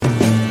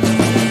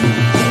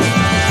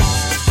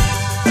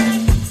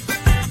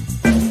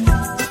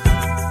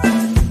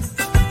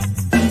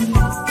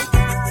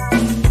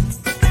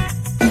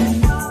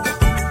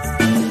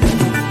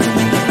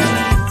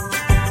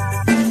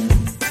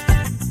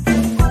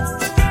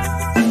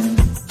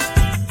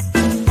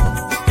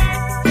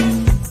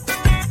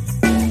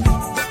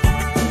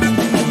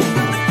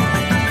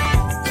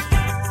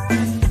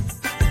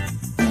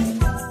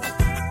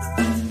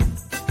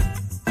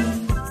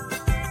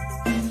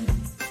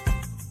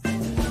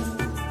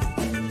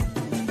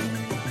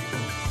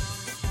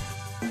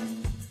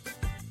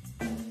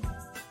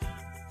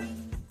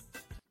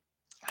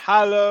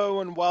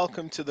Hello and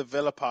welcome to the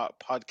Villa Park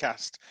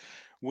podcast.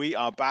 We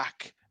are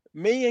back.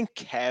 Me and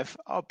Kev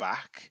are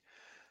back,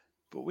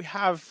 but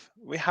well.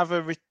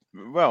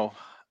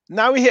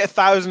 Now we hit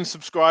 1,000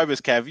 subscribers.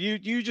 Kev,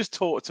 you just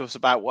talk to us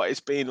about what it's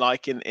been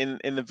like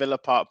in the Villa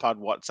Park Pod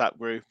WhatsApp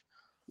group.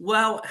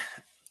 Well,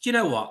 do you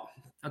know what?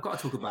 I've got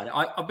to talk about it.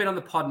 I've been on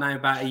the pod now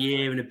about a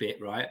year and a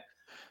bit, right?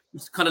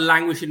 Just kind of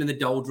languishing in the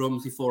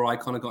doldrums before I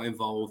kind of got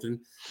involved, and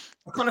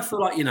I kind of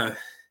feel like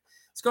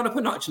it's gone up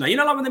a notch now.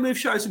 Like when they move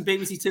shows from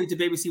BBC Two to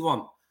BBC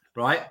One,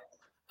 right?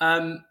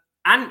 And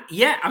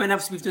yeah, I mean,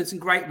 obviously we've done some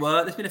great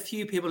work. There's been a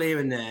few people here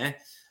and there,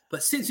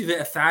 but since we've hit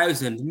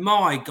 1,000,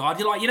 my God,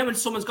 you're like, when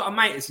someone's got a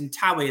mate that's in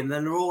Towie and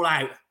then they're all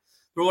out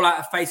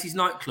at Facey's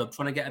nightclub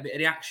trying to get a bit of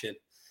the action.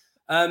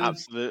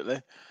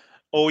 Absolutely.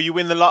 Or you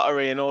win the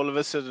lottery and all of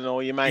a sudden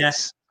all your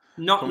mates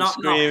come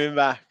screaming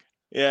back.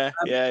 Yeah.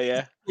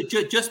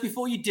 Just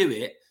before you do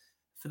it,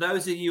 for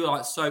those of you who are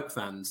like soap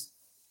fans,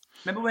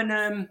 remember when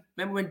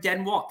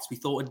Den Watts we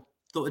thought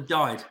had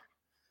died?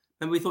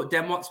 Remember we thought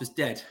Den Watts was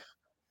dead,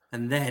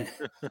 and then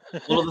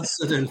all of a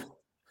sudden,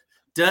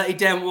 Dirty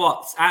Den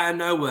Watts out of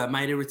nowhere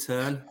made a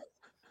return.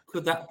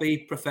 Could that be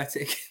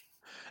prophetic?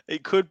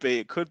 It could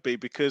be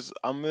because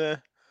I'm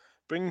gonna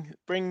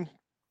bring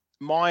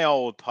my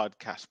old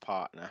podcast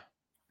partner,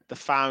 the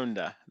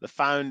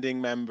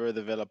founding member of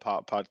the Villa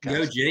Park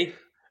podcast. OG.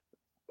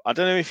 I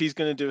don't know if he's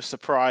going to do a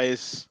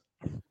surprise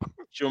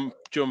jump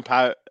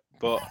out,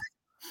 but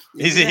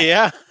is he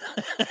here?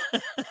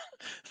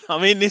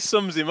 I mean, this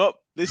sums him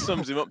up.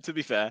 To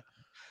be fair.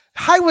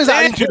 How was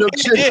that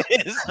introduction?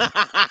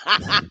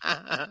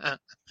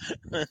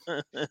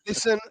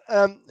 Listen,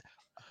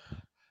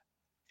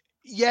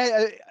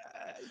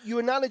 your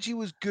analogy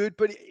was good,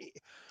 but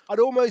I'd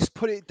almost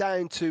put it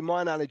down to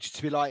my analogy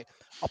to be like,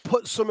 I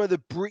put some of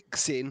the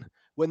bricks in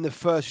when the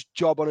first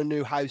job on a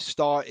new house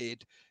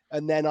started,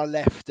 and then I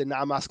left, and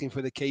now I'm asking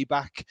for the key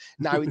back.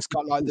 Now it's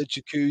got like the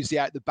jacuzzi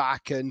out the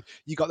back, and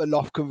you got the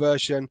loft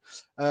conversion.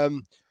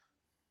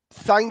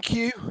 Thank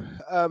you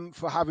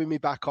for having me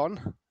back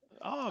on.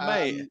 Oh,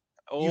 mate,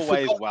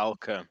 always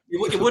welcome.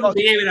 It wouldn't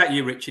be here without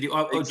you, Richard.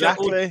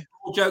 Exactly.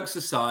 All jokes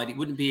aside, it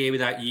wouldn't be here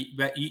without you.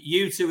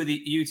 You two are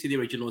the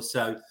originals.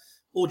 So,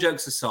 all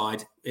jokes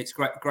aside, it's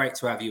great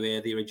to have you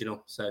here, the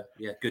original. So,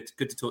 yeah, good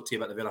to talk to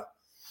you about the Villa.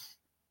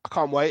 I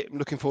can't wait. I'm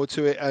looking forward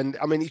to it. And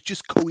I mean, it's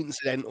just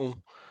coincidental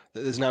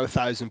that there's now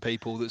 1,000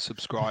 people that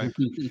subscribe.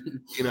 I'm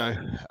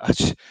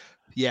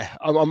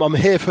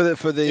here for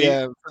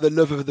the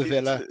love of the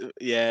Villa.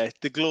 Yeah,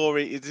 the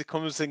glory. It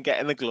comes in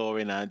getting the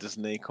glory now,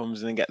 doesn't he?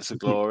 Comes in and gets the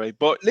glory.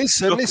 But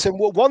listen.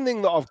 Well, one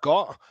thing that I've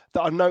got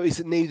that I noticed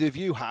that neither of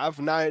you have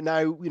now.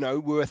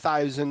 We're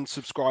 1,000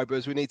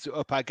 subscribers. We need to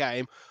up our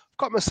game. I've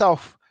got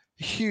myself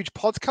a huge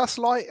podcast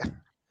light.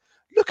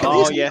 Look at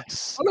this.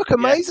 Yes. I look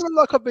amazing. I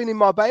look like I've been in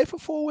my bed for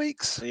 4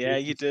 weeks. Yeah,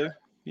 you do.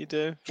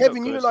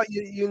 Kevin, you look like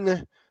you're in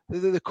the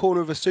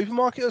corner of a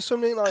supermarket or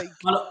something. Like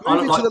I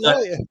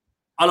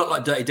look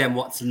like Dirty Den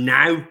Watts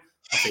now.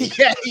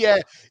 Yeah.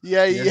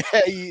 You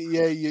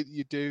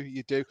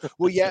do.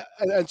 Well, yeah,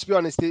 and to be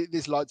honest,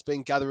 this light's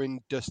been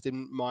gathering dust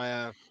in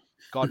my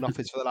garden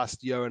office for the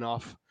last year and a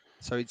half,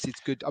 so it's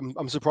good.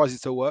 I'm surprised it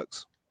still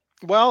works.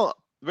 Well,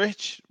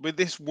 Rich, with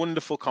this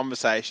wonderful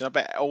conversation, I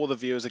bet all the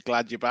viewers are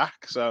glad you're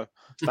back. So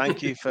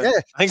thank you for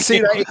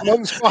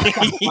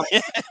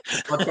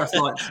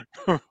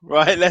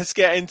Right, let's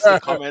get into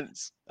the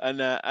comments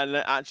and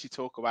actually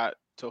talk about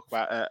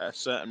a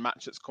certain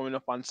match that's coming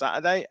up on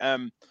Saturday.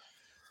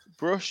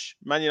 Brush,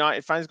 Man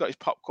United fans, got his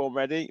popcorn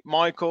ready.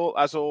 Michael,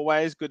 as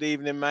always, good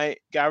evening, mate.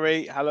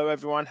 Gary, hello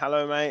everyone.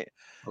 Hello, mate.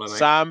 Hello, mate.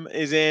 Sam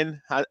is in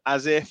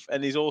as if,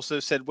 and he's also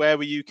said, "Where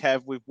were you,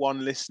 Kev?" With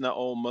one listener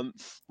all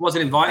month.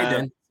 Wasn't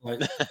invited then.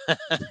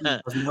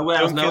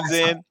 Duncan's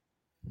in.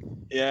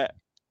 Yeah.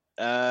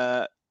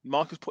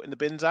 Marcus putting the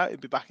bins out. He'll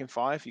be back in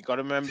 5. You got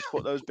to remember to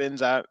put those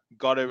bins out.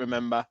 Got to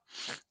remember.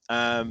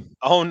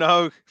 Oh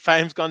no,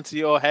 fame's gone to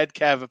your head,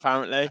 Kev.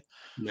 Apparently,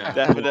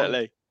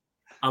 definitely.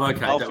 I'm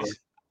okay.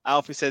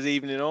 Alfie says,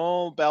 "Evening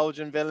all.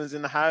 Belgian villains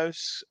in the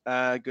house.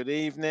 Good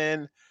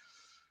evening.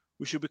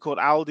 We should be called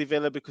Aldi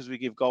Villa because we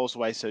give goals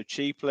away so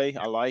cheaply.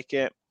 I like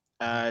it."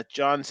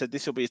 John said,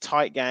 "This will be a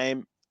tight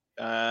game.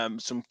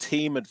 Some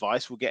team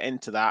advice. We'll get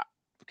into that.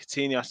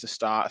 Coutinho has to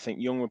start. I think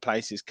Young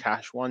replaces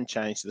Cash. One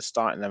change to the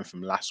starting 11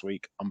 from last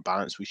week. On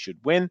balance, we should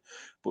win,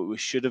 but we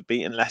should have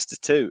beaten Leicester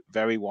too."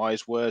 Very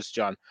wise words,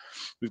 John.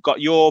 We've got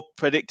your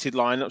predicted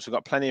lineups. We've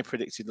got plenty of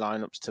predicted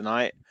lineups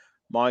tonight.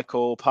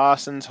 Michael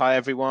Parsons, hi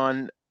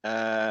everyone.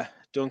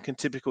 Duncan,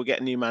 typical get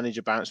a new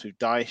manager bounce with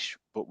Dyche,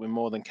 but we're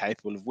more than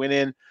capable of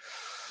winning.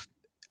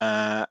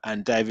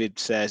 And David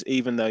says,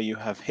 even though you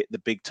have hit the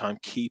big time,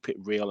 keep it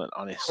real and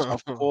honest.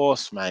 Of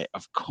course, mate.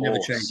 Of course. Never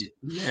change it.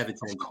 Never change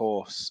it. Of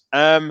course.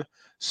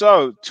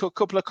 So to a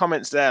couple of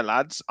comments there,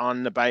 lads,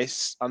 on the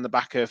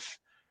back of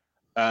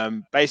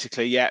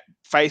basically,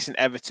 facing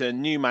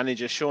Everton, new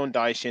manager, Sean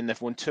Dyche in.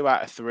 They've won 2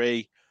 out of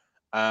 3.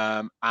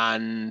 And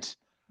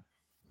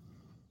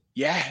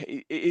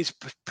it is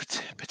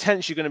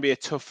potentially going to be a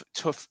tougher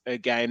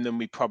game than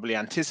we probably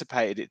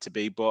anticipated it to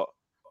be. But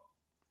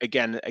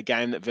again, a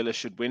game that Villa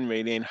should win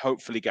really, and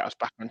hopefully get us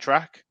back on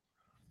track.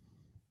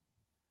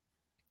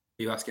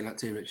 Are you asking that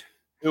too, Rich?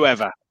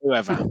 Whoever.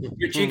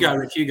 Rich, you go.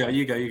 Rich, you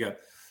go.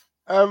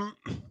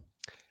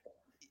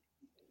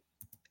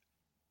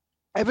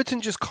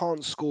 Everton just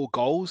can't score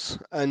goals,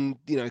 and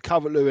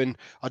Calvert-Lewin.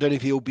 I don't know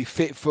if he'll be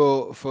fit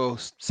for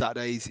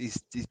Saturday.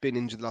 He's been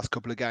injured the last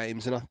couple of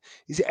games, and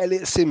is it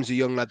Elliot Sims, a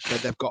young lad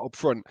that they've got up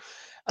front?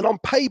 And on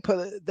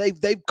paper,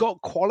 they've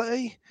got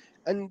quality,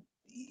 and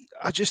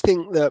I just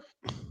think that,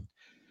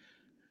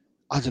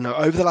 I don't know,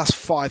 over the last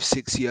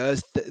 5-6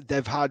 years,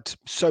 they've had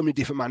so many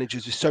different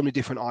managers with so many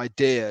different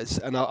ideas.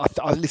 And I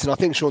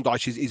think Sean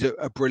Dyche is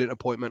a brilliant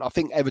appointment. I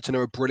think Everton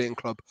are a brilliant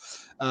club.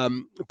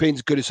 Been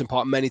to Goodison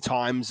Park many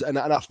times. And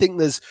I think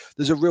there's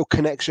a real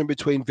connection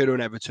between Villa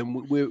and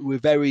Everton.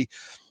 We're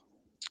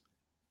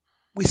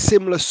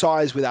similar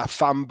size with our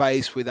fan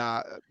base, with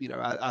our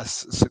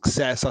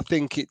success. I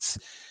think it's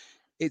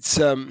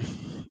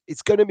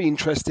going to be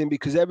interesting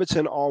because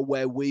Everton are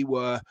where we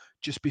were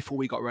just before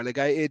we got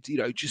relegated,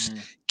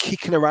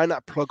 kicking around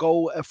that plug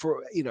hole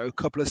for, a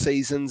couple of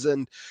seasons,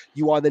 and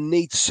you either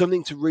need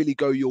something to really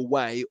go your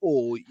way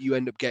or you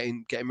end up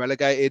getting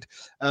relegated.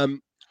 I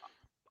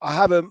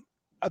have a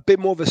bit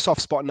more of a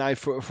soft spot now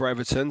for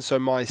Everton. So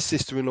my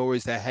sister-in-law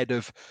is their head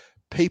of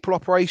people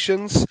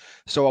operations.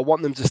 So I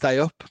want them to stay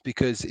up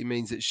because it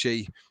means that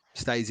she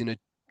stays in a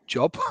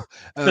job.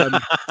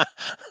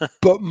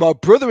 But my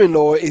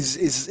brother-in-law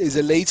is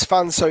a Leeds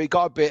fan, so it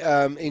got a bit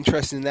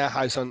interesting in their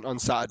house on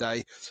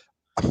Saturday.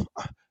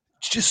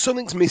 Just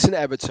something's missing at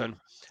Everton,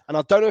 and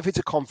I don't know if it's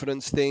a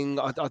confidence thing.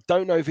 I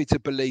don't know if it's a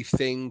belief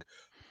thing,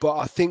 but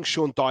I think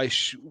Sean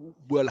Dyche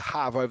will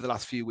have, over the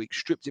last few weeks,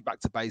 stripped it back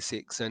to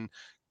basics and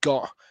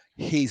got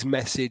his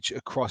message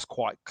across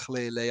quite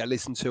clearly. I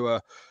listened to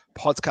a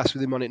podcast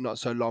with him on it not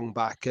so long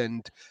back,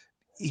 and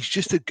he's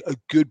just a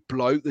good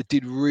bloke that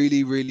did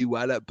really, really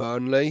well at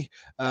Burnley.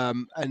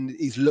 And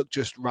his luck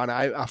just ran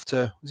out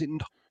after, was it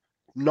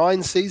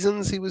 9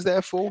 seasons he was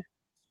there for?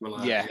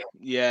 Yeah.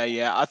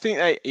 I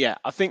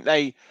think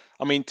they,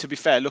 I mean, to be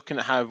fair, looking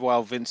at how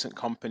well Vincent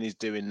Kompany's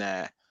doing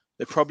there,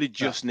 they probably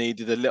just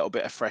needed a little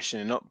bit of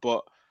freshening up.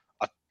 But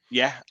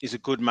he's a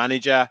good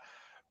manager.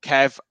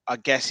 Kev, I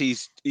guess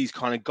he's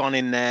kind of gone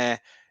in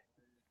there.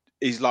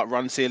 He's like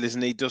Ron Sealers,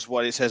 and he does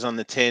what it says on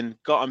the tin.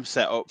 Got him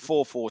set up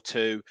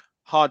 4-4-2,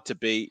 hard to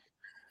beat,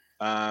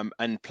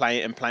 and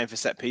playing for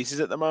set pieces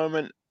at the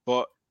moment.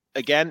 But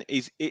again,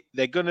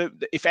 they're gonna,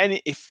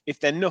 if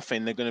they're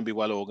nothing, they're gonna be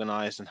well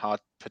organised and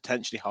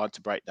potentially hard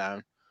to break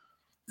down.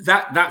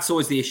 That's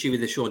always the issue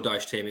with the Sean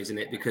Dyche team, isn't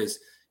it? Because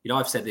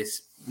I've said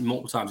this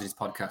multiple times in this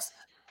podcast.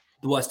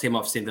 The worst team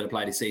I've seen that have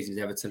played this season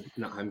is Everton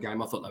in that home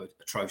game. I thought they were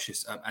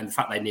atrocious, and the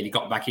fact they nearly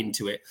got back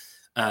into it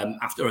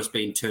after us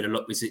being 2-0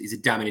 up is a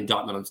damning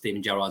indictment on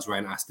Steven Gerrard's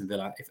reign at Aston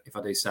Villa, if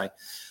I do say.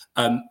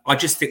 I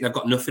just think they've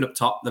got nothing up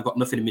top. They've got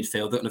nothing in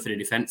midfield. They've got nothing in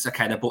defence.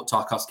 Okay, they bought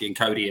Tarkowski and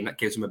Cody, and that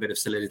gives them a bit of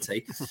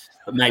solidity.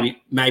 But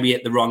maybe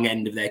at the wrong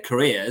end of their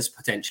careers,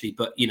 potentially.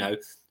 But,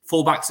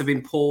 fullbacks have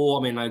been poor.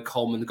 I mean,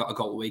 Coleman got a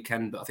goal at the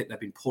weekend, but I think they've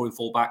been poor in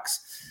fullbacks.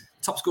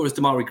 Top scorer is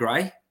Damari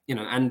Gray,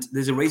 and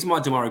there's a reason why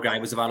Damari Gray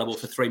was available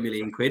for £3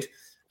 million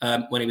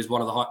when he was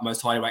one of the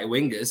most highly rated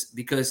wingers,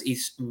 because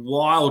he's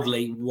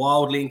wildly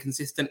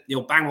inconsistent.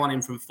 He'll bang one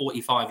in from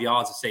 45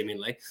 yards,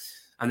 seemingly,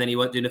 and then he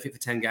won't do nothing for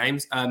 10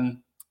 games.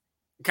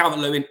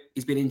 Calvert-Lewin,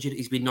 he's been injured.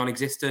 He's been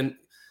non-existent.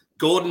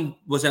 Gordon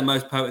was their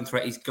most potent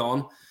threat. He's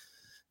gone.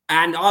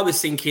 And I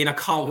was thinking, I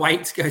can't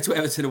wait to go to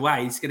Everton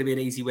away. It's going to be an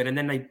easy win. And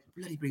then they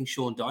bloody bring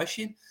Sean Dyche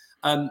in.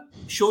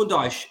 Sean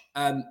Dyche,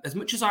 as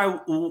much as I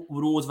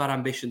would always have had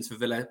ambitions for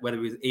Villa, whether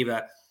it was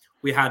either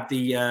we had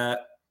the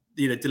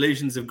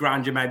delusions of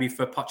grandeur maybe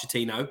for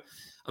Pochettino,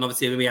 and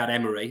obviously we had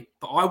Emery,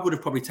 but I would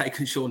have probably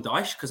taken Sean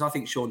Dyche because I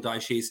think Sean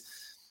Dyche is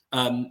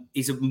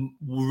he's a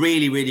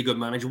really, really good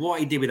manager. What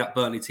he did with that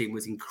Burnley team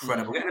was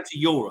incredible. Getting to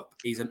Europe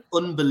is an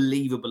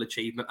unbelievable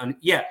achievement. And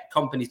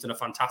Kompany's done a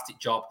fantastic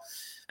job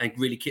and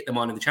really kicked them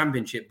on in the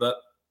Championship. But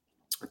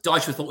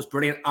Dyche I thought was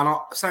brilliant. And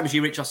same as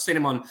you, Rich, I've seen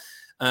him on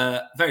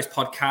various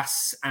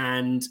podcasts,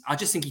 and I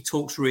just think he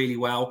talks really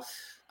well.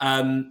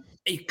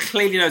 He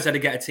clearly knows how to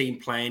get a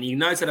team playing. He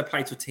knows how to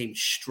play to a team's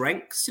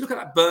strengths. You look at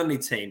that Burnley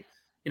team,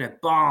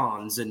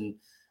 Barnes and,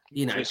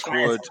 Chris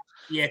Wood.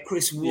 Yeah,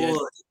 Chris Wood,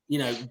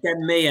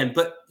 Ben Meehan.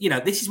 But,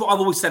 this is what I've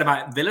always said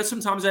about Villa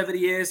sometimes over the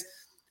years.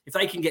 If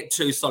they can get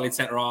 2 solid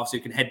centre-halves who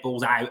can head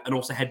balls out and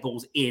also head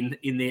balls in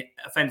the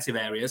offensive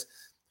areas,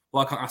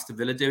 why can't Aston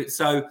Villa do it?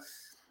 So,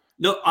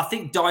 look, I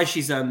think Dyche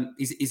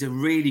is a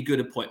really good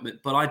appointment,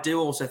 but I do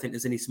also think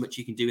there's only so much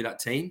you can do with that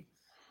team.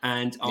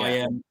 And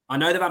I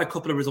know they've had a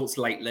couple of results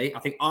lately. I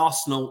think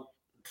Arsenal,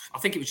 I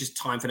think it was just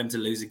time for them to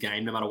lose a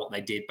game, no matter what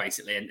they did,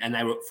 basically, and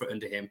they were up for it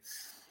under him.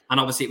 And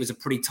obviously, it was a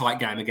pretty tight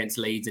game against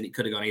Leeds, and it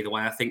could have gone either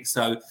way, I think.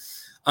 So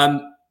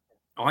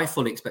I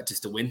fully expect us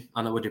to win.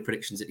 I know we'll do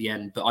predictions at the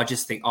end, but I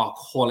just think our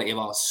quality of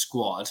our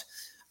squad,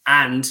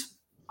 and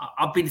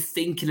I've been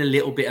thinking a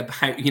little bit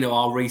about,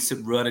 our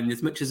recent run, and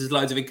as much as there's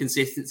loads of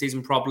inconsistencies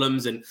and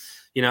problems and,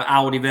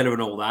 Aldi Villa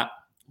and all that,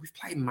 we've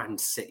played Man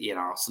City and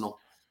Arsenal.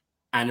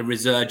 and a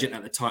resurgent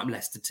at the time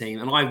Leicester team.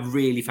 And I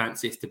really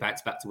fancy us to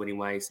bounce back to winning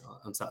ways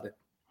on Saturday.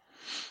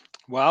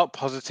 Well,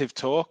 positive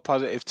talk.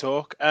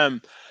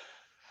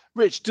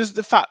 Rich, does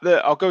the fact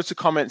that I'll go to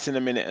comments in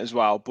a minute as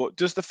well, but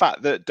does the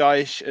fact that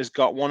Dyche has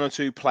got one or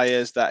two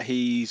players that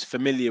he's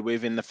familiar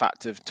with in the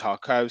fact of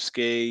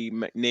Tarkowski,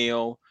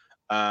 McNeil,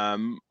 I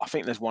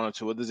think there's one or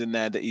two others in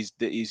there that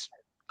he's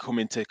come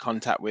into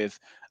contact with.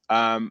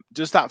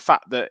 Does that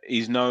fact that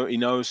he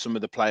knows some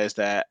of the players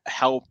there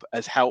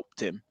has helped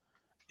him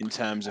in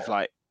terms of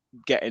like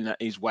getting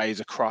his ways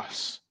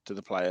across to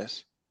the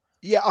players?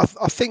 Yeah,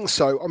 I think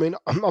so. I mean,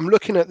 I'm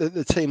looking at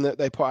the team that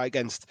they put out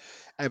against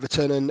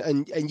Everton,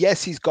 and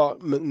yes, he's got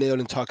McNeil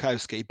and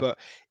Tarkowski, but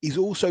he's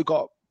also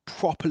got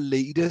proper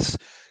leaders.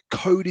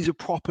 Cody's a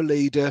proper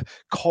leader.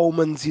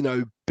 Coleman's,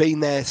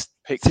 been there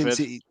Pickford.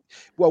 since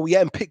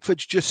and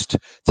Pickford's just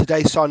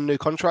today signed a new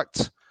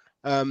contract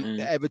at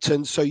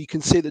Everton, so you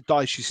can see that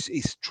Dyche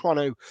is trying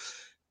to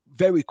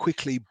very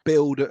quickly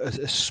build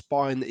a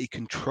spine that he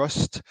can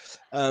trust.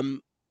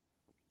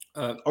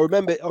 I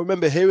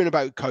remember hearing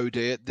about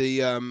Cody at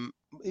the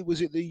it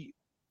was at the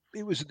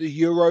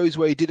Euros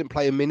where he didn't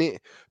play a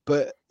minute,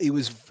 but he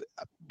was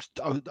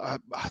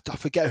I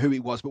forget who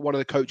it was, but one of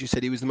the coaches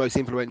said he was the most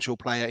influential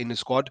player in the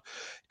squad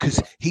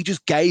because he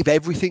just gave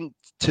everything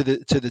to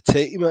the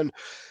team. And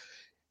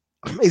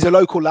he's a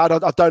local lad.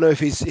 I don't know if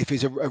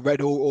he's a red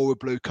or a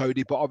blue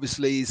Cody, but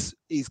obviously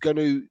he's going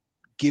to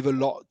give a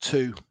lot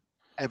to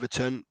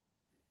Everton.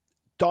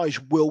 Dyche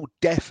will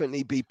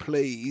definitely be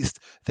pleased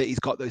that he's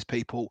got those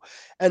people.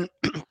 And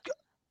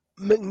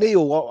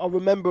McNeil, I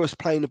remember us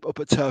playing up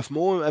at Turf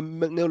Moor,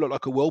 and McNeil looked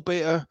like a world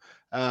beater.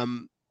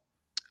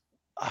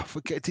 I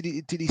forget, did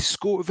he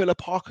score at Villa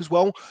Park as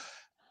well?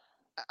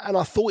 And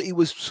I thought he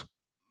was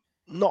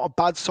not a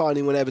bad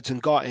signing when Everton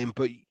got him,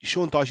 but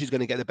Sean Dyche is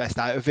going to get the best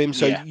out of him.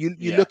 So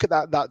you look at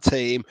that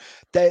team,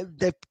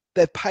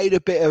 they've paid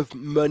a bit of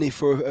money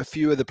for a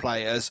few of the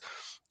players.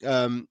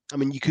 I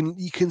mean, you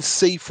can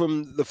see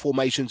from the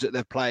formations that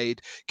they've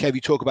played. Kev,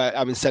 you talk about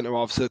having centre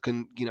halves that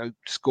can,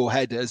 score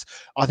headers.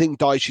 I think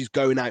Dyche is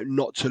going out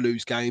not to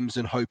lose games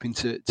and hoping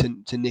to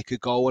nick a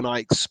goal, and I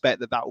expect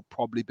that will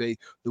probably be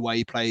the way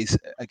he plays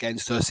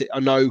against us. I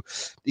know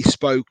he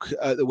spoke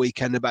at the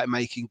weekend about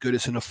making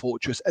Goodison a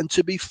fortress, and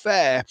to be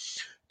fair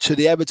to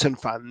the Everton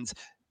fans,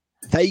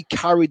 they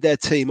carried their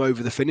team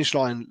over the finish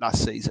line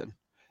last season.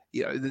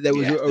 There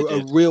was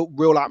a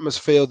real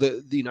atmosphere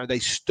that they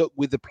stuck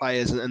with the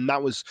players, and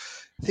that was,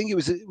 I think it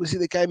was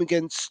the game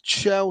against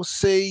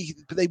Chelsea,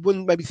 but they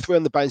won maybe 3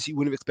 on the bounce. You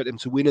wouldn't have expected them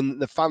to win, and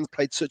the fans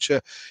played such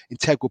a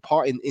integral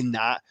part in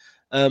that.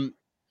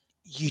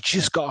 You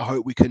just got to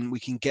hope we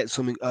can get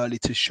something early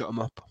to shut them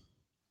up.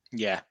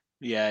 Yeah.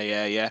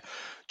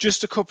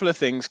 Just a couple of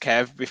things,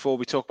 Kev, before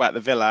we talk about the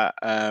Villa,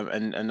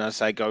 and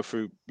as I go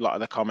through a lot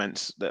of the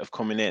comments that have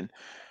come in.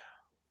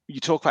 You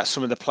talk about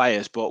some of the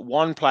players, but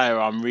one player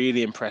I'm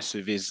really impressed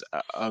with is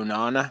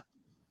Onana.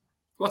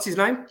 What's his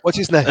name?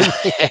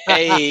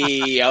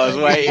 Hey, I was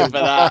waiting for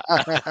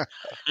that.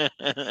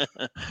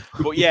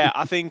 But yeah,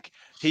 I think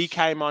he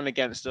came on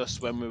against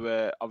us when we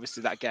were,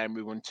 obviously that game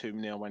we won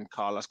 2-0 when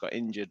Carlos got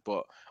injured,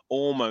 but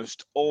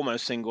almost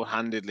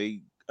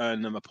single-handedly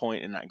earned them a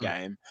point in that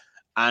game.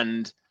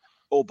 And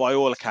by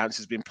all accounts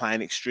has been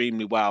playing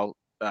extremely well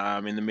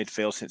in the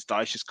midfield since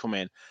Dyche has come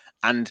in.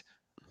 And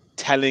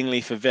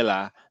tellingly for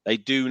Villa, they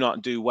do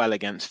not do well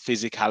against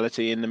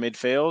physicality in the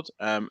midfield.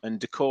 And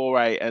Decore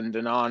and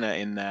Onana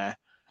in there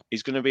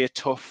is going to be a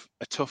tough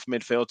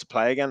midfield to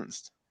play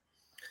against.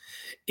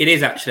 It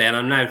is actually, and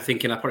I'm now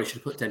thinking I probably should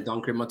have put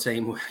Dendoncker in my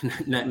team.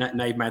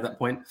 Now you've made that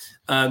point.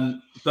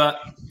 But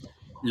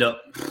look,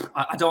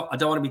 I don't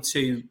want to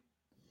be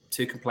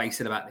too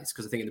complacent about this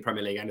because I think in the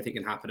Premier League anything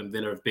can happen, and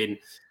Villa have been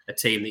a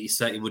team that you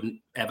certainly wouldn't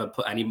ever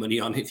put any money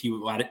on if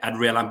you had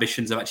real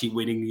ambitions of actually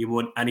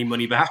winning any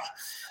money back.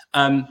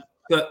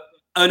 But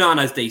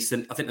Onana's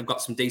decent. I think they've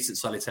got some decent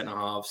solid centre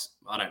halves.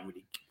 I don't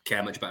really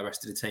care much about the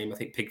rest of the team. I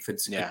think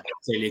Pickford's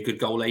clearly a good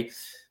goalie,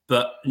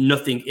 but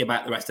nothing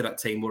about the rest of that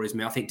team worries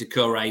me. I think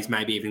Decore is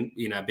maybe even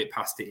a bit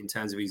past it in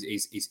terms of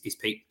his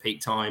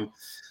peak time.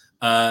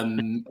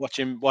 Watch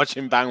him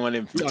bang one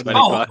in for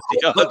 25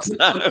 yards.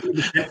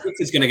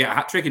 He's going to get a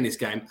hat trick in this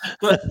game.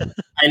 But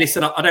hey,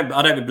 listen, I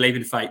don't believe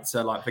in fate,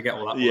 so forget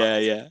all that.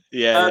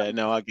 Yeah.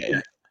 No, I get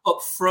it. Up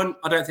front,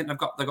 I don't think they've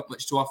got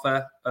much to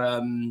offer.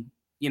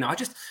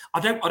 I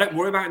don't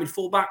worry about him in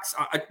fullbacks.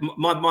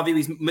 My view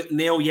is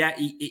McNeil. Yeah,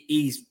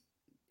 he's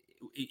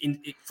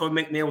for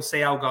McNeil.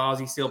 See El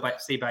Ghazi,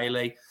 see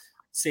Bailey,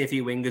 see a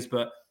few wingers,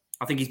 but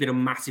I think he's been a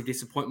massive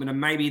disappointment. And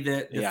maybe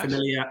the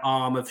familiar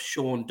arm of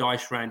Sean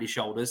Dyche round his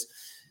shoulders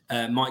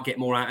might get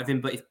more out of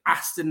him. But if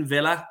Aston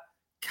Villa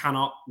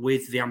cannot,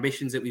 with the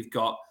ambitions that we've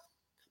got,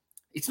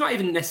 it's not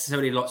even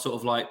necessarily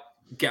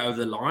get over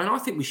the line. I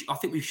think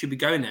we should be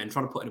going there and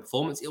trying to put in a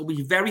performance. It'll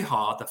be very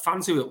hard. The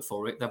fans who are up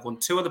for it, they've won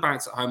 2 other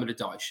bouts at home under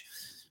Dyche.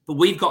 But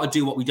we've got to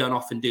do what we don't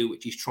often do,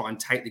 which is try and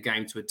take the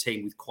game to a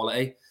team with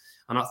quality.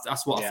 And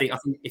that's what I think. I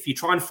think if you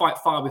try and fight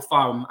fire with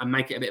fire and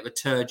make it a bit of a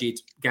turgid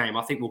game,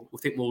 I think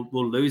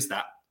we'll lose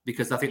that.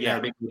 because I think they're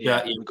a bit dirty. Yeah,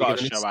 and we've got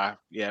bigger to than show us.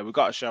 we've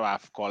got to show our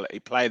quality,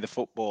 play the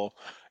football,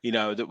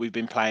 that we've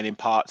been playing in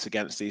parts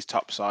against these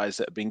top sides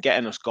that have been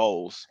getting us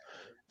goals.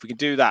 If we can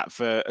do that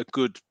for a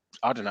good,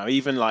 I don't know,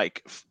 even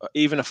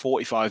even a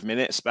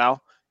 45-minute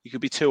spell, you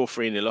could be 2 or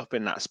 3-0 up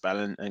in that spell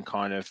and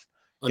kind of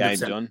game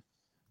 100%. done.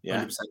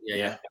 Yeah.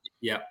 100%.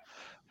 Yeah.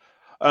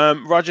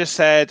 Roger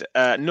said,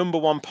 number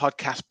one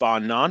podcast bar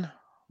none.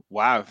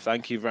 Wow,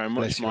 thank you very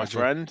much, Bless you, my Roger.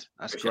 friend.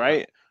 That's Appreciate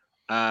great. It's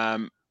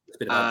a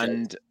bit about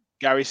And jokes.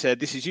 Gary said,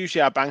 this is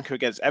usually our banker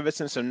against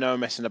Everton, so no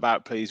messing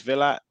about, please,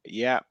 Villa.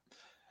 Yeah.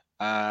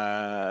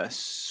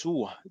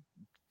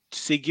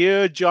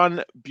 Sigurd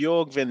John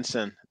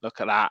Bjorgvinsson.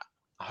 Look at that.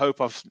 I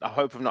hope I've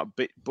not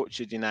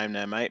butchered your name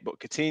there, mate. But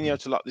Coutinho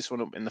to lock this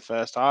one up in the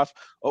first half.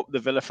 Up the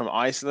Villa from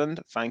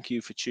Iceland. Thank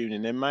you for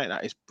tuning in, mate.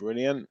 That is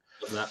brilliant.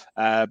 Love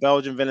that.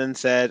 Belgian villain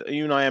said,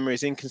 Unai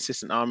Emery's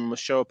inconsistent arm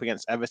must show up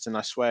against Everton.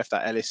 I swear if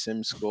that Ellis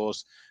Sims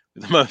scores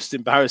with the most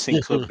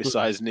embarrassing club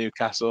besides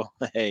Newcastle.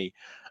 Hey.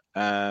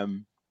 Hi,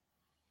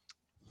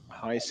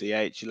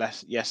 CH.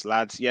 Yes,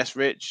 lads. Yes,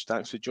 Rich.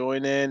 Thanks for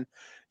joining.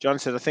 John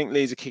said, I think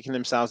Leeds are kicking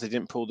themselves. They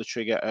didn't pull the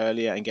trigger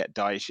earlier and get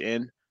Dyche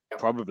in.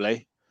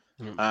 Probably.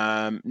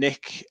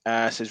 Nick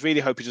says, really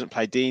hope he doesn't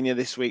play Dina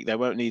this week. They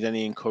won't need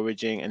any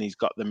encouraging, and he's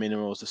got the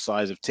minerals the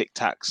size of Tic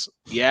Tacs.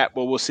 Yeah,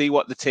 well, we'll see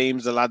what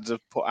the lads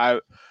have put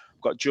out.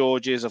 I've got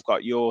George's, I've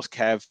got yours,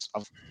 Kev,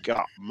 I've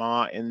got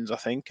Martin's, I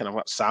think, and I've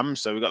got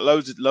Sam's. So we've got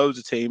loads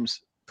of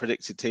teams,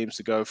 predicted teams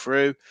to go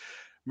through.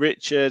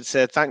 Richard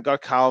said, thank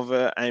God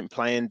Calvert ain't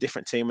playing.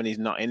 Different team when he's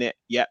not in it.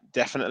 Yep,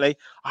 definitely.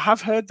 I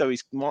have heard, though, he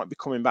might be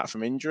coming back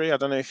from injury. I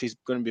don't know if he's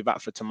going to be back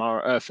for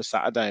for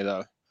Saturday,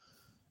 though.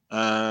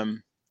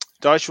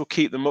 Dyche will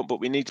keep them up, but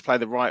we need to play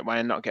the right way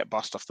and not get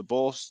bossed off the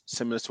ball,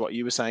 similar to what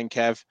you were saying,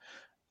 Kev.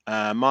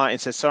 Martin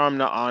says, sorry I'm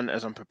not on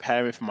as I'm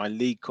preparing for my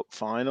League Cup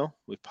final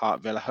with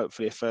Park Villa,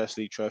 hopefully a first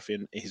league trophy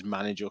in his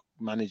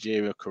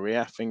managerial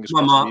career. Fingers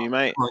crossed for you,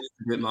 mate.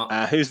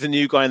 Who's the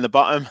new guy in the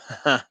bottom?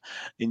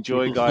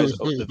 Enjoy, guys, up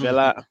the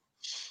Villa.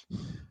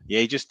 Yeah,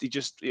 he just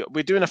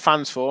we're doing a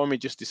fans forum. He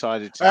just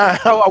decided to.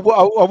 I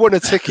want a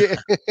ticket.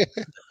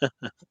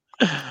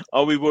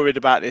 Are we worried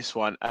about this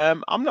one?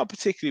 I'm not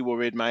particularly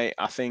worried, mate.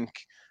 I think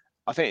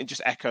it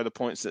just echo the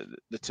points that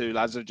the two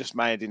lads have just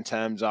made in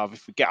terms of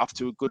if we get off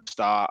to a good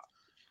start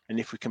and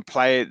if we can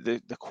play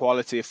the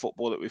quality of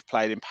football that we've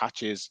played in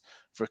patches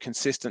for a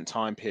consistent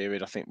time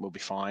period, I think we'll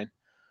be fine.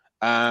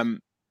 And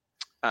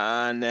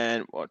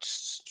then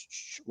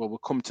we'll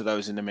come to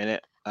those in a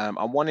minute.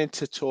 I wanted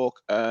to talk.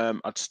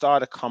 I'd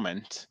start a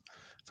comment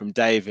from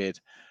David.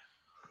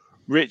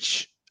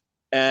 Rich,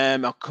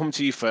 I'll come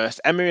to you first.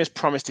 Emery has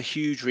promised a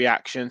huge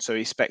reaction, so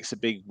he expects a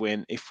big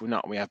win. If we're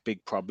not, we have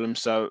big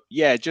problems. So,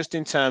 yeah, just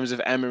in terms of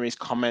Emery's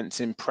comments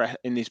in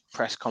his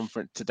press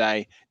conference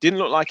today, didn't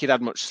look like he'd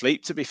had much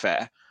sleep, to be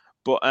fair.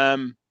 But,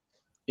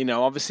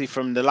 obviously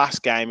from the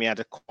last game, he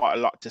had quite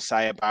a lot to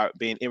say about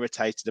being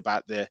irritated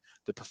about the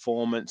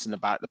performance and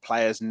about the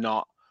players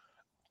not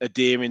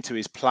adhering to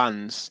his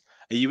plans.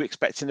 Are you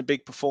expecting a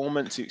big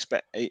performance? You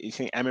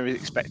think Emery's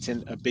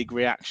expecting a big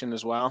reaction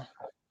as well?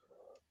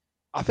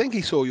 I think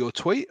he saw your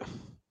tweet,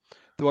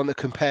 the one that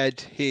compared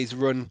his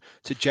run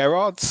to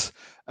Gerrard's.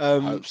 I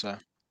hope so.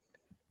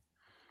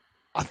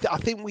 I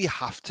think we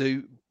have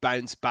to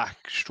bounce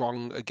back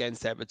strong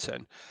against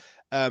Everton.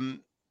 The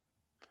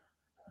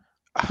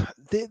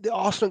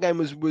Arsenal game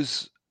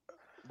was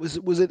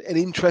an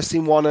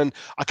interesting one, and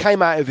I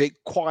came out of it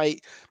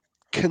quite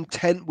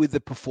content with the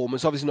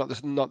performance. Obviously,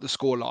 not the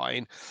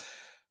scoreline.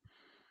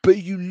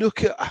 But you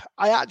look at,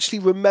 I actually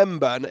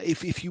remember, and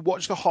if you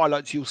watch the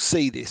highlights, you'll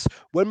see this.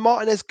 When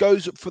Martinez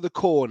goes up for the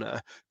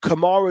corner,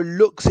 Kamara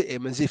looks at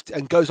him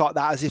and goes like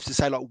that, as if to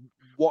say, like,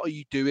 what are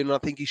you doing? And I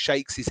think he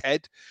shakes his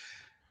head.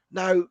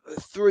 Now,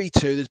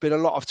 3-2, there's been a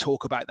lot of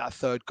talk about that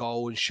third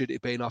goal and should it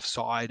have been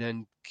offside.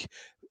 And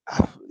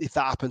if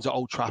that happens at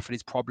Old Trafford,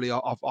 it's probably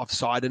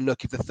offside. And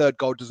look, if the third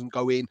goal doesn't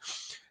go in,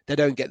 they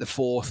don't get the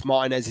fourth.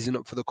 Martinez isn't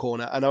up for the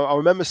corner. And I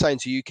remember saying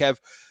to you, Kev,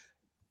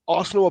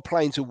 Arsenal were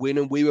playing to win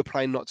and we were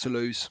playing not to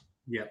lose.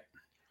 Yeah.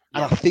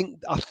 And I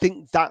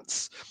think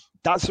that's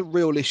a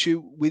real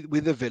issue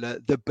with the Villa.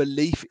 The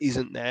belief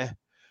isn't there.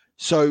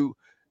 So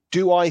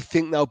do I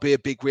think there'll be a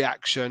big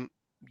reaction?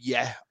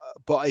 Yeah.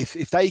 But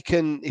if they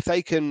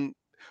can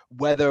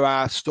weather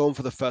our storm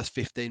for the first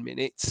 15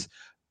 minutes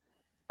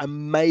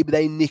and maybe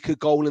they nick a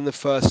goal in the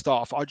first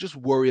half, I just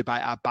worry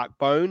about our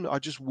backbone. I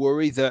just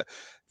worry that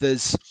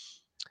there's,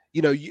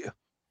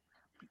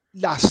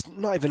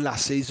 not even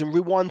last season, we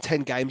won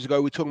 10 games ago.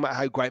 We're talking about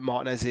how great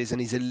Martinez is and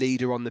he's a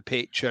leader on the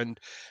pitch. And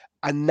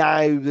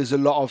now there's a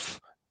lot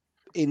of,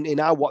 in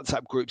our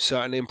WhatsApp group,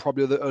 certainly, and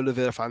probably other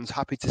Villa fans,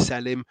 happy to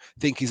sell him,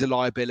 think he's a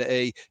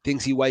liability,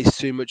 thinks he wastes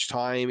too much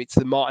time. It's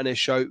the Martinez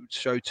show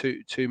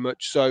too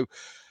much. So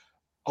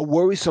I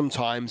worry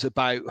sometimes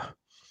about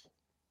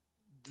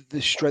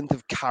the strength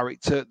of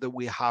character that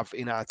we have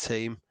in our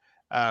team.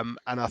 And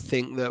I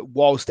think that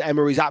whilst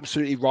Emery's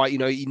absolutely right,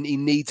 he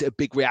needs a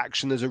big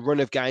reaction. There's a run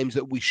of games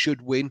that we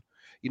should win.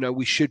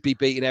 We should be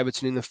beating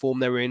Everton in the form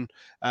they're in.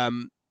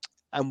 And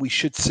we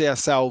should see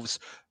ourselves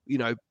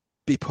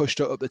be pushed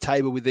up the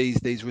table with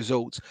these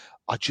results.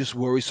 I just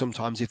worry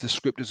sometimes if the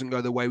script doesn't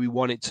go the way we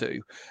want it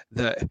to,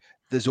 that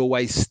there's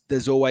always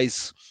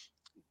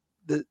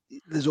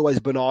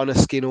banana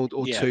skin or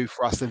two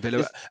for Aston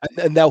Villa,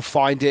 and they'll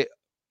find it.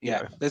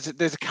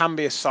 There can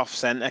be a soft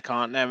centre,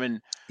 can't there?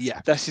 And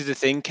this is the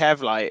thing,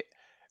 Kev. Like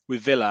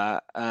with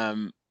Villa,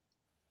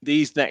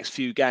 these next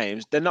few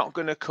games, they're not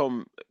going to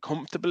come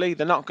comfortably.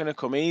 They're not going to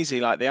come easy.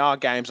 Like they are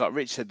games, like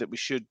Rich said, that we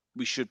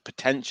should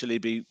potentially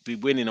be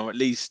winning, or at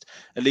least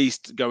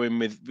going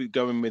with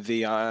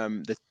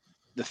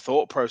the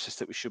thought process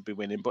that we should be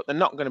winning. But they're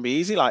not going to be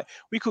easy. Like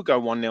we could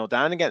go 1-0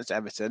 down against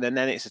Everton, and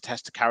then it's a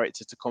test of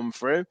character to come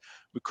through.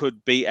 We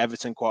could beat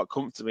Everton quite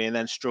comfortably, and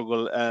then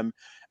struggle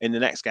in the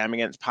next game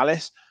against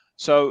Palace.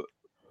 So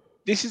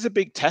this is a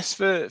big test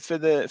for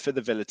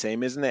the Villa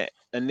team, isn't it?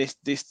 And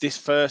this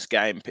first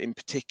game in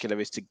particular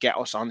is to get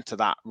us onto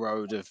that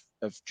road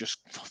of just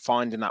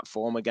finding that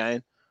form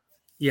again.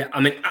 Yeah,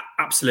 I mean,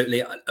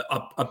 absolutely.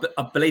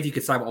 I believe you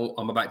could say what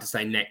I'm about to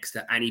say next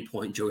at any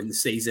point during the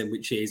season,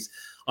 which is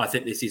I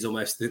think this is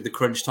almost the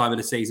crunch time of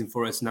the season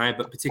for us now,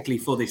 but particularly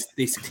for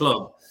this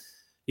club.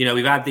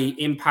 We've had the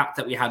impact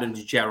that we had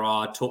under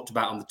Gerrard, talked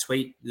about on the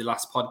tweet, the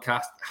last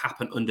podcast,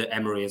 happen under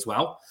Emery as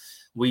well.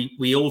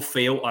 We all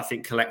feel, I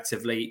think,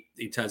 collectively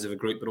in terms of a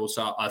group, but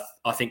also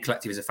I think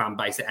collective as a fan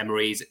base that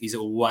Emery is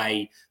a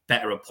way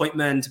better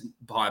appointment,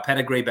 higher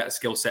pedigree, better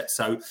skill set.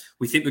 So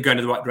we think we're going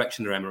in the right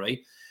direction under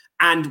Emery.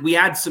 And we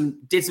did some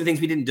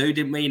things we didn't do,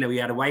 didn't we? We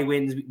had away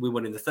wins. We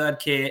won in the third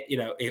kit.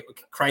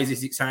 Crazy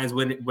as it sounds,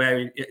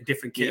 wearing a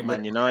different kit.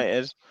 Man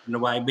United. In a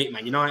way, beat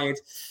Man United.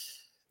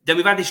 Then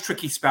we've had this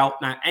tricky spell.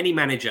 Now, any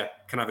manager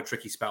can have a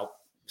tricky spell.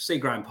 See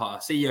Graham Potter,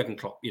 see Jurgen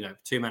Klopp.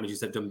 Two managers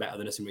that have done better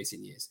than us in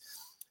recent years.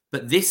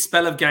 But this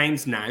spell of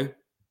games now,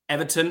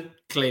 Everton,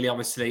 clearly,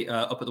 obviously,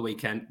 up at the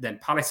weekend, then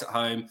Palace at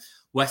home,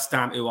 West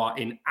Ham, who are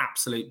in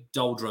absolute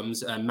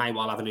doldrums, may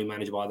well have a new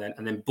manager by then,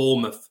 and then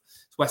Bournemouth,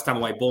 West Ham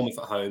away, Bournemouth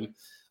at home,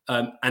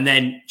 and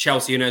then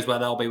Chelsea, who knows where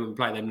they'll be when we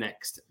play them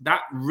next.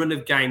 That run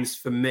of games,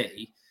 for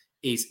me,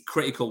 is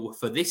critical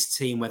for this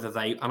team, whether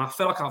they, and I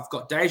feel like I've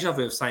got deja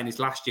vu of saying this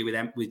last year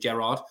with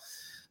Gerrard.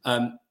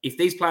 If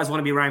these players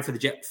want to be around for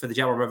the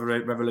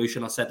Gerrard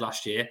revolution, I said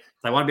last year,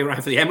 they want to be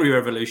around for the Emery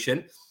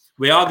revolution,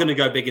 we are going to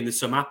go big in the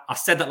summer. I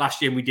said that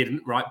last year and we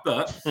didn't, right?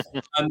 But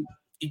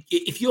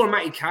if you're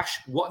Matty Cash,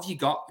 what have you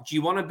got? Do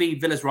you want to be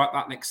Villa's right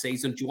back next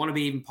season? Do you want to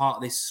be even part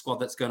of this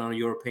squad that's going on a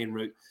European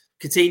route?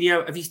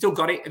 Coutinho, have you still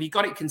got it? Have you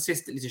got it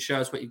consistently to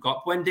show us what you've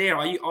got? Buendia,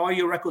 are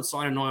you a record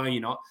signer or are you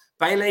not?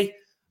 Bailey,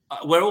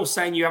 we're all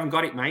saying you haven't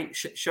got it, mate.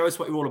 Show us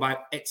what you're all about,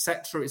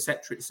 etc.,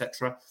 etc.,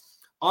 etc.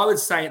 I would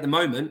say at the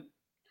moment,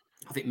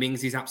 I think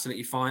Mings is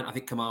absolutely fine. I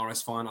think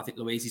Kamara's fine. I think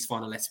Luiz is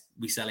fine unless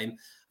we sell him.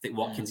 I think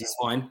Watkins is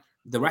fine.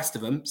 The rest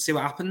of them, see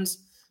what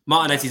happens.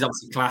 Martinez is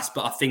obviously class,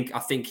 but I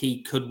think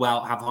he could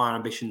well have higher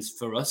ambitions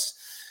for us.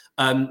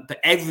 But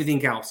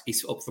everything else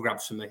is up for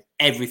grabs for me.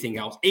 Everything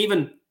else,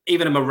 even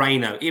a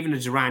Moreno, even a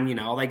Duran,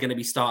 are they going to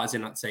be starters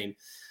in that team?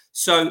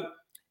 So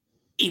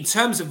in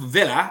terms of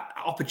Villa,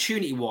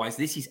 opportunity-wise,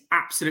 this is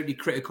absolutely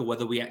critical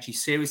whether we actually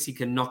seriously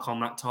can knock on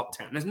that top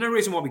 10. There's no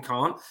reason why we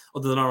can't,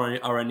 other than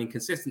our own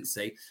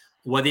inconsistency,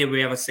 whether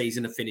we have a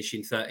season of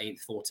finishing 13th,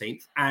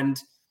 14th. And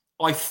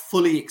I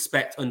fully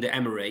expect under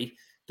Emery,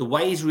 the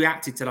way he's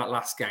reacted to that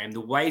last game,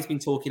 the way he's been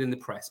talking in the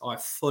press, I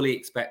fully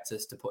expect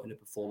us to put in a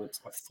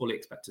performance. I fully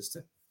expect us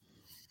to.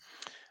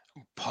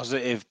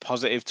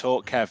 Positive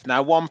talk, Kev.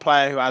 Now, one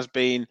player who has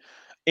been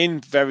in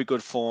very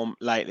good form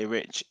lately,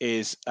 Rich,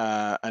 is,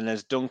 and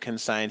as Duncan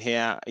saying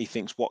here, he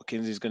thinks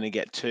Watkins is going to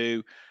get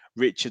 2.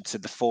 Richard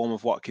said the form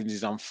of Watkins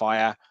is on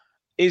fire.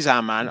 Is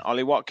our man,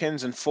 Ollie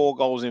Watkins, and 4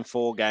 goals in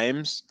 4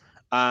 games.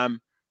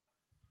 Can't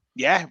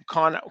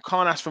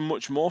ask for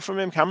much more from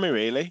him, can we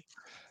really?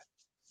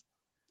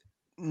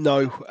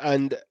 No,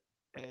 and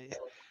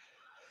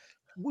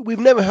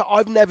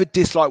I've never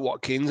disliked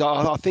Watkins.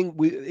 I think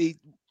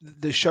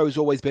the show's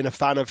always been a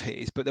fan of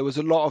his, but there was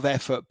a lot of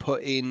effort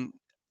put in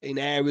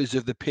areas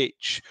of the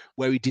pitch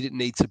where he didn't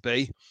need to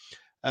be.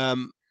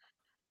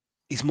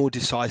 He's more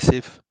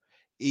decisive.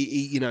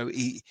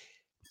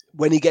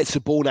 When he gets the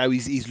ball now,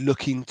 he's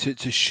looking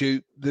to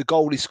shoot. The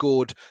goal he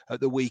scored at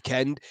the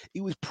weekend,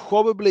 it was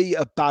probably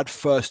a bad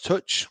first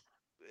touch.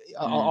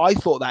 I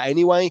thought that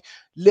anyway.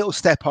 Little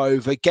step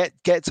over,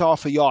 gets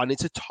half a yard, and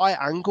it's a tight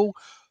angle.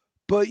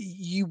 But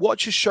you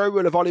watch a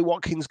showreel of Ollie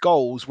Watkins'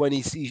 goals when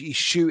he's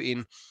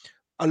shooting.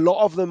 A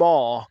lot of them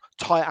are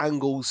tight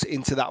angles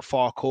into that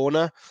far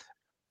corner.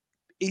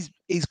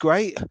 He's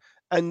great,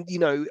 and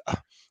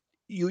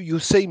you'll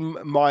see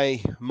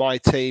my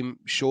team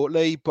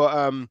shortly,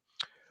 but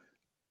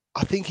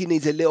I think he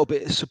needs a little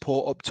bit of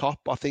support up top.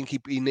 I think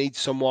he needs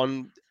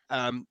someone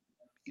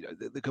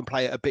that can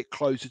play it a bit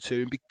closer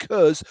to him,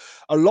 because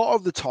a lot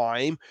of the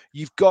time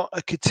you've got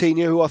a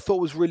Coutinho who I thought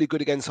was really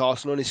good against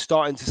Arsenal and is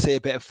starting to see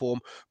a bit of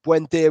form.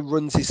 Buendia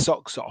runs his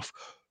socks off,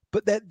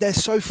 but they're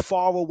so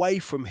far away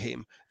from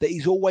him that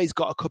he's always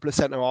got a couple of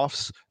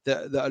centre-halves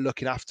that are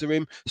looking after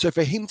him. So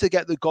for him to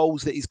get the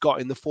goals that he's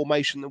got in the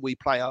formation that we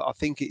play, I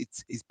think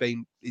he's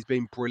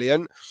been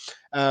brilliant.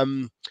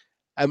 And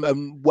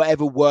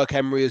whatever work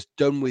Emery has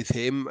done with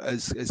him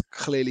has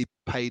clearly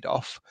paid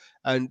off.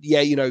 And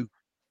yeah,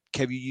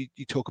 Kev,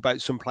 you talk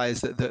about some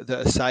players that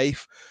are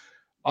safe.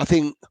 I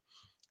think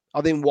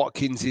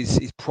Watkins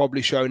is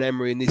probably showing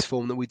Emery in this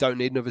form that we don't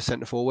need another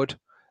centre forward,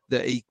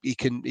 that he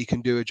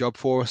can do a job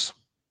for us.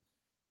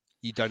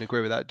 You don't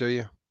agree with that, do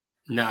you?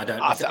 No, I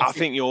don't. I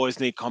think you always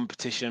need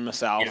competition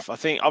myself. Yeah. I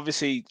think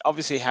obviously,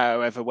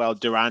 however well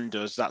Duran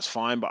does, that's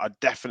fine. But I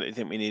definitely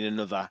think we need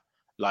another.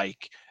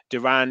 Like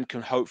Duran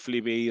can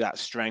hopefully be that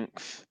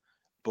strength,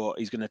 but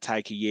he's going to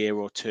take a year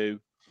or two.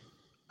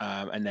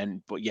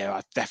 But yeah,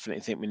 I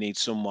definitely think we need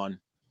someone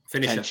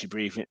potentially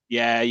breathing.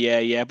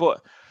 Yeah.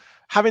 But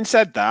having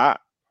said that,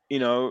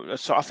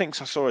 so I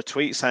think I saw a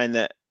tweet saying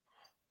that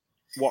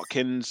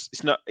Watkins,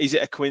 is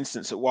it a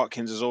coincidence that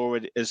Watkins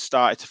has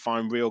started to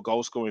find real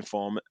goal scoring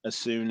form as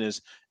soon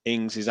as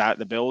Ings is out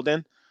the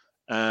building?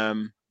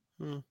 And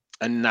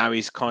now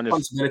he's kind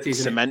of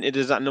cemented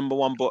as that number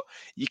one, but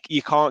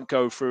you can't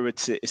go through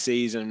a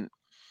season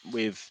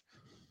with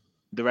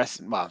the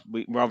rest. Well,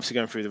 we're obviously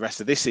going through the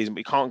rest of this season, but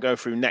you can't go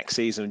through next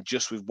season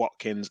just with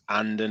Watkins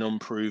and an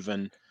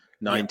unproven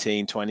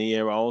 19,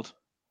 20-year-old.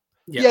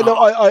 Yeah, no,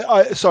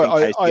 I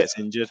gets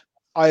injured.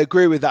 I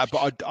agree with that,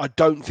 but I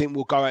don't think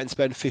we'll go out and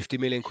spend 50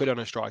 million quid on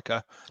a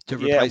striker to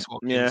replace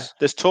Watkins. Yeah,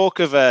 there's talk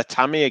of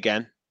Tammy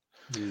again.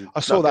 I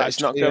saw that. It's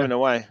not going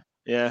away.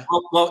 Yeah.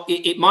 Well,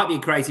 it might be a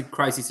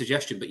crazy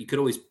suggestion, but you could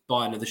always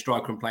buy another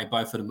striker and play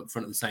both of them up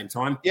front at the same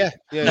time. Yeah.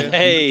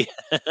 Hey,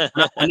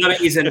 I know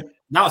it isn't.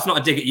 That's not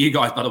a dig at you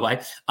guys, by the way.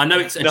 I know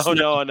it's. I know.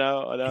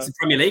 It's the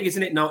Premier League,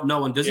 isn't it? No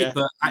one does it.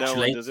 But actually,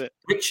 no one does it.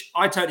 Rich,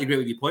 I totally agree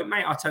with your point,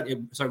 mate.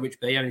 Rich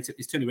B. I mean,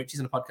 it's too many Riches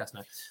on the podcast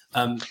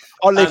now.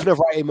 I'll leave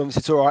another 18 months.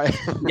 It's all right.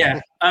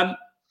 Yeah.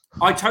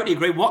 I totally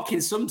agree.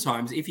 Watkins,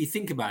 sometimes, if you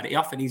think about it,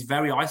 often he's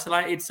very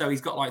isolated. So he's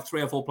got like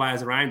 3 or 4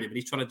 players around him, and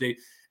he's trying to do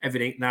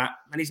everything and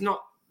he's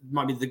not.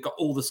 Might be got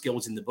all the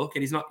skills in the book,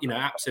 and he's not,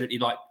 absolutely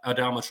like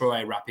Adama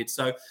Traore rapid.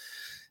 So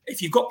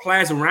if you've got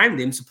players around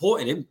him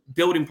supporting him,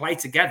 building play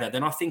together,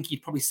 then I think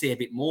you'd probably see a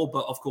bit more.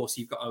 But of course,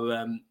 you've got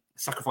to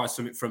sacrifice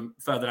something from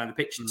further down the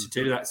pitch to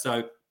do that.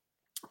 So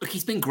look,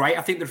 he's been great.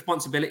 I think the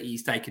responsibility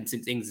he's taken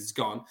since Ings has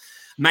gone,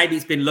 maybe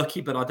it's been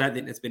lucky, but I don't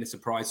think there's been a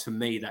surprise for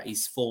me that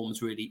his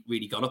form's really,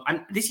 really gone up.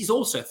 And this is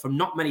also from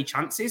not many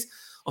chances.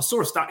 I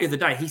saw a stat the other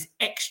day. His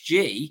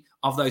XG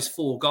of those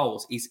 4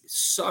 goals is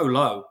so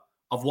low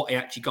of what he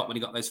actually got when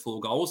he got those 4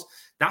 goals.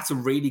 That's a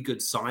really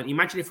good sign.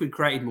 Imagine if we'd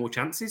created more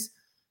chances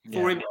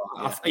for him.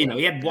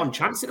 He had 1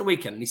 chance at the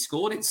weekend and he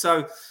scored it.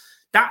 So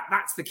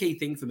that's the key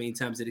thing for me in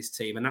terms of this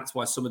team. And that's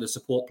why some of the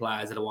support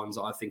players are the ones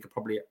that I think are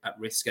probably at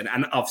risk. And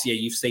obviously,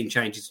 you've seen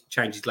changes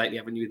lately,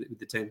 haven't you, with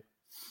the team?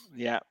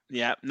 Yeah.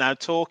 Now,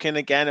 talking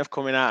again of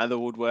coming out of the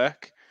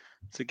woodwork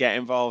to get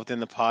involved in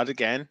the pod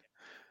again,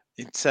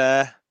 it's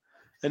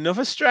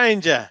another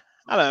stranger.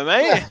 Hello,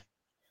 mate. Yeah.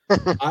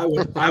 I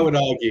would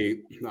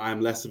argue I'm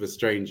less of a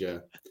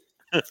stranger,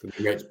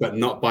 but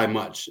not by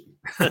much.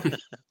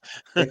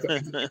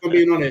 If I'm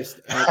being honest,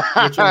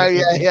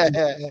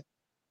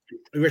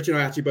 Rich and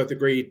I actually both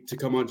agreed to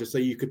come on just so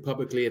you could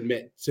publicly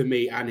admit to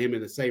me and him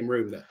in the same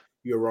room that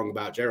you were wrong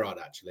about Gerrard,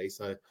 actually.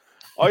 So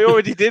I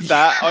already did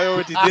that.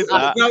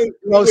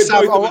 No,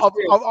 Sam,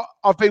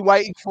 I've been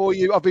waiting for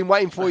you. I've been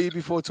waiting for you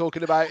before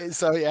talking about it.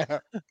 So yeah.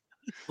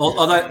 Well,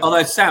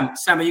 although Sam,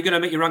 are you going to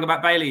admit you're wrong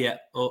about Bailey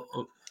yet? Or...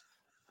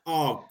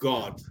 Oh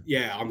God,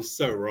 yeah, I'm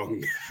so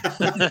wrong.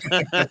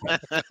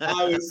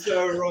 I was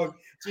so wrong.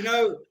 Do you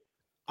know?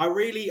 I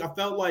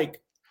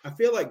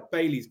feel like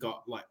Bailey's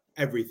got like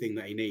everything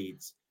that he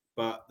needs,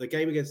 but the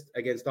game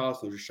against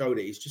Arsenal just showed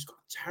it. He's just got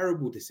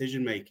terrible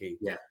decision making.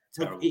 Yeah,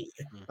 terrible.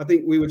 I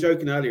think we were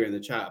joking earlier in the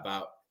chat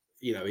about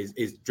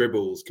his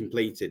dribbles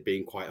completed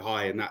being quite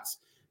high, and that's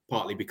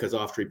partly because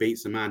after he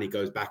beats a man, he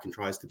goes back and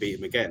tries to beat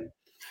him again.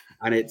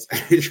 And it's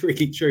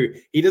really true.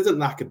 He doesn't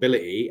lack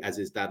ability, as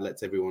his dad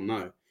lets everyone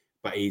know.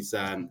 But I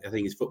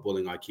think his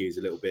footballing IQ is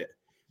a little bit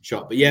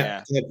shot. But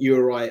yeah. You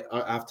were right.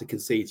 I have to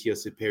concede to your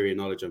superior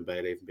knowledge on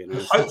Bailey, if I'm being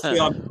honest.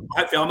 Hopefully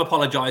I'm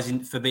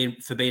apologising for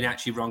being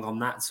actually wrong on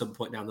that at some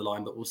point down the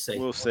line, but we'll see.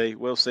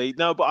 We'll see.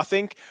 No, but I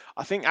think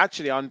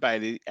actually on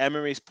Bailey,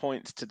 Emery's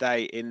points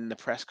today in the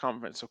press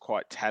conference are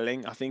quite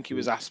telling. I think he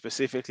was asked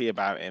specifically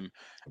about him,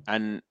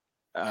 and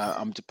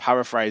I'm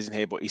paraphrasing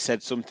here, but he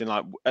said something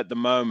like, "At the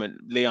moment,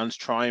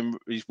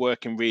 he's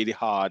working really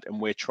hard,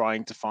 and we're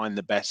trying to find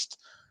the best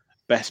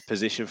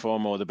position for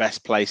him or the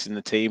best place in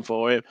the team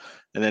for him."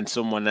 And then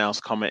someone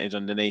else commented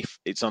underneath,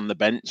 "It's on the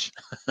bench."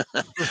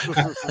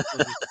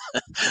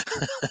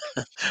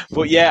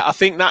 But yeah, I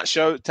think that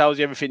tells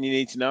you everything you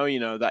need to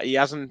know, that he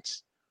hasn't,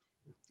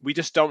 we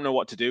just don't know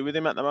what to do with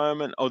him at the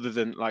moment, other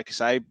than, like I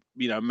say,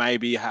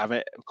 maybe have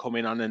it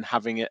coming on and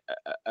having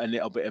a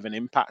little bit of an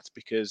impact,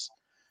 because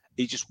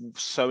he's just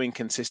so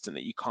inconsistent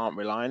that you can't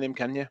rely on him,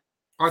 can you?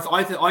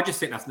 I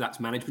just think that's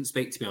management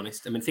speak, to be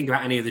honest. I mean, think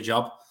about any other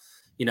job.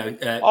 You know.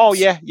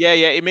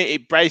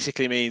 It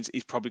basically means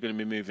he's probably going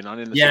to be moving on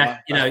in the summer.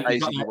 That's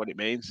basically what it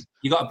means.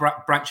 You got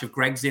a branch of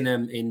Greg's in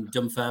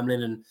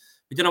Dunfermline, and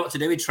we don't know what to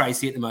do with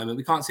Tracy at the moment.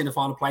 We can't seem to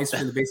find a place for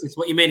her in the business.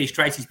 What you mean is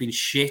Tracy's been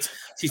shit.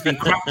 She's been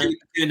crap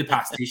doing the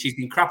pasties. She's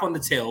been crap on the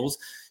tills.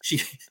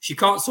 She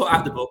can't sort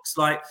out the books.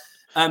 Like,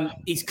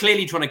 he's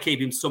clearly trying to keep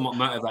him somewhat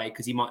motivated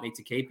because he might need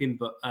to keep him.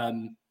 But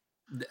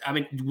I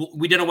mean,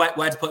 we don't know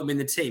where to put him in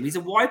the team. He's a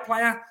wide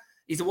player.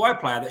 He's a wide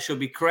player that should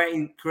be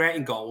creating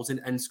goals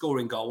and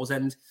scoring goals.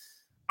 And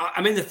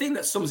I mean, the thing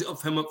that sums it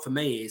up for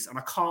me is, and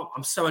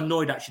I'm so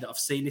annoyed actually that I've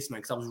seen this, man,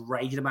 because I was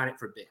raging about it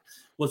for a bit,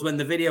 was when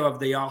the video of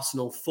the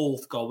Arsenal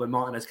 4th goal when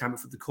Martinez came up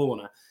from the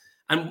corner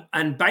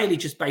and Bailey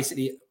just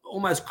basically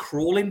almost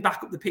crawling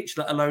back up the pitch,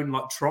 let alone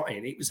like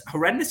trotting. It was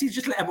horrendous. He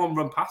just let everyone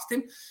run past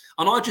him.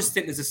 And I just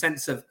think there's a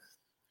sense of,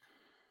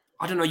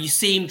 I don't know, you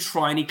see him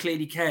try and he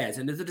clearly cares.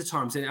 And there's other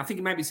times, and I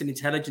think maybe it's an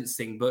intelligence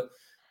thing, but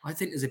I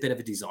think there's a bit of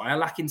a desire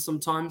lacking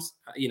sometimes.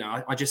 You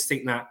know, I just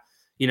think that,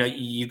 you know,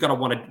 you've got to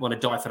want to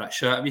die for that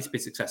shirt. I mean, to be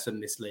successful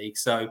in this league.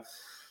 So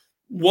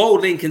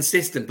wildly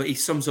inconsistent, but he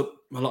sums up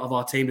a lot of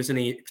our team, doesn't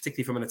he?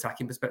 Particularly from an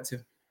attacking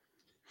perspective.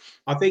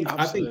 I think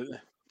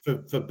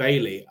for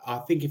Bailey, I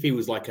think if he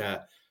was like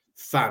a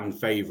fan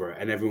favorite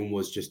and everyone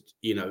was just,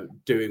 you know,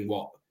 doing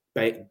what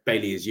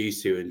Bailey is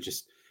used to and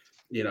just,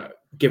 you know,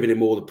 giving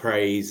him all the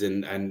praise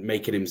and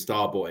making him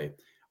star boy,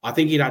 I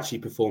think he'd actually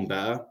perform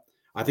better.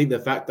 I think the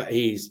fact that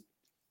he's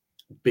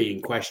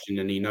being questioned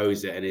and he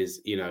knows it and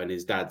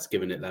his dad's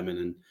giving it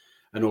lemon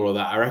and all of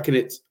that, I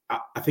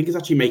think it's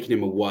actually making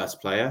him a worse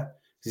player.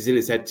 He's in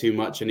his head too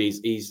much and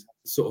he's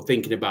sort of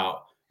thinking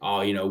about,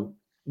 you know,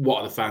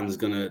 what are the fans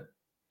going to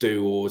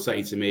do or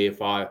say to me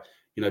if I,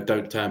 you know,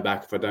 don't turn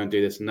back, if I don't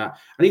do this and that.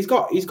 And he's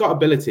got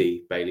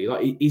ability, Bailey.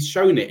 Like he's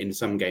shown it in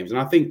some games.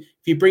 And I think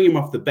if you bring him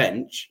off the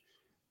bench,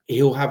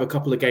 he'll have a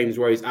couple of games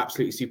where he's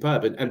absolutely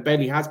superb. And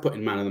Bailey has put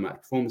in man of the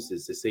match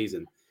performances this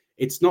season.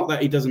 It's not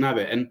that he doesn't have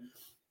it. And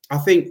I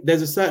think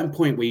there's a certain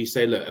point where you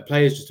say, look, a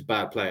player is just a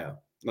bad player.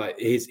 Like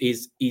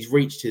he's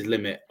reached his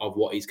limit of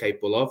what he's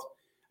capable of.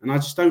 And I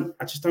just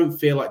don't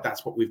feel like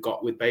that's what we've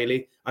got with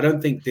Bailey. I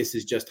don't think this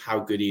is just how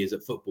good he is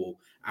at football.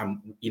 And,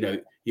 you know,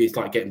 it's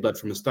like getting blood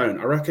from a stone.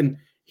 I reckon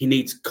he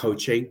needs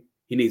coaching.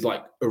 He needs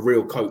like a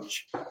real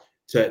coach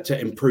to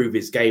improve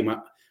his game.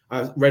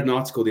 I read an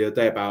article the other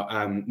day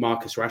about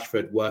Marcus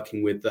Rashford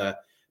working with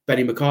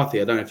Benny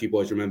McCarthy. I don't know if you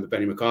boys remember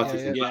Benny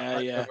McCarthy.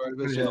 Yeah.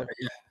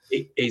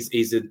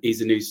 He's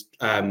a new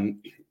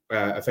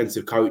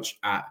offensive coach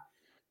at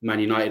Man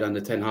United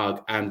under Ten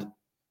Hag, and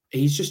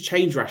he's just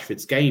changed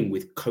Rashford's game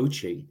with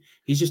coaching.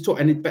 He's just taught,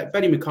 and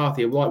Benny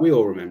McCarthy, like we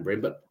all remember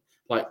him, but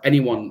like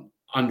anyone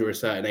under a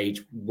certain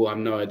age will have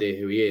no idea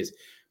who he is.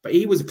 But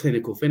he was a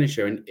clinical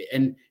finisher,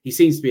 and he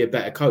seems to be a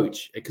better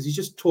coach because he's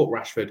just taught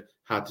Rashford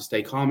how to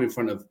stay calm in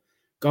front of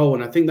goal.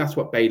 And I think that's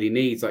what Bailey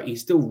needs. Like,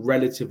 he's still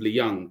relatively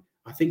young.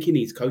 I think he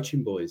needs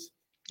coaching, boys.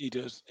 He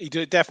does. He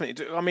definitely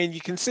do. I mean,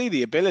 you can see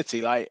the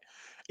ability. Like,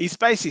 he's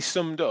basically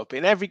summed up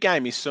in every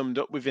game. He's summed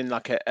up within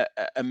like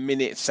a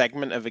minute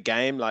segment of a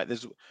game. Like,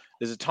 there's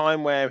a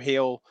time where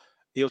he'll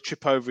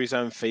trip over his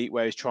own feet,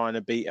 where he's trying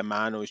to beat a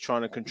man or he's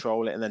trying to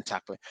control it and then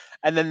tackle it.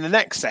 And then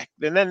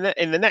then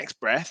in the next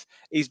breath,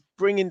 he's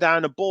bringing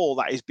down a ball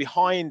that is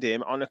behind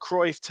him on a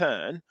Cruyff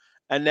turn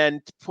and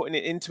then putting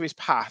it into his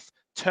path,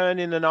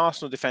 turning an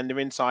Arsenal defender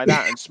inside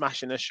out and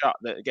smashing a shot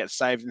that gets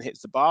saved and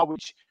hits the bar,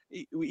 which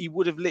he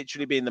would have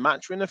literally been the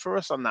match winner for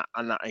us on that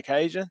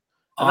occasion.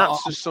 And that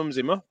just sums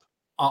him up.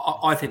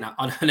 I think that.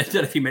 I don't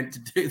know if he meant to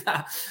do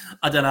that.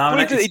 I don't know.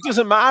 Well, it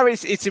doesn't matter.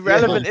 It's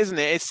irrelevant, isn't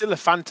it? It's still a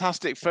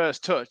fantastic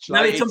first touch.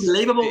 No, it's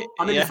unbelievable.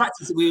 I mean, the fact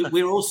is,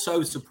 we're all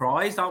so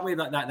surprised, aren't we,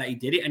 that he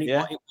did it, and it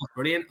was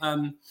brilliant.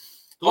 I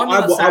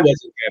wasn't.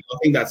 I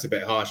think that's a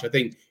bit harsh. I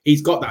think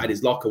he's got that in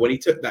his locker. When he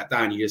took that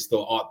down, you just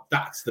thought, "Oh,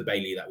 that's the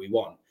Bailey that we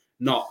want."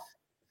 Not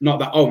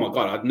that. Oh my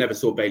God, I never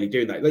saw Bailey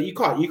doing that. Like, you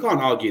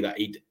can't argue that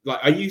he. Like,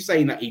 are you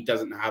saying that he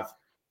doesn't have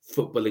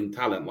footballing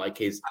talent, like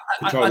his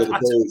control of the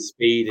ball, his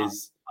speed,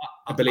 his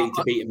ability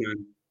to beat a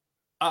man?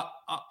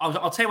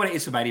 I'll tell you what it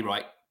is for Bailey,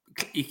 right?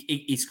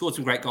 He scored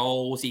some great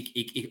goals.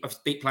 He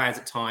beat players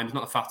at times,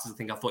 not the fastest I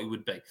think I thought he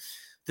would be.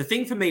 The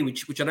thing for me,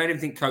 which I don't even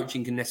think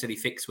coaching can necessarily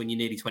fix when you're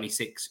nearly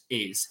 26,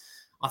 is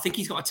I think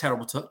he's got a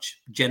terrible touch,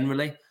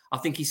 generally. I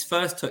think his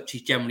first touch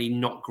is generally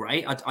not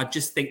great. I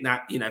just think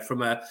that, you know,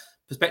 from a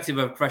perspective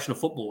of a professional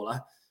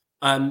footballer,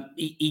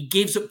 he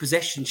gives up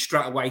possession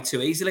straight away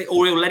too easily,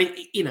 or he'll let it,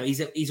 you know,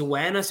 his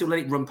awareness, he'll let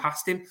it run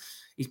past him.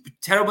 He's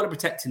terrible at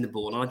protecting the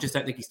ball, and I just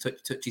don't think his touch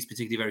is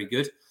particularly very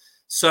good.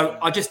 So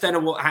I just don't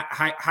know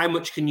how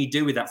much can you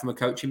do with that from a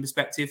coaching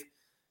perspective,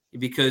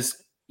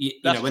 because you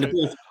know when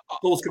the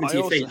ball's coming to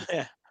your feet.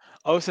 Yeah.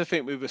 I also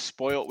think we were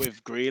spoilt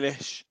with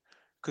Grealish,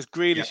 because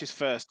Grealish's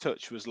first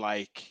touch was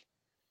like,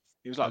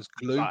 it was like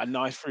a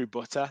knife through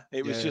butter.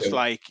 It was just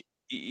like,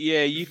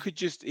 you could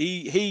just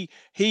he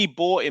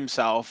bought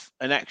himself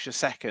an extra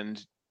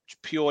second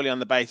purely on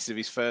the basis of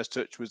his first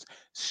touch was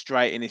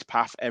straight in his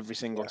path every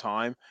single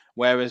time.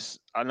 Whereas,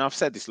 and I've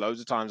said this loads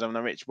of times, haven't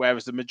I, Rich?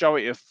 Whereas the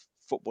majority of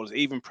footballers,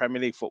 even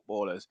Premier League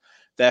footballers,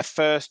 their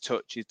first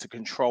touch is to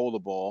control the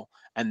ball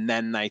and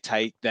then they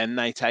take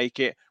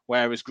it.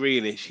 Whereas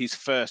Grealish, his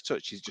first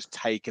touch is just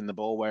taking the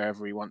ball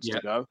wherever he wants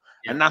to go.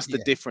 Yeah. And that's the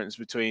difference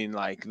between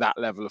like that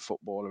level of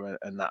footballer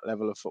and that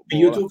level of But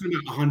you're footballer. talking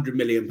about £100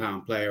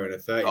 million player and a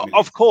 30 million.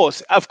 Of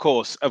course,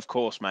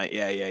 mate.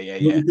 Yeah.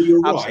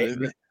 You're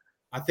Absolutely. right.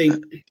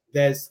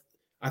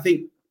 I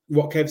think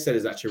what Kev said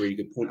is actually a really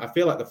good point. I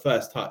feel like the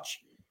first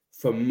touch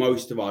for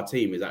most of our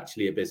team is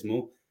actually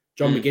abysmal.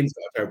 John McGinn's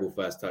got a terrible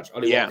first touch.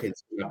 Ollie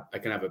Watkins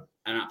can have an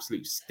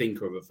absolute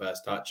stinker of a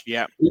first touch.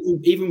 Yeah.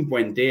 Even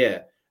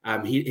Buendia,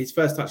 his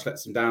first touch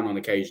lets him down on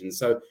occasion.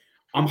 So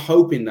I'm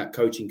hoping that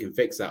coaching can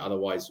fix that.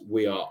 Otherwise,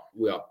 we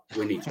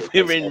need to.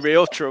 We're in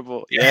real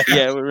trouble.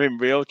 Yeah, we're in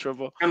real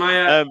trouble. Can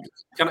I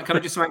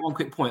just make one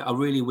quick point? I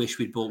really wish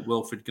we'd bought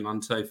Wilfred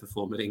Gnonto for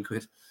 £4 million.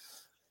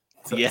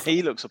 So,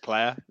 he looks a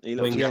player. He's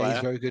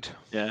very good.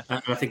 Yeah, I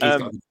think he's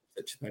got a good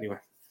touch. Anyway.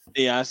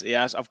 He has.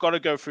 I've got to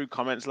go through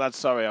comments, lads.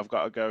 Sorry, I've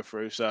got to go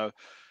through. So,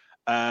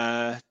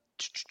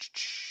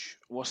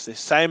 what's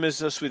this? Same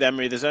as us with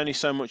Emery. There's only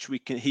so much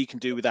he can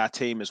do with our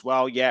team as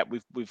well. Yeah,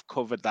 we've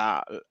covered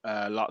that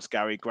lots,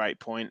 Gary. Great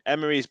point.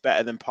 Emery is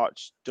better than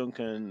Poch.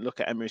 Duncan, look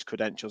at Emery's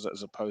credentials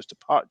as opposed to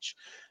Poch,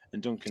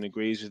 and Duncan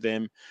agrees with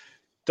him.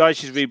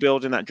 Dyche is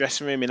rebuilding that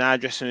dressing room. In our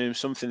dressing room,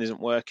 something isn't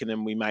working,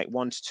 and we make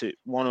one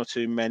or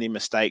two many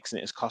mistakes, and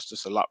it has cost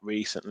us a lot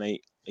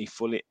recently.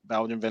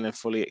 Belgian villain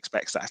fully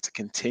expects that to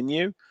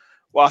continue.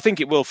 Well, I think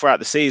it will throughout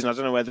the season. I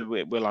don't know whether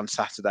it will on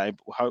Saturday,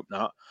 but we hope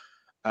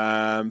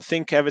not.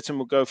 Think Everton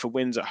will go for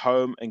wins at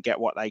home and get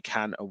what they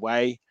can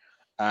away.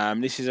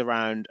 This is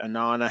around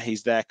Onana.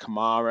 He's there.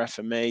 Kamara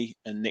for me.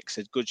 And Nick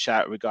said, good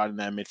shout regarding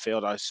their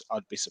midfield.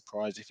 I'd be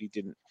surprised if he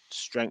didn't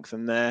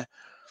strengthen there.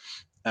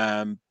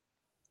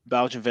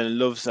 Belgian villain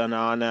loves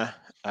Onana.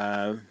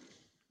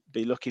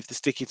 Be lucky if the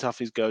sticky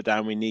toffees go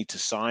down. We need to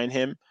sign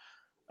him.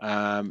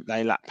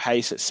 They lack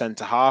pace at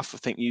centre half. I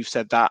think you've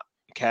said that,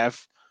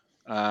 Kev.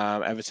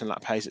 Everton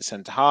lack pace at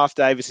centre half.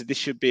 David said this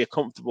should be a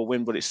comfortable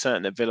win, but it's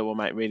certain that Villa will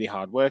make really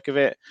hard work of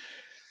it.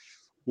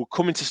 We'll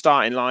come into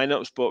starting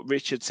lineups, but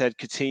Richard said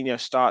Coutinho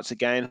starts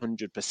again,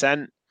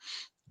 100%.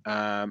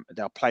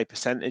 They'll play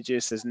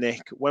percentages, says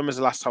Nick. When was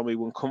the last time we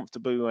won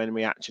comfortably when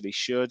we actually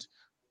should?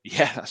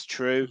 Yeah, that's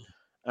true.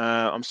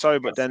 I'm sorry,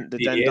 but then the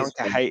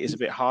Dendoncker hate is a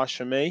bit harsh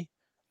for me.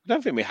 I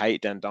don't think we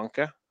hate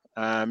Dendoncker.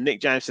 Nick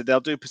James said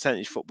they'll do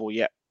percentage football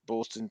yet.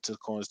 Balls into the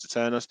corners to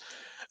turn us.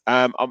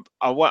 I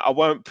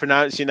won't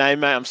pronounce your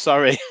name, mate. I'm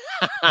sorry.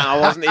 I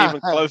wasn't even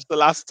close the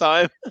last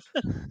time.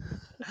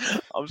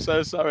 I'm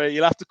so sorry.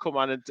 You'll have to come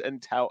on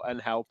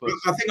and help us.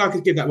 I think I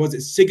could give that. Was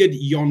it Sigurd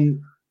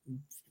Jon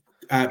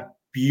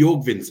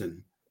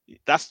Bjorgvinsson?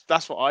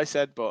 That's what I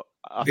said, but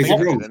I Is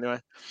think it wrong? anyway.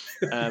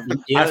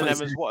 Alan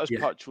Evans, what has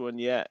Poch won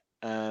yet?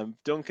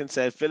 Duncan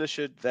said Villa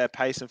should their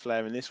pace and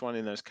flair in this one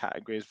in those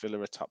categories. Villa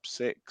are top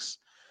 6.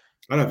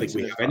 I don't think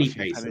we have any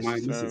pace.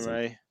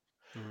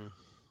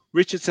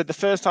 Richard said the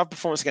first half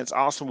performance against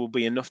Arsenal will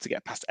be enough to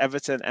get past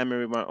Everton.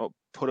 Emery won't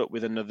put up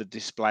with another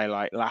display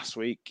like last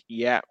week.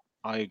 Yeah,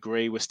 I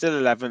agree. We're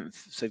still 11th,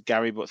 said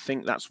Gary, but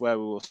think that's where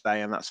we will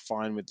stay, and that's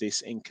fine with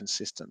this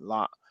inconsistent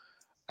lot.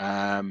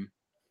 There's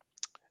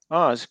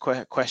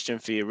a question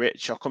for you,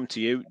 Rich. I'll come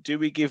to you. Do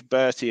we give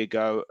Bertie a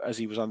go as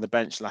he was on the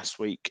bench last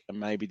week and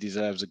maybe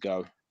deserves a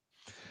go?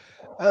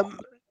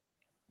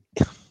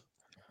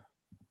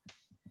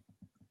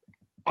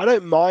 I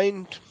don't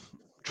mind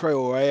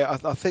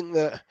Traore. I think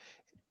that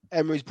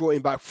Emery's brought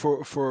him back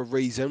for a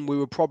reason. We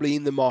were probably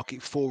in the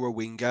market for a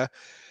winger.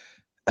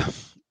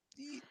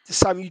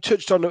 Sam, you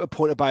touched on a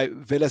point about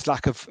Villa's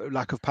lack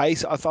of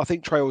pace. I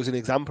think Traore is an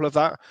example of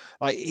that.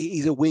 Like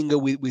he's a winger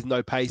with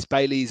no pace.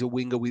 Bailey is a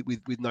winger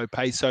with no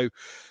pace. So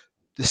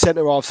the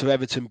centre halves of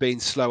Everton being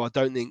slow, I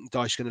don't think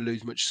Dyche is going to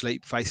lose much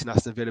sleep facing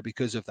Aston Villa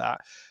because of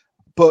that.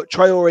 But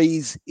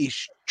Traore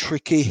is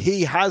tricky.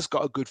 He has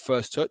got a good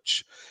first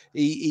touch.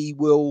 He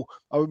will.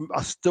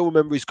 I still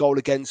remember his goal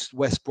against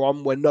West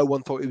Brom when no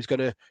one thought he was going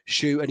to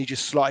shoot, and he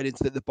just slided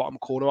into the bottom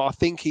corner. I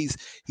think he's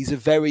a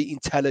very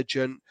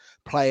intelligent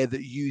player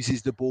that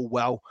uses the ball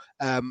well.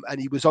 And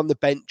he was on the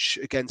bench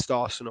against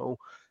Arsenal.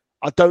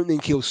 I don't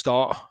think he'll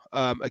start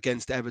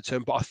against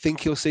Everton, but I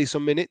think he'll see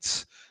some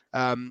minutes.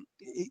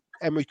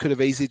 Emery could have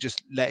easily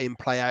just let him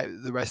play out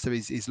the rest of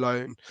his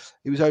loan.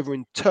 He was over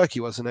in Turkey,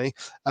 wasn't he?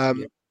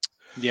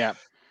 Yeah.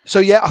 So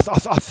yeah,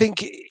 I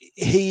think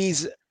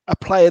he's a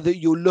player that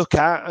you'll look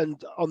at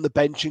and on the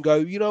bench and go,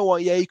 you know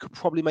what? Yeah, he could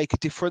probably make a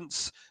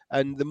difference.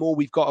 And the more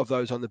we've got of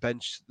those on the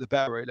bench, the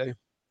better, really.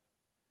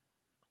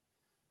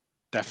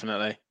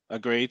 Definitely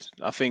agreed.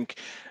 I think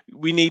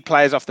we need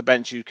players off the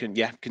bench who can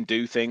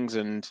do things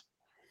and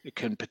it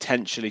can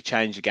potentially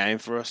change the game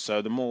for us.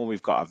 So the more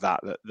we've got of that,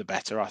 the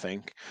better, I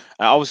think.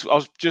 I was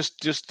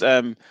just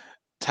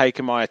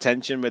taking my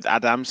attention with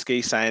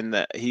Adamski saying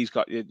that he's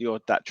got your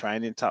that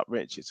training top,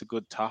 Rich. It's a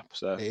good top.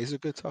 So it is a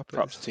good top.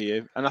 Props to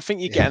you. And I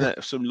think you're getting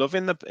some love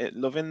in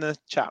the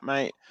chat,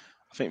 mate.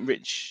 I think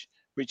Rich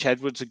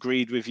Edwards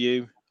agreed with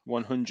you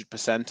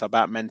 100%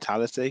 about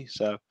mentality.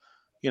 So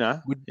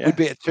We'd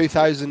be at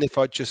 2,000 if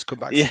I'd just come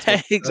back.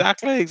 Yeah,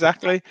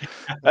 exactly.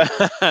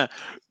 Right,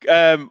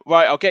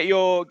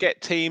 I'll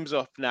get teams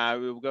up now.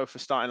 We'll go for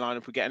starting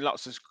lineup. We're getting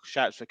lots of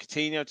shouts for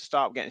Coutinho to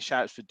start. We're getting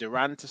shouts for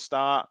Duran to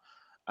start.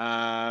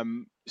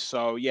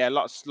 So yeah,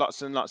 lots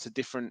and lots of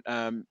different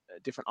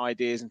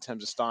ideas in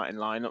terms of starting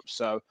lineup.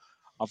 So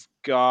I've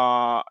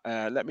got.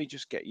 Let me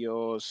just get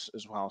yours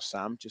as well,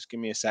 Sam. Just give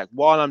me a sec.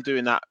 While I'm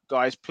doing that,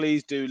 guys,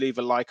 please do leave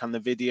a like on the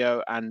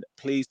video and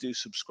please do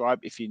subscribe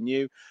if you're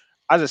new.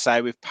 As I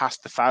say, we've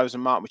passed the 1,000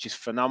 mark, which is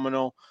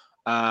phenomenal.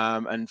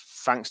 And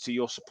thanks to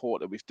your support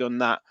that we've done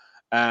that.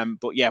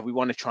 But yeah, we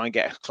want to try and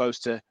get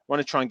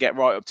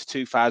right up to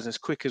 2,000 as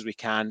quick as we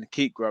can,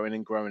 keep growing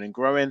and growing and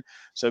growing.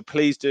 So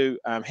please do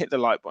hit the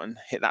like button,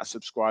 hit that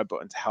subscribe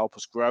button to help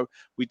us grow.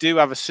 We do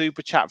have a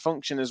super chat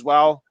function as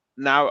well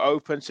now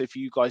open. So if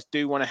you guys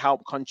do want to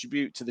help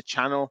contribute to the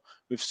channel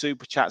with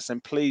super chats, then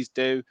please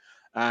do.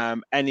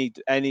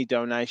 Any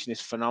donation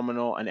is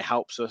phenomenal and it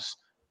helps us,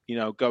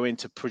 go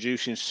into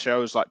producing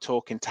shows like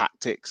Talking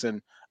Tactics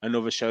and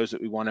other shows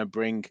that we want to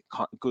bring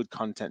good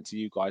content to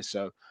you guys.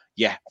 So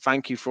yeah,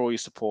 thank you for all your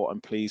support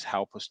and please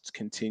help us to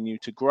continue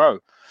to grow.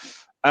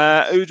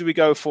 Who do we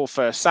go for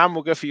first? Sam,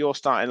 we'll go for your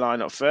starting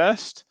lineup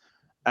first.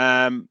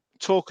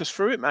 Talk us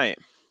through it, mate.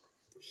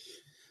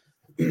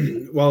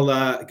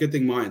 Well, good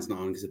thing mine's not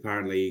on because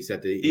apparently he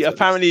said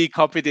that he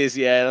copied his.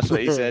 Yeah, that's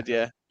what he said.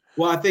 Yeah.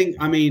 Well,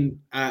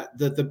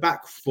 the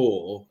back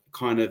four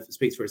kind of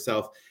speaks for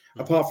itself.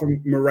 Apart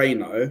from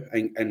Moreno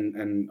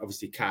and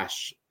obviously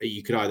Cash,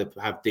 you could either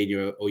have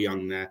Dino or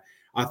Young there.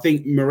 I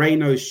think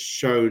Moreno's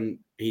shown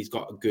he's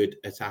got good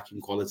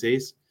attacking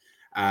qualities.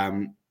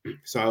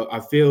 So I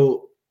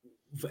feel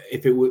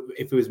if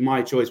it was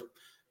my choice,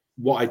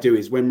 what I do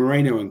is when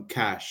Moreno and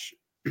Cash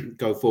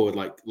go forward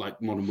like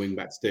modern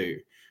wingbacks do,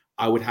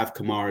 I would have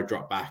Kamara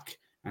drop back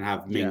and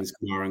have Mings,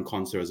 Kamara, and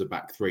Konsa as a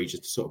back three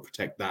just to sort of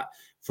protect that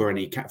for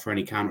any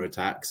counter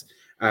attacks.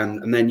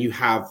 And then you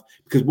have,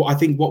 because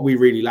what we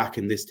really lack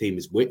in this team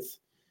is width.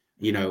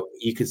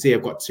 You can see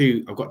I've got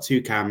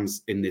two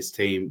cams in this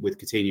team with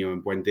Coutinho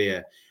and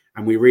Buendia,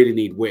 and we really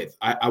need width.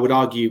 I would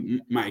argue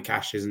Matty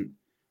Cash isn't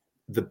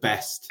the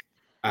best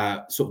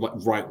sort of like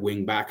right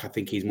wing back. I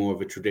think he's more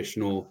of a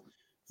traditional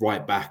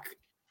right back,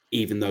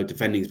 even though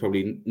defending is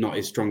probably not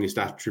his strongest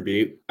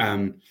attribute.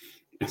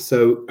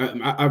 So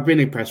I've been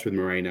impressed with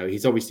Moreno.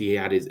 He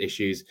had his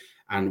issues,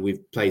 and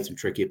we've played some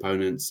tricky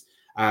opponents.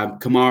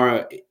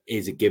 Kamara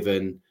is a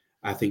given.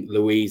 I think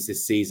Luiz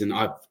this season,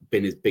 I've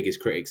been his biggest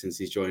critic since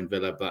he's joined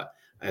Villa, but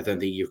I don't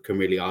think you can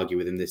really argue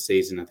with him this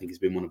season. I think he's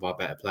been one of our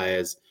better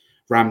players.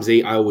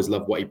 Ramsey, I always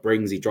love what he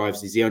brings. He's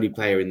the only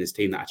player in this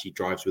team that actually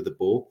drives with the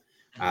ball.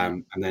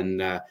 And then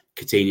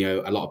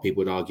Coutinho, a lot of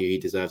people would argue he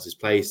deserves his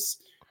place.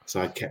 So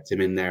I kept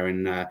him in there.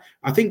 And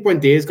I think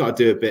Buendia's got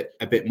to do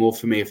a bit more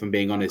for me, if I'm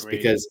being honest,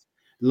 because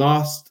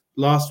last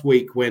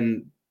week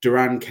when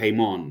Duran came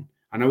on,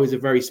 I know it was a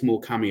very small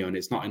cameo and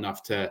it's not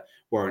enough to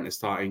warrant a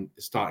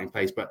starting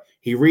place, but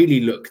he really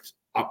looked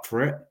up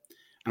for it.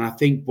 And I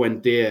think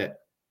Buendia,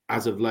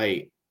 as of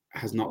late,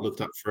 has not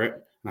looked up for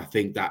it. And I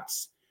think that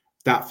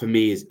for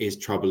me is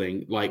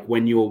troubling. Like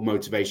when your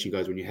motivation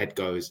goes, when your head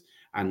goes,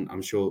 and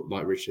I'm sure,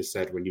 like Rich just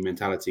said, when your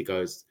mentality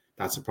goes,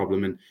 that's a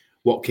problem. And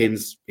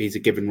Watkins, he's a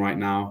given right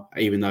now,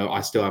 even though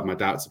I still have my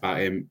doubts about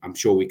him. I'm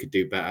sure we could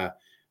do better.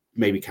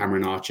 Maybe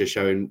Cameron Archer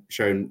showing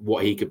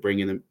what he could bring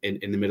in the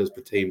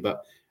Middlesbrough team,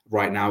 but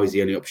right now he's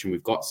the only option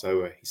we've got,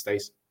 so he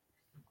stays.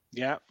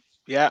 Yeah.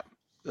 We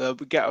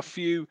get a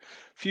few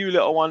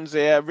little ones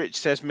here. Rich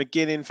says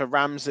McGinn for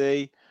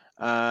Ramsey.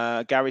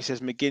 Gary says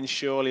McGinn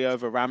surely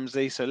over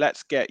Ramsey. So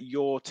let's get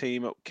your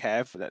team up,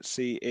 Kev. Let's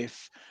see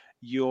if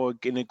you're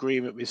in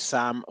agreement with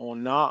Sam or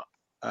not.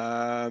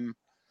 A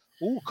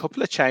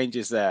couple of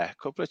changes there.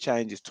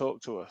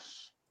 Talk to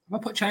us. Have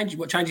I put changes?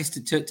 What changes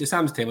to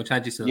Sam's team or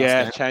changes to the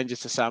last game? Changes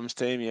to Sam's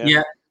team.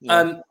 Yeah.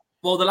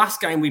 Well, the last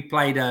game we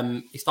played,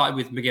 it started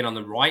with McGinn on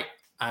the right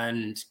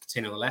and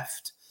Coutinho on the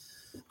left.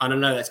 And I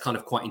know that's kind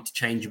of quite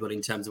interchangeable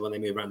in terms of when they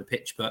move around the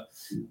pitch. But,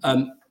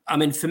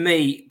 for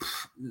me,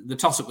 the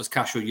toss-up was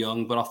Cash or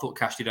Young, but I thought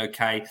Cash did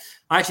okay.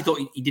 I actually thought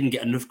he didn't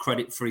get enough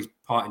credit for his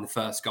part in the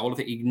first goal. I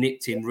think he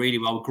nicked in really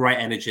well, great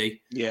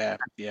energy. Yeah.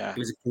 It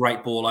was a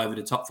great ball over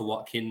the top for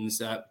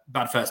Watkins.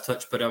 Bad first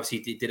touch, but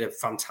obviously he did a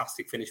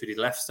fantastic finish with his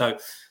left. So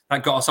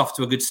that got us off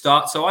to a good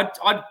start. So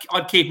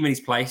I'd keep him in his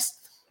place.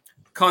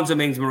 Konsa,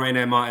 Mings,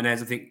 Moreno,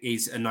 Martinez, I think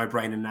he's a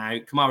no-brainer now.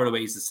 Kamara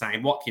Luiz the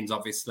same. Watkins,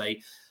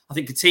 obviously. I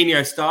think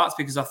Coutinho starts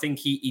because I think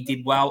he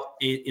did well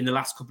in the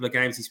last couple of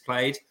games he's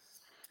played.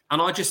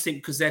 And I just think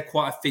because they're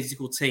quite a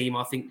physical team,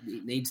 I think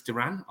it needs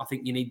Duran. I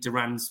think you need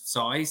Duran's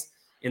size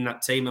in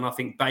that team. And I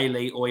think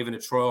Bailey or even a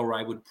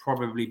Traore would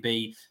probably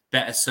be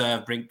better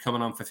served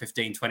coming on for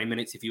 15, 20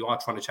 minutes if you are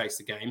trying to chase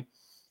the game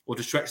or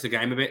to stretch the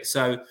game a bit.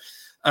 So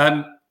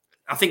I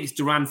think it's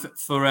Duran for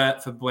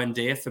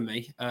Buendia for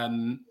me.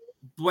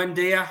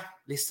 Buendia,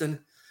 listen,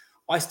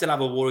 I still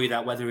have a worry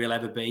that whether he'll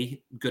ever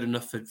be good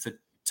enough for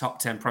top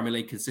 10 Premier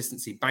League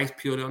consistency based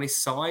purely on his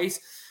size.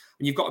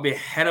 And you've got to be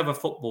ahead of a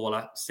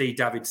footballer. See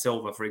David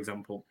Silva, for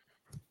example.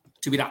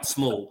 to be that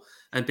small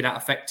and be that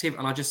effective.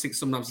 And I just think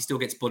sometimes he still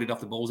gets bullied off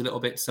the balls a little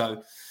bit.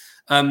 So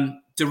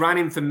Duran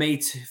in for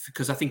me,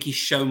 because I think he's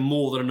shown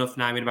more than enough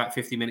now in about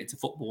 50 minutes of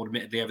football,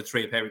 admittedly over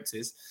 3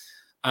 appearances.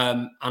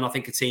 And I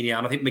think Coutinho,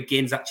 and I think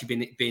McGinn's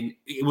actually been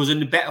it was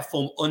in better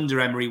form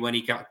under Emery when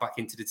he got back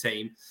into the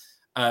team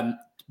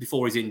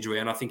before his injury,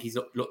 and I think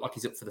looked like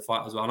he's up for the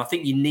fight as well. And I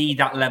think you need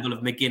that level of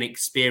McGinn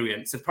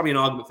experience. There's probably an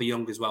argument for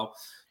Young as well,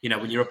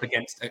 when you're up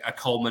against a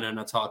Coleman and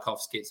a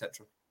Tarkovsky,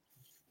 etc.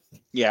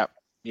 Yeah,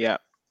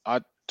 I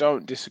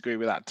don't disagree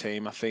with that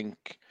team. I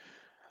think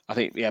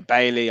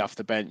Bailey off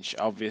the bench,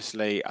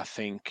 obviously. I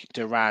think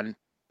Duran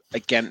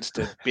against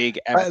a big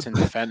Everton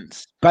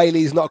defence.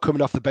 Bailey's not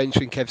coming off the bench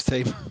in Kev's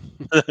team.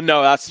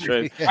 No, that's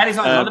true. And he's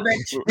not on the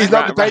bench. He's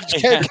not on the bench.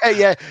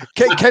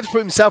 Kev's put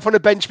himself on the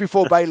bench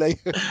before Bailey.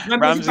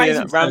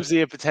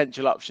 Ramsey a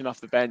potential option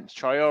off the bench.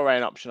 Traore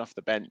an option off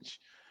the bench.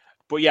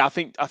 But yeah, I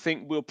think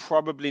we'll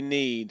probably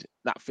need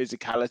that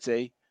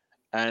physicality.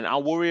 And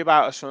I'll worry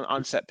about us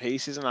on set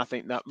pieces. And I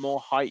think that more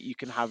height you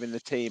can have in the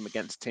team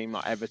against a team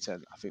like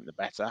Everton, I think the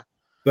better.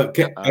 But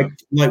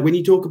like when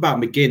you talk about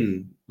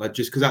McGinn, like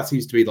just because that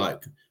seems to be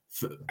like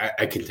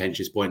a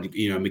contentious point,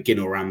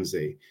 McGinn or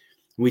Ramsey.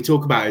 When we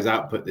talk about his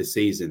output this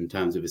season in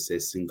terms of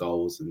assists and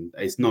goals, and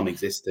it's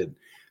non-existent.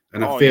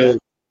 And I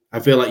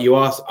feel like you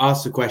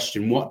ask the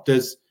question, what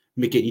does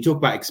McGinn? You talk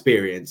about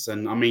experience,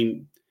 and I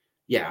mean,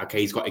 yeah,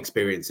 okay, he's got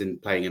experience in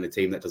playing in a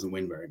team that doesn't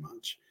win very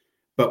much.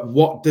 But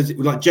what does it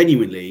like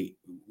genuinely?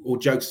 All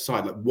jokes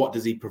aside, like what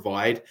does he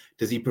provide?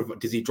 Does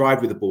he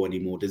drive with the ball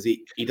anymore?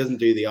 He doesn't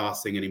do the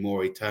arse thing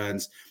anymore. He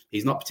turns.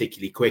 He's not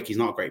particularly quick. He's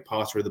not a great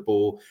passer of the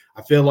ball.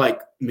 I feel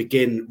like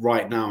McGinn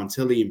right now,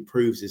 until he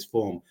improves his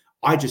form,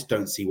 I just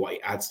don't see what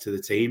he adds to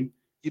the team.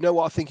 You know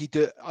what I think he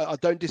do? I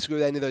don't disagree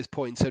with any of those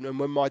points. And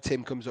when my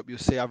team comes up, you'll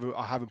see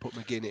I haven't put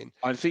McGinn in.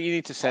 I think you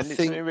need to send it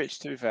to me, Rich,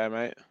 to be fair,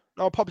 mate.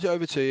 I'll pop it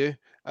over to you.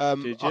 I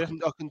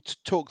can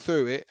talk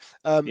through it.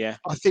 Yeah.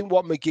 I think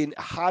what McGinn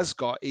has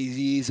got is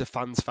he is a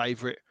fan's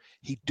favourite.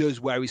 He does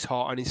wear his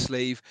heart on his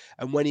sleeve.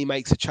 And when he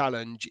makes a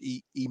challenge,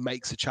 he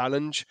makes a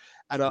challenge.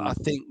 And I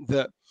think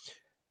that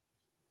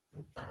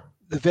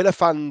the Villa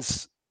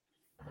fans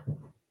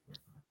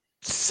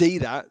see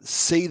that,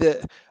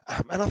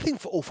 and I think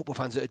for all football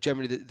fans that are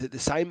generally the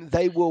same,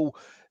 they will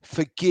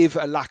forgive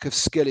a lack of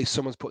skill if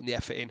someone's putting the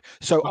effort in.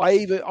 So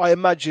I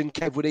imagine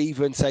Kev would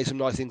even say some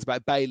nice things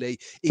about Bailey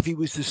if he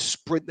was to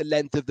sprint the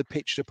length of the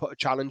pitch to put a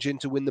challenge in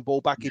to win the ball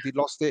back. If he'd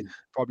lost it,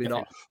 probably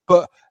not.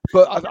 But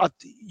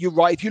you're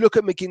right. If you look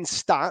at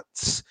McGinn's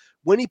stats,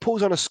 when he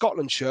pulls on a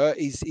Scotland shirt,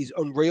 he's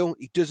unreal.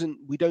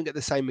 We don't get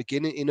the same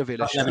McGinn in a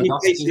Villa shirt.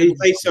 He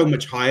plays so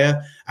much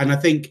higher, and I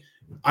think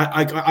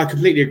I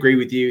completely agree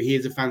with you. He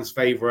is a fan's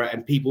favourite,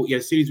 and people,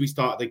 as soon as we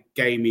start the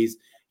game, he's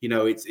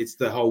it's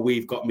the whole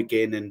we've got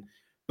McGinn,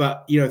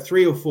 but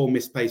 3 or 4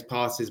 misplaced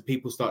passes,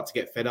 people start to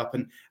get fed up.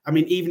 And I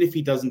mean, even if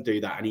he doesn't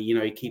do that, and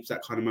he keeps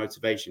that kind of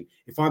motivation,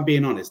 if I'm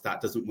being honest, that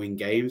doesn't win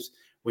games.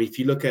 Well, if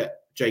you look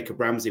at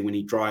Jacob Ramsey when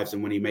he drives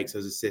and when he makes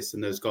those assists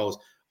and those goals,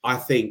 I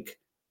think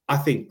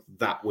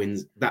that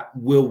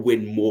will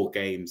win more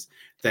games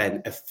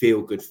than a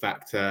feel-good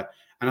factor.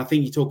 And I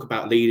think you talk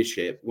about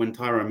leadership. When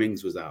Tyrone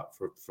Mings was out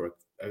for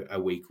a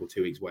week or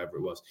 2 weeks, whatever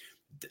it was,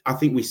 I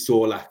think we saw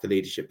lack of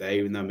leadership there,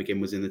 even though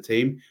McGinn was in the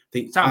team.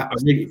 You know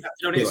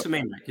what it is for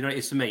me, mate? You know what it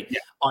is for me? Yeah.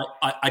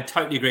 I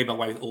totally agree, by the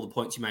way, with all the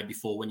points you made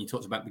before when you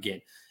talked about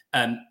McGinn.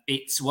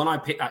 It's when I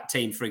picked that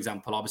team, for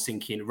example, I was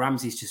thinking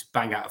Ramsey's just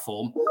bang out of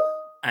form.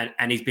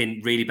 And he's been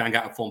really bang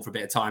out of form for a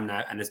bit of time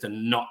now and has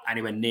done not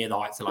anywhere near the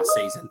heights of last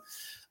season.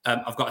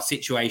 I've got a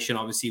situation,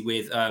 obviously,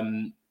 with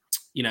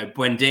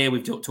Buendia,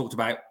 we've talked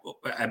about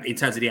in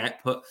terms of the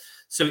output.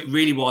 So it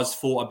really was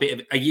for a bit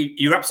of...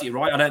 You're absolutely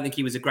right. I don't think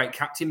he was a great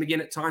captain,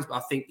 McGinn, at times, but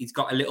I think he's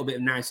got a little bit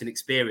of nous and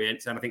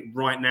experience. And I think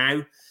right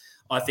now,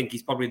 I think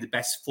he's probably the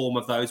best form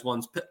of those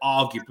ones, but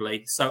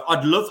arguably. So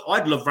I'd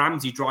love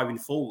Ramsey driving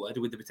forward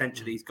with the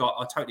potential he's got.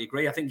 I totally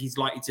agree. I think he's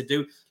likely to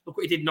do. Look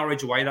what he did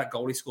Norwich away. That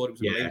goal he scored, it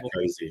was unbelievable.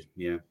 Crazy.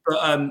 Yeah.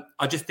 But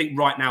I just think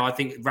right now, I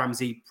think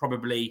Ramsey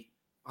probably...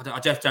 I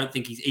just don't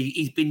think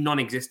he's been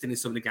non-existent in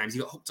some of the games. He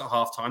got hooked at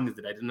half-time the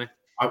other day, didn't he?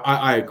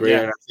 I agree.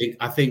 Yeah.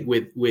 I think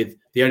with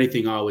the only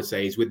thing I would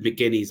say is with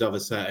McGinn, he's of a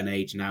certain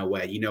age now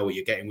where you know what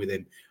you're getting with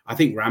him. I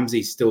think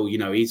Ramsey's still, he's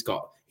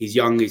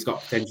young, he's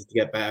got potential to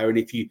get better. And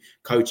if you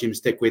coach him,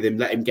 stick with him,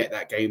 let him get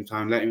that game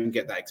time, let him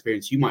get that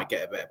experience, you might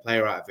get a better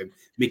player out of him.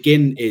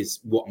 McGinn is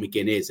what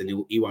McGinn is,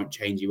 and he won't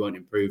change, he won't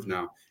improve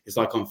now. It's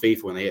like on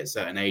FIFA when they hit a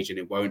certain age and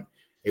he won't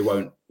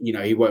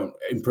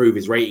improve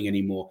his rating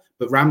anymore.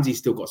 But Ramsey's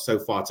still got so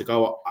far to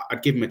go.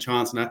 I'd give him a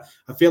chance. And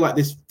I feel like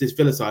this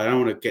Villa side, I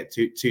don't want to get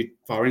too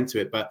far into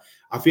it, but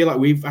I feel like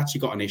we've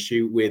actually got an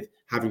issue with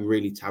having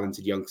really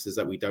talented youngsters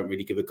that we don't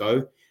really give a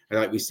go. And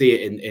like we see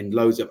it in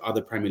loads of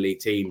other Premier League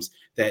teams,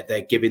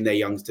 they're giving their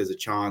youngsters a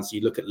chance.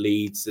 You look at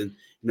Leeds and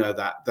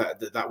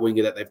that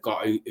winger that they've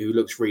got who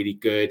looks really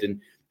good,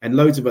 and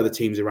loads of other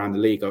teams around the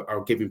league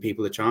are giving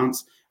people a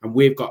chance. And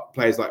we've got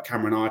players like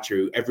Cameron Archer,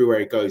 who everywhere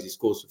he goes, he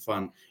scores for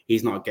fun.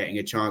 He's not getting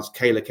a chance.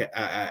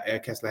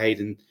 Kessler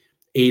Hayden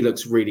he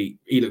looks really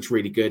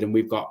good, and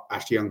we've got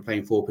Ashley Young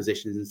playing 4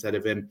 positions instead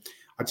of him.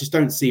 I just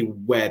don't see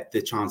where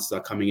the chances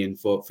are coming in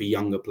for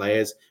younger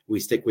players. We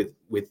stick with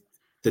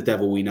the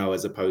devil we know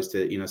as opposed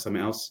to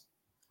something else.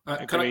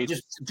 Can I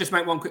just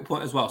make one quick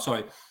point as well?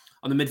 Sorry.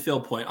 On the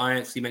midfield point, I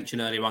actually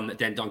mentioned earlier on that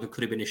Dendoncker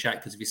could have been a shout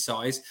because of his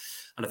size.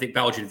 And I think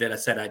Belgian Villa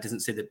said it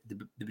doesn't see the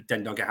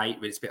Dendoncker hate,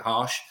 but it's a bit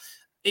harsh.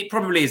 It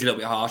probably is a little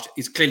bit harsh.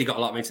 He's clearly got a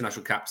lot of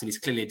international caps and he's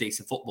clearly a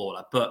decent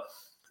footballer. But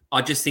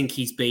I just think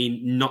he's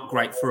been not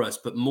great for us.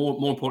 But more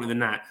importantly than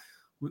that,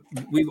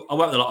 I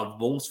work with a lot of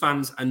Wolves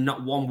fans, and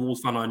not one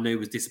Wolves fan I knew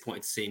was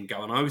disappointed to see him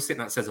go. And I always think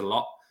that says a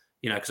lot.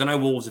 Because I know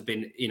Wolves have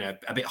been,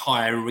 a bit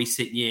higher in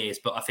recent years,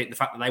 but I think the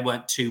fact that they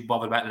weren't too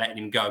bothered about letting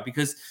him go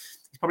because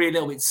he's probably a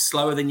little bit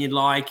slower than you'd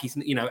like. He's,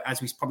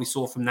 as we probably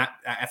saw from that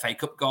FA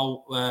Cup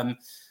goal,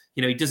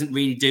 he doesn't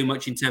really do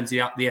much in terms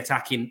of the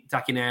attacking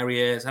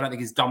areas. I don't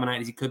think he's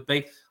dominated as he could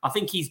be. I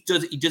think he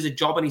does a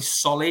job and he's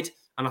solid.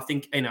 And I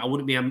think, I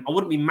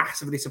wouldn't be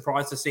massively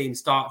surprised to see him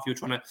start if you're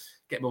trying to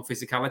get more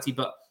physicality.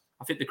 But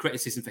I think the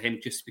criticism for him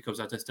just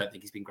because I just don't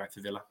think he's been great for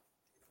Villa.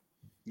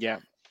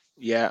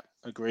 Yeah,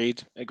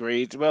 agreed.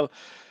 Well,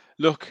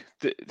 look,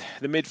 the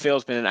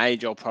midfield's been an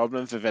age-old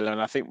problem for Villa,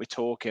 and I think we're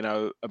talking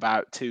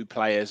about 2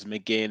 players,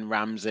 McGinn,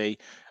 Ramsey,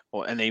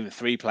 and even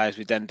 3 players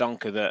with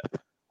Dendoncker that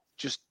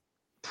just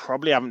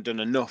probably haven't done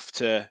enough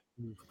to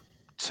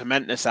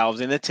cement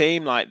themselves in a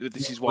team. Like,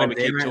 this is why we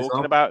keep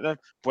talking about them.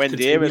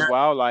 Buendia as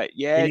well. Like,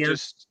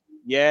 just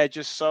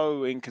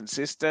so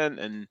inconsistent,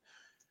 and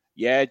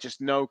just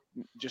no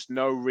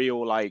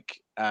real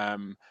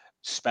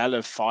spell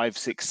of 5,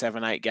 6,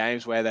 7, 8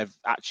 games where they've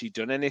actually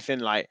done anything.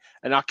 Like,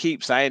 and I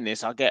keep saying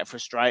this, I get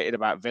frustrated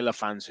about Villa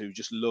fans who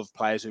just love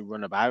players who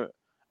run about,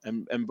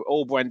 and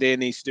all Buendia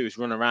needs to do is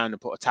run around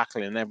and put a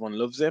tackle in, and everyone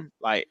loves him.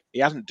 Like, he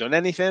hasn't done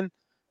anything.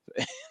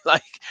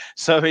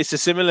 So it's a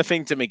similar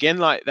thing to McGinn.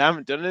 Like, they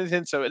haven't done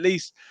anything. So at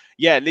least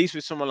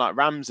with someone like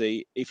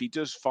Ramsey, if he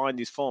does find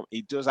his form,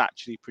 he does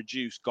actually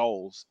produce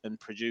goals and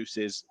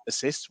produces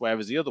assists.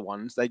 Whereas the other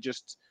ones,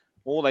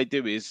 all they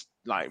do is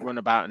run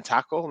about and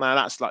tackle. Now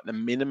that's the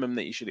minimum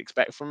that you should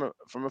expect from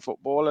a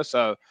footballer.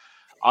 So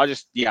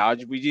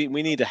we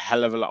need a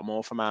hell of a lot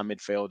more from our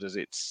midfielders.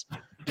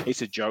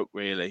 It's a joke,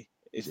 really.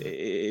 It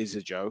is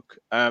a joke.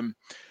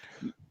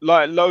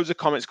 Loads of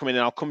comments coming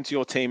in. I'll come to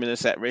your team in a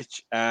sec,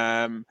 Rich.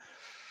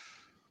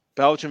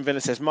 Belgian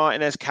Villa says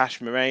Martinez, Cash,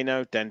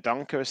 Moreno,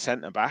 Dendoncker as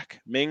centre back,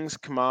 Mings,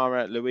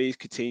 Kamara, Louise,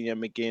 Coutinho,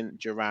 McGinn,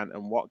 Duran,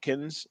 and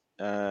Watkins.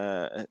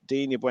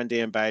 Dina,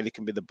 Buendia, and Bailey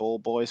can be the ball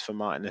boys for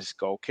Martinez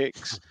goal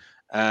kicks.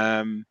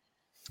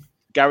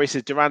 Gary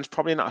says Duran's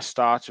probably not a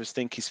starter, as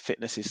think his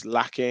fitness is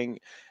lacking.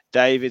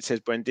 David says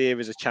Buendia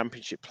is a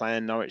championship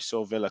player. Norwich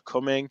saw Villa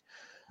coming.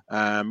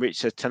 Rich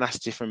says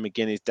tenacity from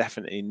McGinn is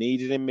definitely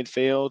needed in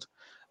midfield.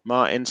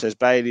 Martin says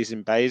Bailey's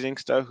in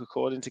Basingstoke,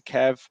 according to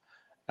Kev.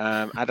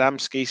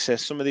 Adamski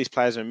says some of these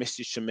players are a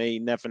mystery to me.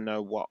 Never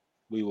know what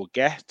we will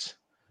get.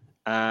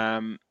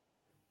 Bailey's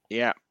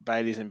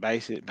in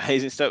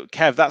Basingstoke.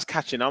 Kev, that's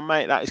catching on,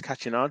 mate. That is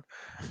catching on.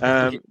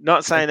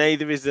 Not saying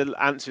either is the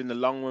answer in the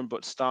long run,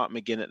 but start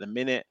McGinn at the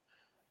minute.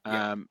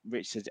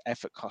 Rich says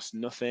effort costs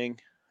nothing.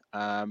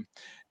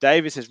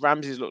 David says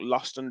Ramsey's looked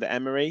lost under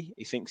Emery.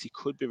 He thinks he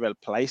could be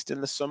replaced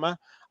in the summer.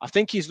 I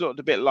think he's looked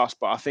a bit lost,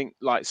 but I think,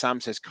 like Sam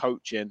says,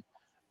 coaching,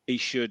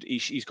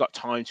 he's got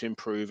time to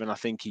improve, and I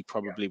think he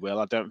probably will.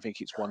 I don't think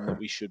it's one that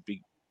we should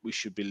be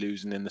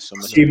losing in the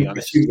summer. To be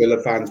honest,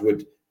 Villa fans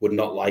would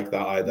not like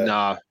that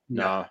either.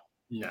 No.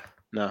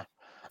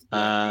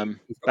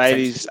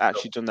 Bailey's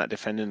actually done that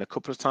defending a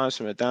couple of times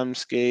from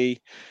Adamski.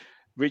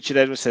 Richard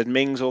Edwards said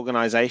Ming's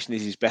organisation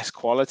is his best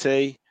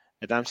quality.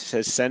 Adamski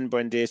says send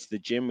Buendia to the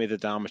gym with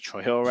Adama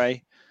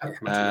Traore.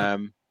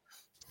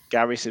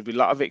 Gary said a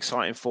lot of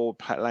exciting forward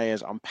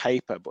players on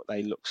paper, but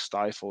they look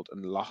stifled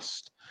and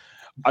lost.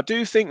 I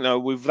do think, though,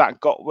 with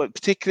that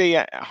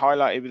particularly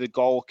highlighted with the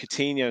goal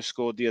Coutinho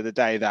scored the other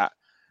day,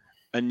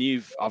 and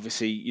you've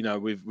obviously,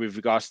 with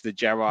regards to the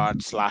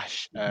Gerrard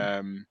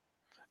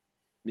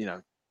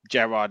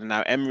Gerrard and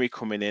now Emery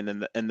coming in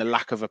and the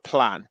lack of a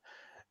plan.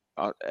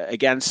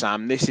 Again,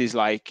 Sam, this is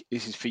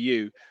for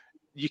you.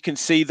 You can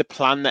see the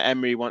plan that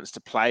Emery wants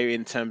to play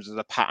in terms of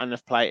the pattern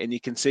of play, and you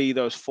can see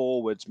those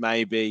forwards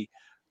maybe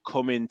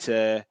come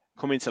into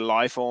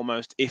life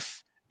almost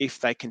if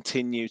they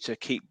continue to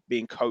keep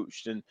being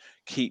coached and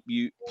keep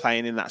you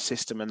playing in that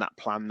system and that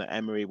plan that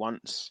Emery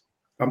wants.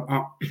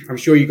 I'm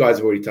sure you guys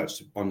have already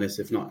touched on this,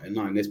 if not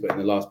in this, but in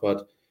the last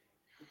pod.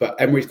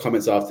 But Emery's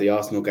comments after the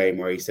Arsenal game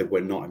where he said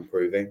we're not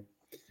improving,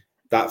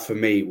 that for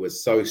me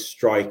was so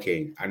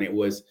striking, and it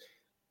was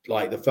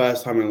like the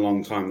first time in a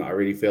long time that I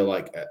really feel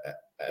like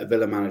a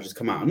Villa manager's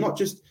come out and not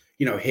just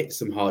hit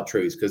some hard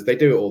truths, because they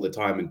do it all the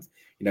time, and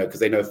because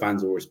they know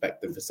fans will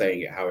respect them for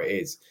saying it how it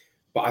is.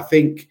 But I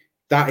think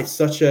that is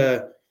such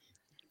a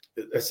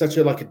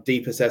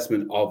deep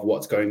assessment of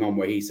what's going on,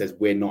 where he says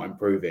we're not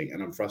improving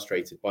and I'm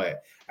frustrated by it,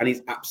 and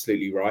he's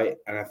absolutely right.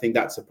 And I think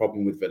that's a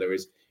problem with Villa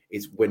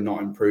is we're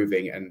not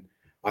improving, and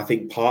I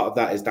think part of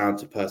that is down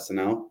to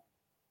personnel,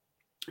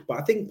 but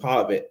I think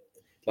part of it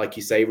like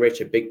you say,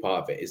 Rich, a big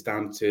part of it is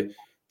down to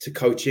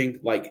coaching.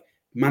 Like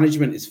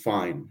management is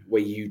fine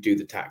where you do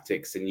the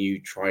tactics and you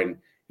try and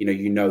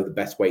you know the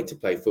best way to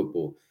play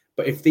football.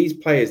 But if these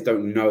players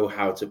don't know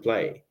how to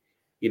play,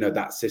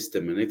 that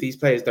system, and if these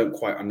players don't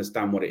quite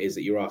understand what it is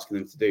that you're asking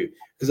them to do,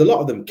 because a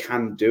lot of them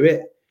can do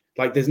it.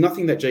 Like there's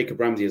nothing that Jacob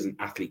Ramsey as an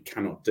athlete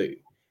cannot do,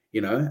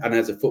 and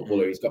as a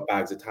footballer, he's got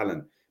bags of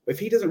talent. But if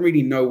he doesn't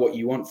really know what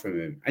you want from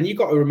him, and you've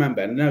got to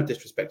remember, and no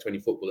disrespect to any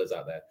footballers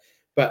out there,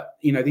 but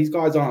these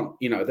guys aren't,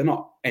 they're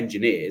not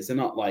engineers, they're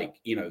not like,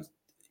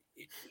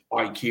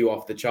 IQ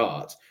off the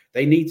charts.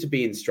 They need to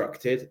be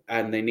instructed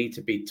and they need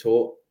to be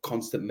taught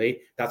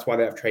constantly. That's why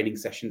they have training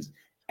sessions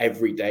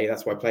every day.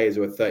 That's why players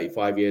who are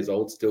 35 years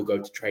old still go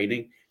to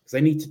training, because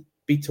they need to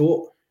be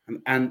taught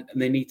and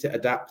they need to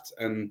adapt.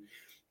 And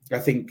I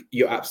think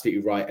you're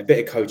absolutely right. A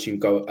bit of coaching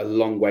go a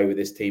long way with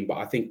this team. But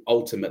I think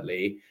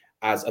ultimately,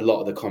 as a lot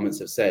of the comments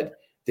have said,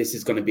 this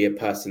is going to be a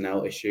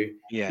personnel issue.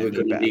 Yeah, we're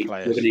going to need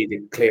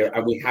to clear,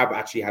 and we have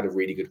actually had a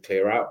really good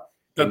clear out.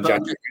 But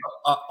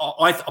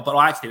I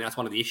actually think that's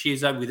one of the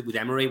issues with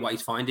Emery. What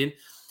he's finding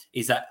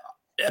is that,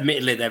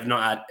 admittedly, they've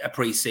not had a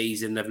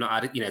pre-season, they've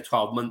not had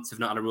 12 months, they've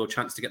not had a real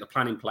chance to get the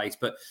plan in place.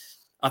 But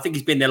I think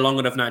he's been there long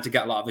enough now to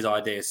get a lot of his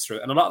ideas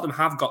through, and a lot of them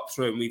have got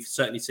through, and we've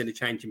certainly seen a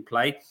change in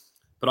play.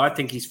 But I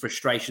think his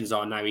frustrations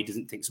are now he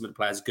doesn't think some of the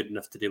players are good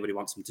enough to do what he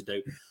wants them to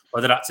do,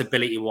 whether that's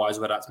ability-wise,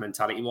 whether that's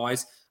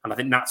mentality-wise. And I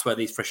think that's where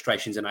these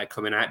frustrations are now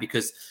coming out,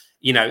 because,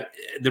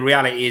 the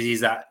reality is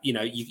that,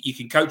 you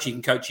can coach,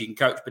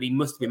 but he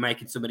must be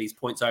making some of these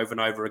points over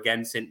and over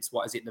again since,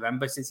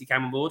 November, since he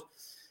came on board.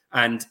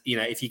 And,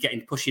 if you're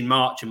getting push in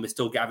March and we're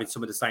still having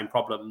some of the same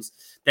problems,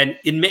 then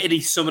admittedly,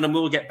 some of them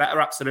will get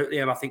better, absolutely.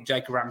 And I think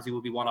Jacob Ramsey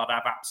will be one I'd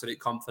have absolute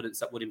confidence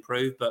that would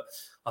improve. But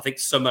I think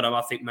some of them,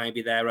 I think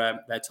maybe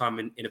their time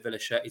in a Villa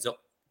shirt is up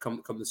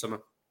come the summer.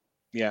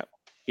 Yeah.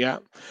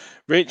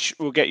 Rich,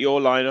 we'll get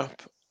your lineup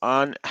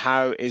on.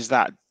 How is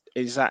that?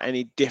 Is that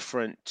any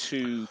different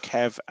to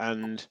Kev?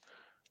 And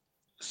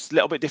it's a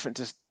little bit different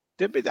to...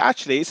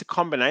 Actually, it's a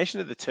combination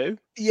of the two.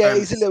 Yeah,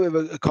 it's a little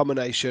bit of a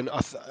combination.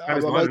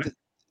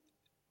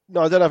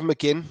 No, I don't have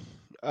McGinn.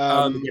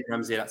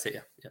 Ramsey, that's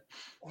it.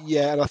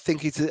 Yeah, and I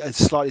think it's a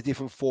slightly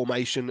different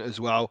formation as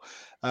well.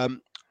 I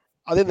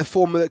think the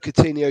form that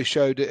Coutinho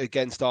showed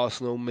against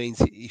Arsenal means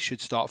he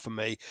should start for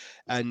me,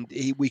 and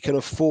we can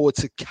afford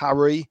to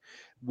carry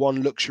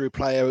one luxury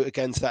player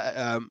against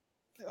that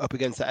up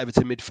against that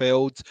Everton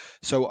midfield.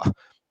 So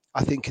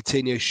I think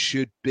Coutinho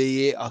should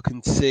be it. I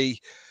can see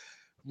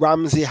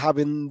Ramsey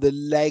having the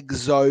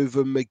legs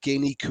over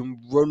McGinn. He can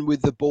run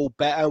with the ball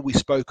better. We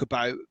spoke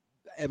about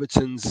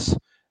Everton's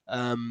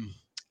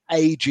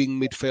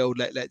aging midfield,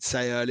 let's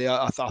say earlier.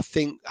 I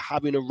think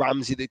having a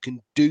Ramsey that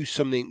can do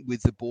something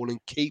with the ball and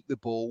keep the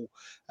ball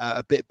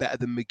a bit better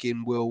than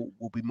McGinn will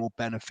be more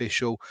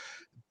beneficial.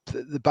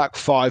 The back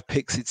five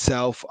picks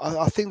itself.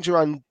 I think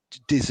Duran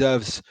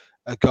deserves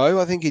a go.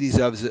 I think he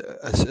deserves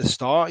a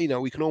start.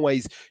 We can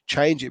always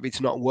change it if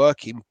it's not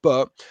working,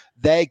 but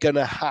they're going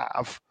to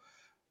have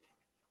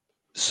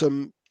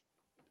some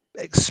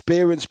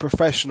experienced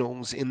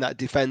professionals in that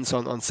defence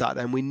on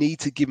Saturday, and we need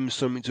to give them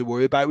something to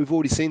worry about. We've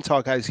already seen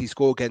Tarkowski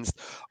score against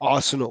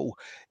Arsenal.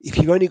 If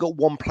you've only got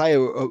one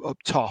player up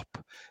top,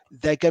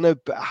 they're going to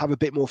have a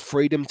bit more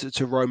freedom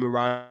to roam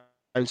around.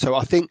 So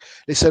I think,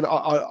 listen,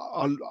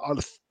 I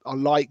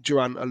like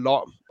Duran a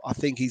lot. I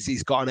think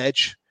he's got an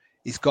edge.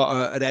 He's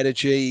got an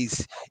energy.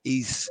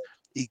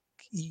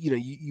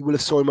 You will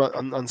have saw him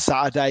on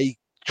Saturday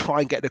try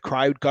and get the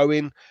crowd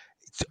going.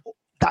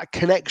 That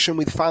connection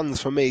with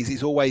fans for me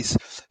is always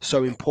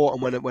so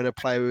important when a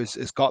player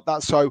has got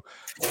that. So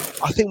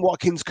I think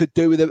Watkins could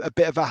do with a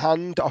bit of a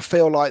hand. I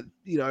feel like,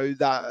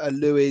 that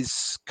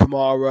Lewis,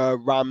 Kamara,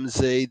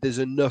 Ramsey, there's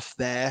enough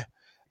there.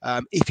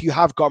 If you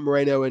have got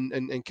Moreno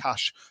and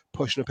Cash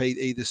pushing up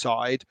either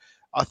side,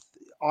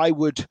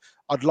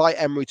 I'd like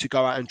Emery to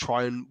go out and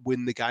try and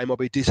win the game. I'll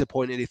be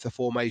disappointed if the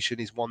formation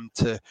is one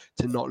to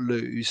not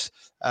lose.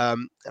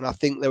 And I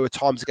think there were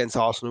times against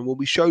Arsenal when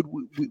we showed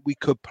we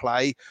could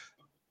play,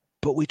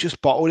 but we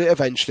just bottled it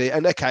eventually.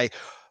 And okay,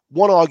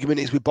 one argument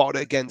is we bottled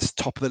it against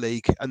top of the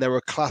league and they were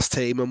a class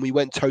team and we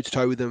went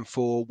toe-to-toe with them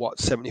for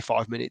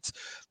 75 minutes.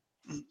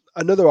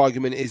 Another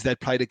argument is they'd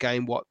played a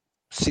game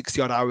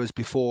 60 odd hours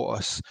before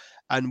us,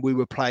 and we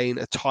were playing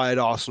a tired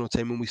Arsenal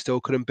team and we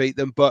still couldn't beat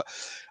them. But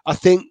I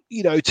think,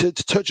 to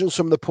touch on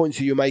some of the points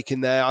that you're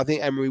making there, I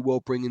think Emery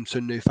will bring in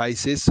some new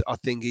faces. I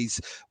think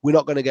we're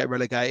not going to get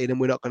relegated and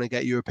we're not going to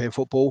get European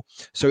football.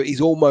 So he's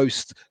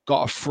almost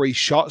got a free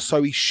shot.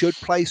 So he should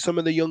play some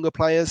of the younger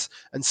players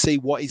and see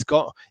what he's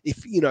got.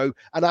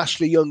 And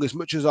Ashley Young, as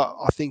much as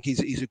I think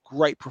he's a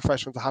great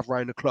professional to have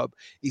around the club,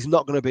 he's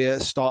not going to be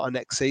a starter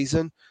next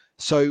season.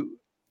 So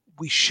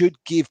we should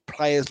give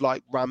players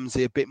like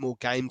Ramsey a bit more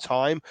game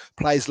time,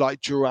 players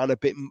like Duran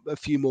a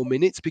few more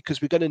minutes,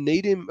 because we're going to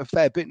need him a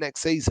fair bit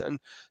next season.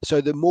 So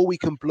the more we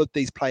can blood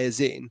these players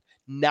in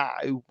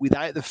now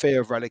without the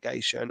fear of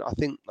relegation, I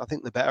think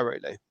the better,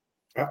 really.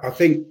 I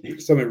think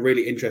something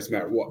really interesting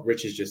about what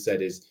Rich has just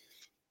said is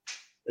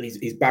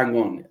he's bang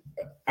on.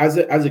 As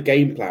a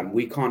game plan,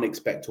 we can't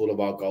expect all of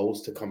our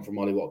goals to come from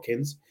Ollie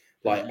Watkins.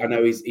 Like, I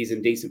know he's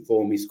in decent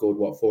form. He scored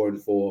 4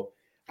 and 4,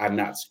 and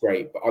that's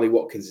great. But Ollie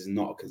Watkins is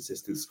not a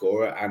consistent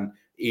scorer, and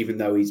even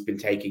though he's been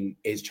taking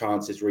his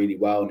chances really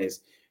well, and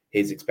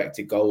his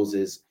expected goals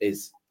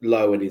is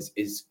low and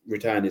his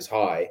return is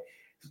high,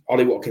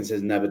 Ollie Watkins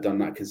has never done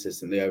that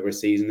consistently over a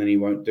season, and he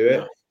won't do it.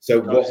 No. So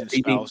what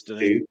he needs to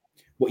do,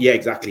 well, yeah,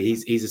 exactly.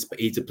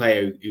 He's a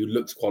player who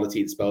looks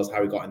quality in spells.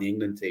 How he got in the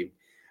England team,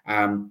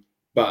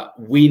 but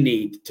we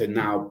need to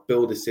now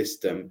build a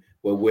system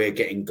where we're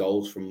getting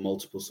goals from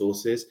multiple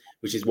sources,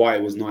 which is why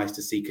it was nice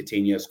to see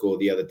Coutinho score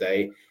the other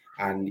day.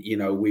 And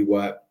we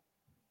were.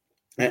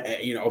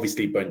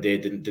 Obviously Bundy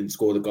didn't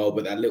score the goal,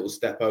 but that little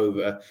step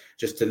over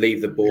just to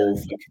leave the ball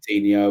for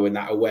Coutinho and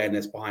that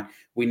awareness behind.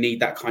 We need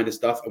that kind of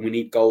stuff, and we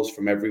need goals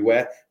from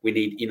everywhere. We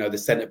need, the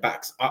centre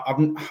backs. I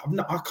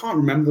can't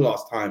remember the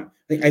last time.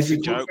 I think it's a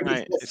joke,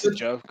 mate. It's a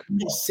joke. I've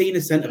not seen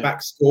a centre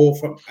back score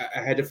from a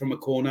header from a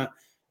corner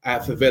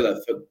for Villa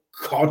for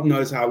God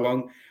knows how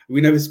long. We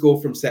never score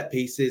from set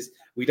pieces.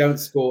 We don't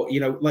score.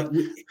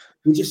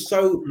 We're just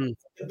so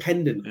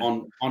dependent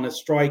on a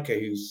striker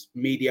who's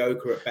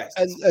mediocre at best.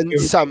 And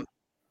Sam,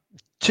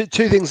 two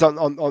things on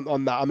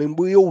that. I mean,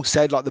 we all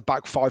said like the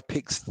back five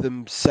picks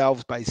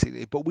themselves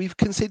basically, but we've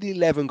conceded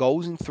 11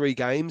 goals in 3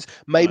 games.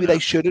 Maybe they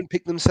shouldn't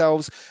pick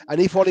themselves.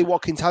 And if Ollie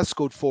Watkins has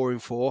scored 4 in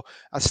 4,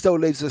 that still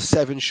leaves us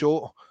 7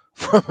 short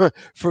from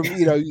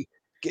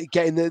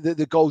getting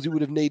the goals he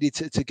would have needed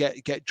to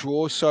get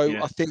draws. So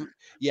I think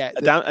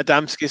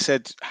Adamski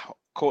said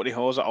Courtney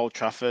Hall's at Old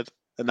Trafford.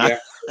 And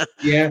that,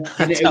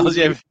 and it tells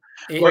you.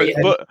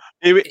 But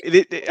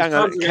hang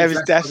on,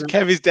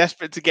 Kev is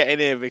desperate to get in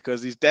here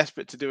because he's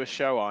desperate to do a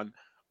show on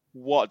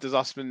what does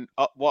Austin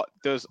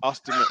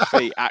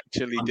McPhee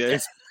actually do.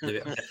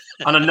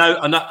 And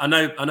I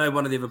know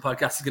one of the other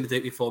podcasts is going to do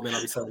it before me, and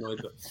I'll be so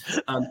annoyed.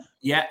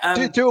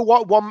 But do a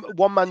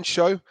one man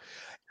show.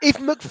 If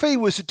McPhee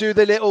was to do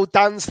the little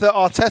dance that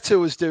Arteta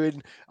was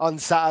doing on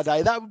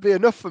Saturday, that would be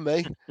enough for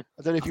me.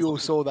 I don't know if you all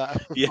saw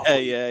that. Yeah.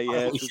 I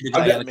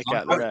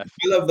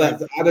love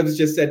that. Adam's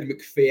just said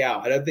McPhee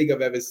out. I don't think I've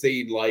ever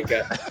seen like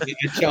a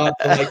chart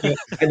for like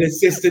an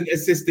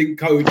assistant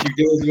coach who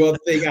deals one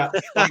thing out.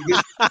 Like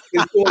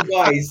this poor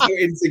guy is so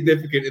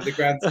insignificant in the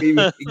grand scheme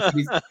of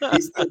things.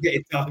 He's still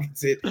getting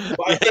targeted.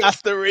 But I think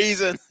that's the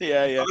reason.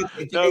 Yeah.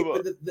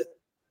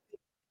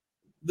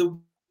 The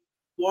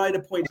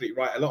wider point,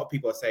 right? A lot of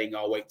people are saying,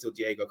 "Oh, wait till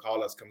Diego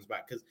Carlos comes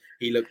back," because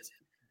he looked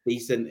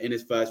decent in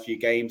his first few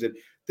games, and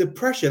the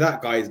pressure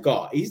that guy's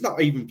got. He's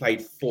not even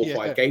played 4 or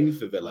 5 games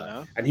for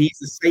Villa, and he's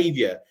the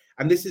saviour.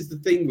 And this is the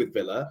thing with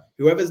Villa: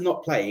 whoever's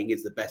not playing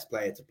is the best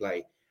player to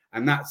play,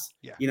 and that's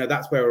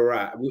that's where we're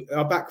at.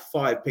 Our back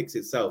 5 picks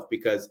itself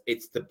because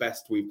it's the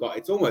best we've got.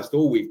 It's almost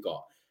all we've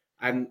got,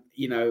 and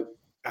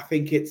I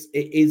think it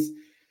is.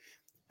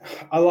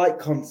 I like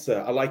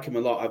Concert. I like him a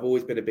lot. I've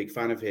always been a big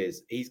fan of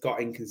his. He's got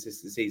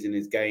inconsistencies in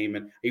his game,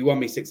 and he won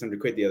me 600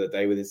 quid the other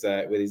day with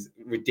his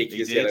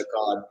ridiculous yellow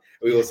card.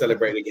 We all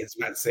celebrated against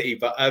Man City.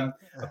 But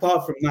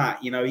apart from that,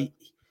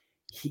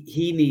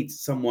 he needs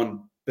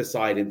someone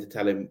beside him to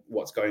tell him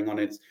what's going on.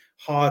 It's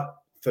hard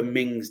for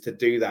Mings to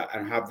do that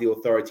and have the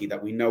authority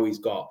that we know he's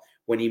got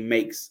when he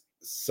makes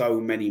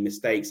so many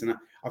mistakes. And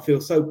I feel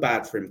so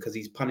bad for him because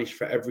he's punished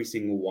for every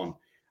single one.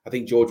 I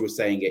think George was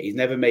saying it. He's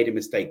never made a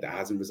mistake that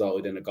hasn't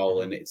resulted in a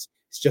goal, and it's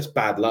just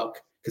bad luck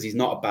because he's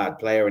not a bad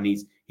player and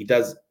he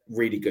does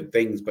really good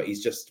things, but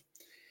he's just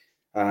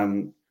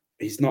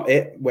he's not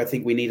it. I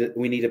think we need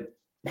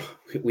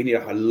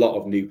a lot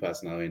of new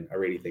personnel in. I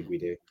really think we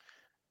do.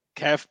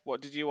 Kev,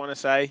 what did you want to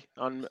say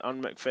on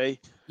McPhee?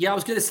 Yeah, I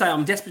was going to say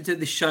I'm desperate to do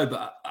this show,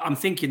 but I'm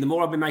thinking the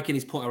more I've been making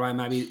this point around,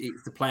 maybe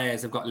it's the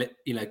players have got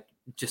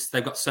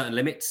they've got certain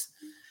limits.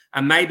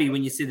 And maybe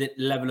when you see the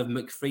level of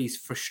McPhee's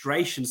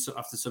frustration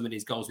after some of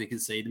these goals we can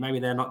see, maybe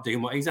they're not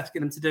doing what he's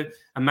asking them to do.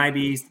 And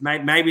maybe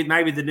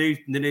the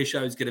new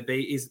show is going to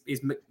be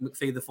is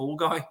McPhee the fall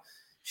guy?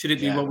 Should it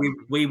be what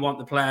we want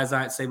the players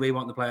out? Say we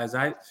want the players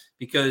out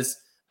because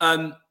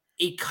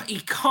he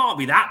can't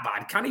be that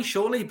bad, can he?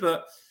 Surely,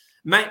 but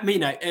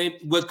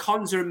where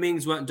Konza and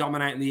Mings weren't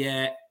dominating the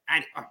air,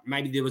 and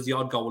maybe there was the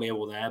odd goal here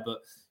or there,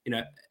 but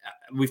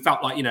we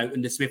felt like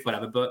under Smith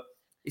whatever, but.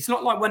 It's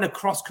not like when a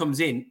cross comes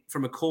in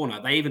from a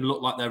corner, they even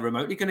look like they're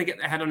remotely going to get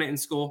their head on it and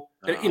score.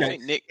 I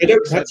think Nick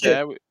said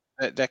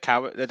they're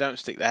coward. They don't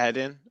stick their head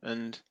in,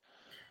 and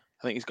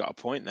I think he's got a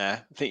point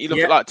there. I think you look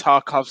at like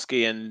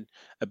Tarkovsky and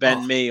a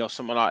Ben Mee or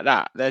someone like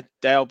that.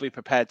 They'll be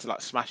prepared to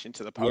like smash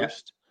into the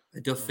post. A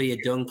Duffy, a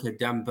Dunker,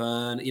 Dan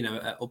Burn,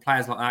 or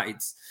players like that.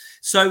 It's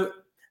so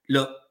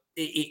look.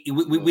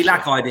 We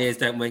lack ideas,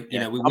 don't we?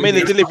 Yeah.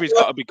 The delivery's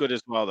got to be good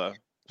as well, though.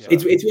 So.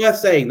 It's worth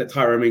saying that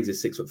Tyrone Mings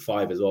is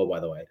 6'5" as well,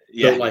 by the way.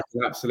 Built like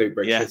an absolute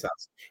brick shit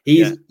house.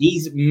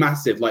 He's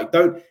massive.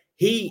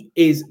 He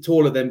is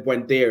taller than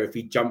Buendia if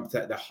he jumped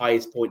at the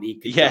highest point he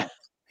could jump.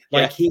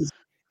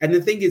 And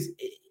the thing is,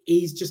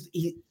 he's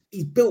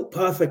built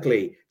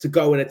perfectly to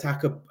go and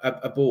attack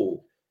a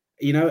ball.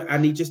 you know,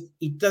 and he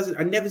doesn't.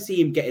 I never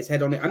see him get his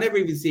head on it. I never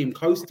even see him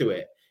close to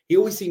it. He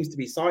always seems to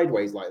be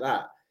sideways like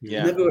that.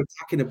 Yeah. He's never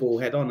attacking the ball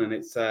head on, and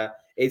it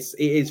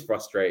is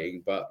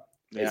frustrating, but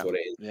it's what it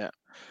is. Yeah.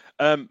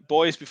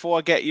 Boys, before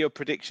I get your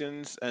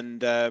predictions and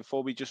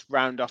before we just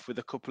round off with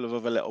a couple of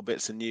other little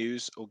bits of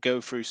news or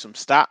go through some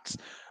stats,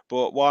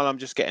 but while I'm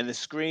just getting the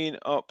screen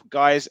up,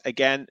 guys,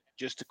 again,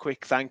 just a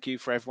quick thank you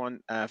for everyone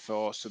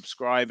for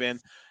subscribing.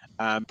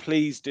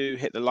 Please do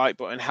hit the like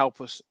button,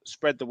 help us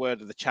spread the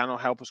word of the channel,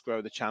 help us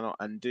grow the channel,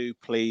 and do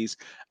please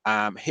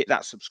hit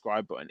that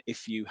subscribe button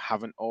if you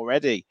haven't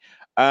already.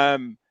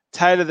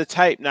 Tail of the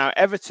tape now,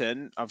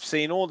 Everton, I've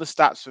seen all the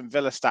stats from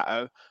Villa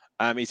Stato.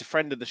 He's a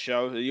friend of the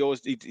show.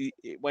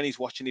 When he's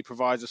watching, he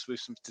provides us with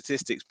some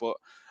statistics. But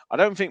I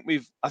don't think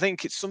I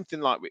think it's something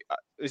like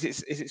is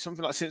it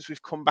something like since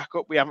we've come back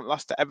up, we haven't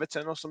lost to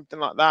Everton or something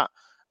like that.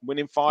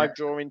 Winning 5,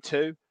 drawing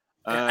 2.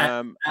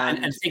 And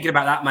thinking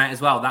about that, mate,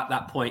 as well.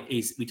 That point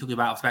is we talked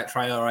about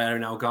Traore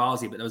and El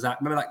Ghazi, but there was that.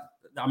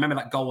 I remember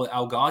that goal that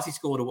El Ghazi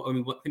scored. I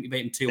think we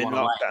beat him 2-1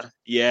 away.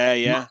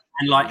 Yeah.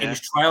 And it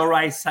was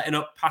Traore setting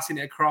up, passing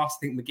it across.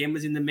 I think McGinn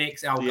was in the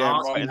mix. El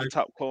Ghazi, right in the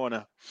top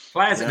corner.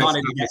 Players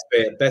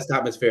best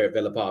atmosphere at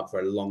Villa Park for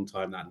a long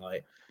time that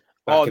night.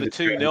 The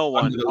 2-0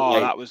 one.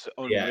 That was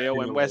unreal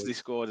when Wesley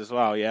scored as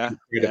well. Yeah,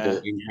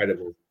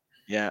 incredible.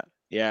 Yeah,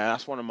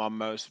 that's one of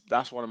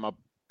my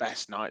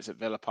best nights at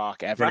Villa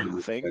Park ever. Brilliant.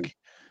 I think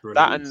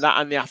Brilliant.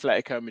 that and the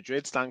Atletico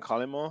Madrid, Stan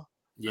Collymore.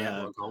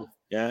 Yeah, what a goal.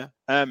 Yeah.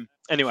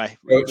 Anyway,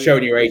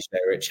 showing your age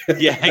there, Rich.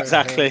 Yeah,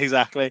 exactly.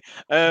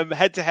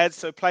 Head to head,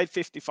 so played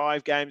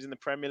 55 games in the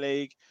Premier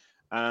League,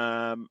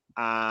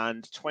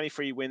 and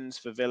 23 wins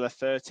for Villa,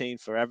 13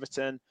 for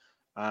Everton.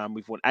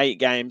 We've won 8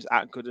 games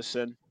at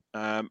Goodison.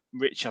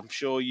 Rich, I'm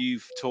sure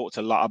you've talked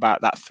a lot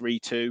about that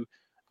 3-2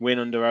 win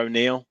under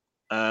O'Neill.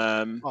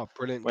 Brilliant!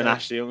 When game.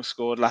 Ashley Young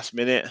scored last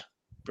minute,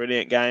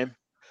 brilliant game.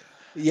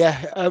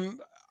 Yeah.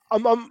 I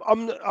don't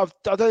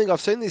think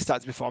I've seen these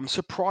stats before. I'm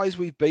surprised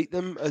we beat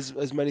them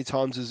as many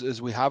times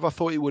as we have. I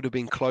thought it would have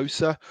been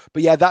closer,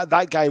 but yeah,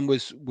 that game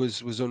was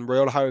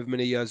unreal. However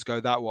many years ago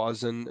that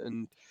was,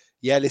 and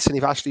yeah, listen,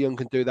 if Ashley Young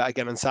can do that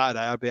again on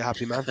Saturday, I'd be a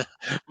happy man.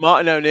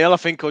 Martin O'Neill, I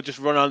think, will just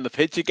run on the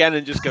pitch again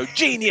and just go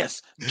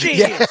genius.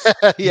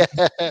 Yeah.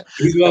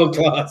 He's world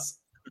class.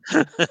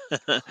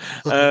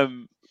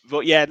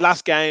 But yeah,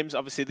 last games,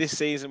 obviously this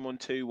season won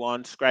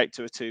 2-1, scraped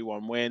to a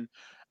 2-1 win.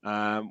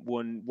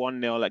 Won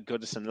 1-0 at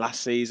Goodison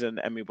last season,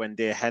 Emi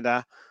Buendia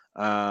header.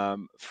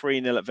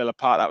 3-0 at Villa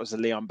Park. That was the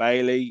Leon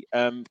Bailey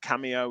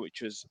cameo,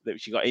 which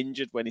he got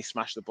injured when he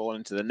smashed the ball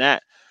into the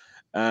net.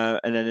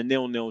 And then a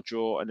 0-0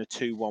 draw and a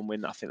 2-1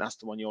 win. I think that's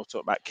the one you're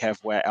talking about,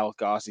 Kev, where El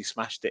Ghazi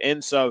smashed it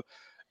in. So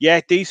yeah,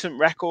 decent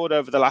record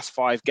over the last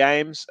 5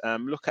 games.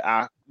 Look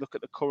at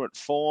the current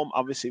form.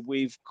 Obviously,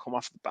 we've come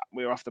off the back.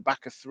 We're off the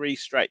back of 3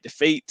 straight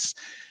defeats.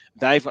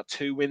 They've got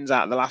 2 wins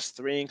out of the last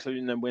 3,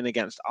 including a win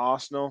against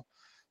Arsenal.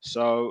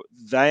 So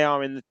they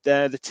are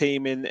they're the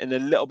team in a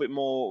little bit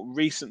more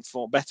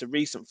better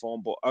recent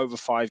form, but over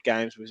 5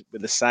 games with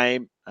the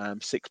same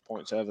 6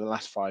 points over the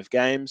last 5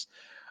 games.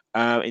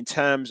 In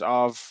terms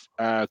of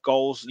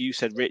goals, you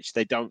said, Rich,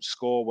 they don't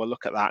score. Well,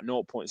 look at that,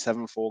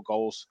 0.74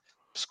 goals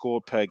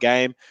scored per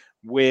game.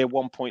 We're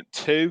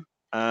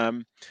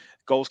 1.2.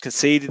 Goals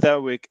conceded,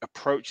 though, we're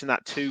approaching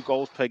that 2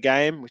 goals per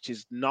game, which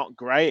is not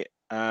great.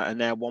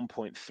 And they're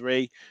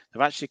 1.3.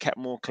 They've actually kept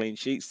more clean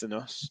sheets than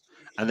us,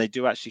 and they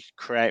do actually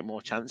create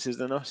more chances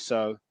than us.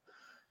 So,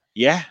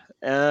 yeah,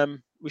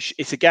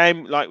 it's a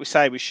game, like we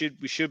say, we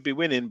should be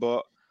winning,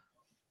 but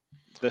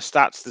the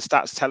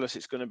stats tell us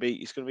it's going to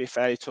be a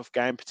fairly tough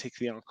game,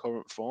 particularly on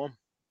current form.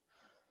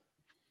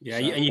 Yeah,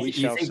 so and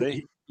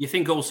you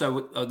think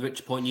also the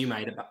Rich point you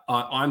made about,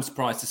 I'm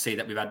surprised to see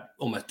that we've had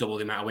almost double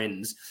the amount of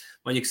wins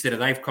when you consider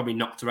they've probably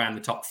knocked around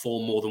the top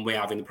 4 more than we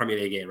have in the Premier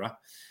League era.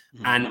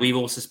 And we've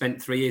also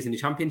spent 3 years in the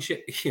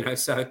Championship,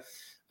 so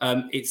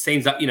it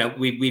seems that,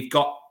 we've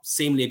got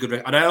seemingly a good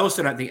record. And I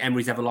also don't think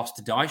Emery's ever lost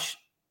to Dyche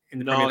in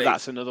the Premier League. No,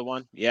 that's another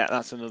one. Yeah,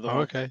 that's another one.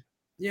 Okay.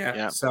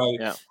 Yeah. So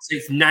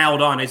it's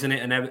nailed on, isn't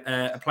it? And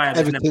a player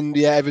that's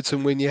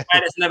Everton win, yeah. A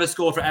player that's never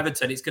scored for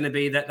Everton, it's going to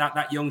be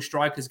that young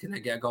striker's going to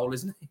get a goal,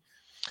 isn't he?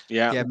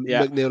 Yeah.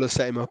 McNeil has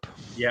set him up.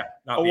 Yeah.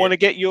 I want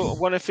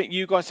to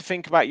you guys to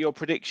think about your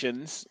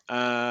predictions.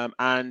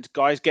 And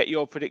guys, get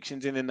your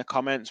predictions in the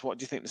comments. What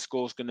do you think the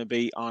score's going to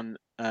be on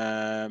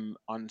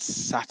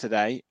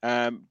Saturday?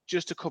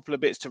 Just a couple of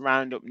bits to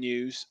round up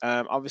news.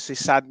 Obviously,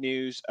 sad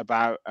news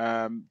about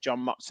John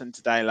Motson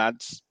today,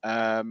 lads.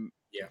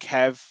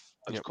 Kev,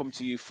 I'll come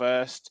to you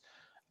first.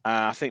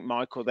 I think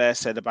Michael there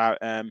said about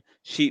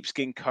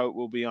sheepskin coat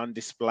will be on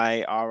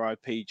display.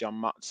 R.I.P. John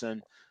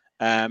Motson.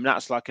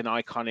 That's like an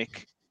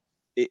iconic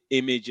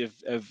image of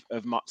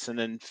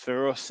Motson, and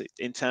for us,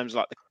 in terms of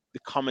like the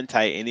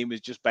commentating, he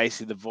was just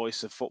basically the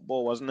voice of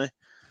football, wasn't he?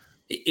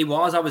 It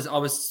was. I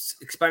was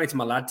explaining to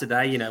my lad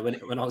today,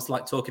 when I was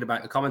like talking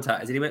about the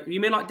commentators, and he went, "You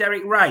mean like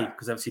Derek Ray?"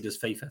 Because obviously he does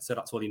FIFA, so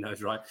that's all he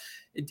knows, right?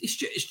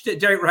 It's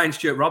Derek Ray and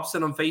Stuart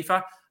Robson on FIFA.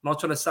 And I was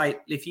trying to say,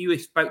 if you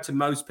spoke to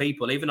most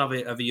people, even of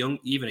a young,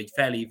 even a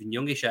fairly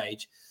youngish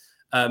age,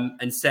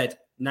 and said,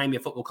 name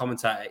your football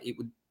commentator, it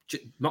would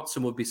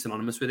Motson would be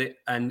synonymous with it.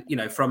 And,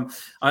 I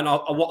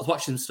was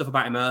watching some stuff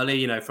about him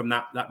early, from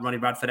that Ronnie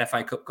Bradford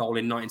FA Cup goal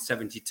in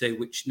 1972,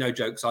 which, no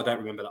jokes, I don't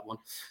remember that one.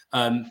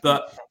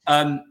 But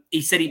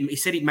he said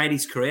it made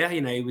his career.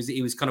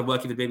 He was kind of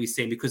working for the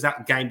BBC, because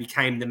that game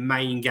became the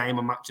main game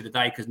on Match of the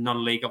Day, because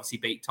non-league obviously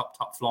beat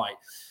top flight.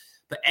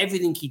 But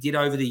everything he did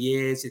over the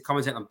years, he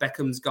commented on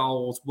Beckham's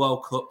goals,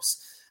 World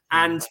Cups,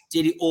 and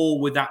did it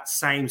all with that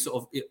same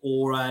sort of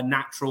aura,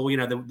 natural,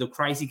 the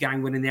crazy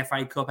gang winning the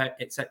FA Cup,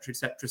 etc.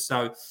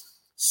 So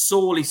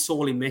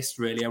sorely missed,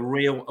 really. A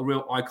real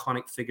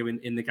iconic figure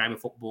in the game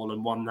of football,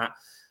 and one that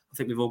I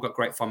think we've all got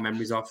great fond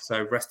memories of.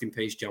 So rest in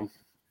peace, John.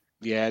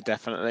 Yeah,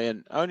 definitely.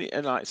 And only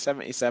in like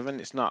 77,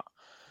 it's not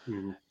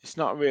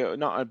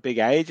a big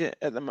age at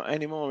the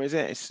anymore, is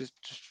it? It's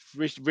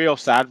just real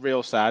sad,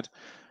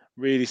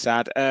 really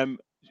sad. A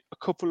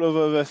couple of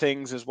other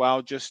things as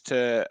well, just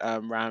to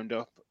round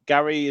up.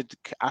 Gary had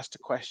asked a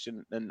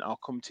question, and I'll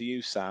come to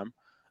you, Sam.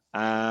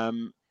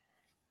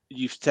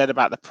 You've said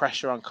about the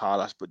pressure on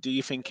Carlos, but do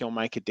you think he'll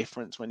make a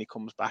difference when he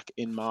comes back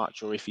in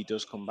March, or if he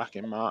does come back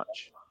in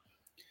March?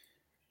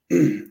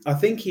 I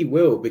think he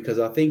will, because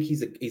I think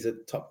he's a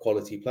top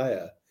quality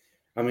player.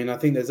 I mean, I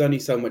think there's only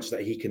so much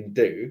that he can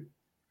do.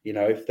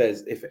 If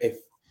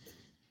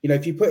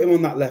you put him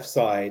on that left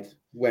side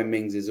where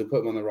Mings is, or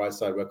put him on the right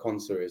side where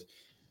Konsa is,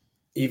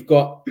 you've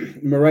got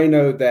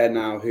Moreno there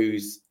now,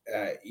 who's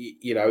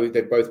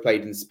they've both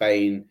played in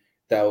Spain.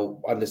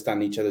 They'll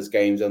understand each other's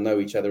games. They'll know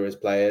each other as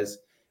players.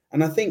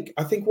 And I think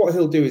what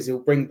he'll do is he'll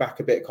bring back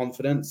a bit of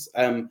confidence,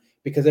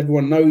 because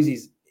everyone knows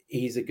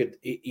he's a good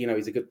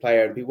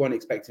player, and people won't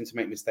expect him to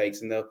make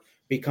mistakes, and they'll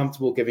be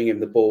comfortable giving him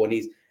the ball. And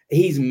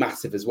he's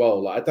massive as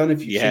well. Like, I don't know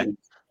if you've seen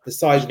the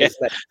size of his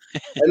legs.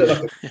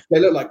 They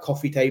look like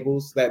coffee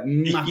tables. They're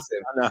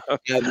massive.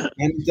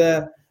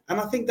 And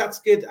I think that's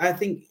good. I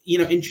think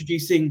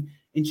introducing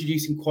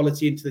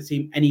quality into the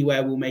team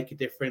anywhere will make a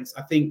difference.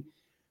 I think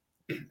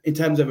in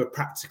terms of a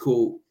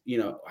practical,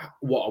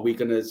 what are we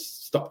going to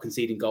stop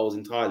conceding goals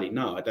entirely?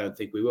 No, I don't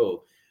think we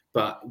will.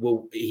 But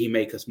will he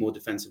make us more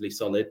defensively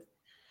solid?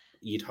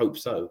 You'd hope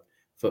so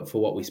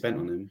for what we spent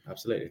on him.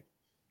 Absolutely.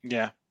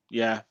 Yeah.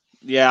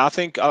 I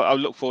think I'll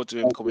look forward to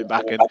him coming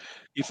back, and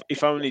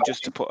if only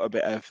just to put a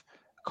bit of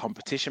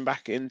competition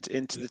back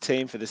into the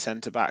team for the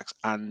centre backs,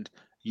 and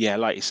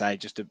like you say,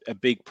 just a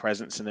big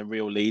presence and a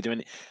real leader.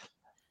 And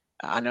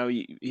I know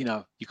you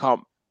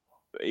can't.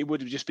 It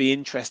would just be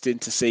interesting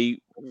to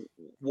see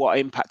what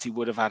impact he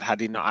would have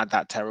had he not had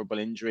that terrible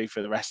injury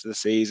for the rest of the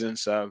season.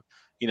 So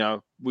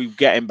we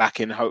get him back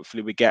in.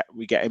 Hopefully, we get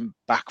him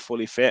back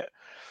fully fit.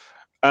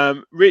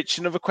 Rich,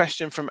 another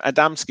question from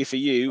Adamski for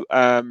you.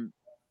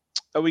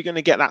 Are we going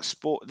to get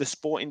the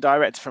sporting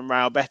director from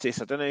Real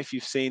Betis? I don't know if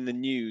you've seen the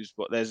news,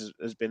 but there's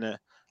been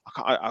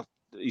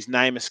his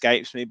name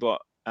escapes me, but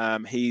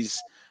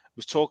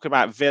was talking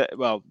about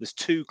there's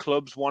two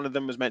clubs. One of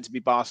them was meant to be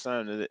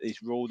Barcelona, that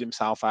he's ruled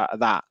himself out of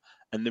that,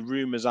 and the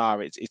rumours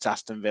are it's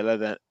Aston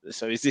Villa.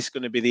 So is this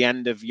going to be the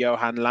end of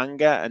Johan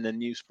Lange and a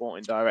new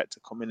sporting director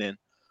coming in?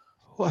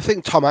 Well, I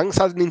think Tom Hanks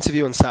had an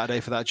interview on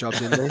Saturday for that job,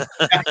 didn't he?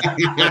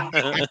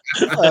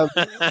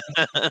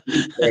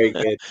 Very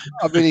good.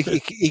 I mean,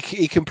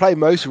 he can play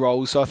most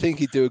roles, so I think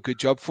he'd do a good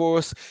job for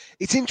us.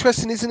 It's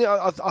interesting, isn't it?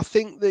 I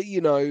think that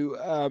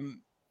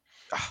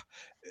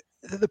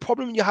the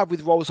problem you have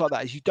with roles like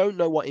that is you don't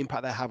know what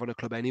impact they have on a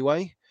club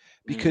anyway,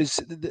 because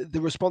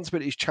the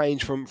responsibilities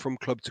change from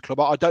club to club.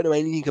 I don't know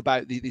anything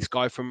about this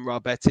guy from Real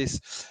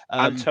Betis.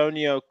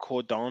 Antonio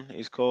Cordon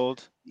is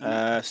called.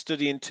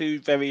 Studying two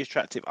very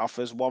attractive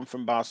offers, one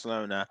from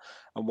Barcelona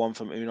and one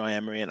from Unai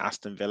Emery and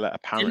Aston Villa,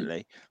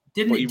 apparently.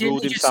 But he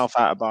ruled himself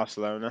out of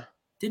Barcelona.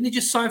 Didn't he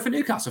just sign for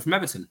Newcastle from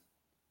Everton?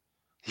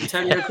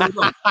 Antonio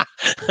Cordon.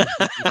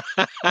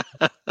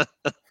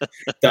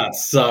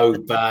 That's so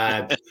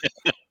bad.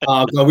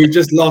 Oh God, we've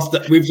just lost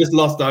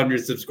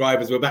 100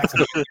 subscribers. We're back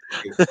to.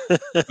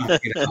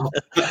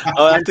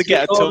 I'll have to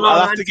get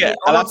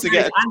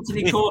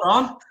Anthony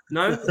Cordon.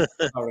 No,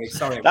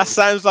 sorry. That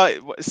sounds like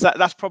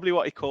that's probably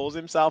what he calls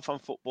himself on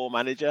Football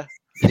Manager.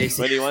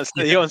 When he wants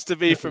to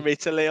be from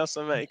Italy or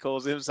something, he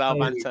calls himself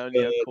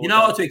Antonio Cordon. You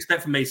know what to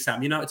expect from me,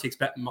 Sam. You know what to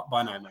expect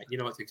by now, mate. You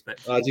know what to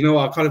expect. Do you know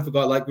what? I kind of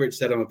forgot. Like Rich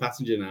said, I'm a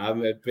passenger now.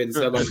 I've been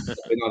so long since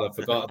I've been on. I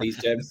forgot these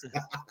gems.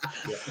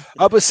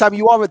 But Sam,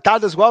 you are a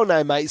dad as well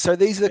now, mate. So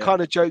these are the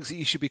kind of jokes that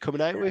you should be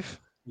coming out with.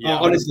 Yeah,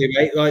 honestly,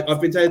 mate. Like I've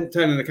been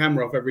turning the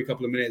camera off every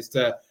couple of minutes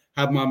to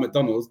have my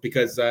McDonald's,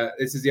 because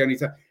this is the only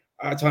time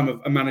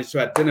I've managed to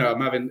have dinner.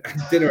 I'm having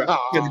dinner at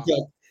 10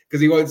 o'clock.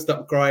 Because he won't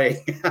stop crying.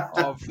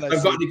 I've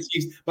got an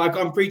excuse, but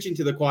I'm preaching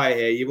to the choir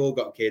here. You've all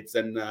got kids,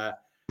 so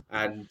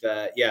I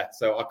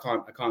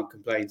can't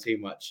complain too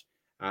much.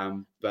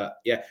 But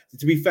yeah,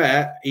 to be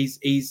fair,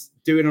 he's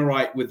doing all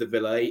right with the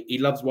Villa. He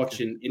loves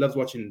watching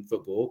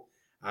football,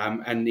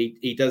 and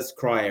he does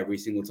cry every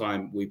single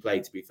time we play.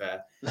 To be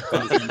fair,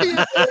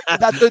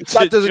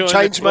 that doesn't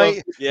change,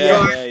 mate.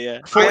 Yeah.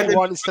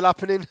 41 is still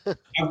happening.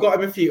 I've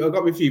got him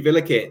a few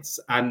Villa kits,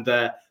 and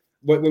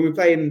when we're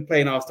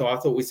playing Arsenal, I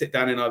thought we'd sit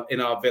down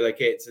in our Villa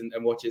kits and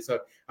watch it. So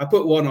I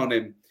put one on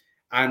him,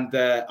 and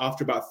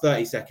after about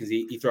 30 seconds,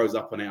 he throws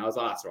up on it. I was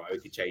like, that's all right, we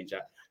could change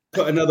that.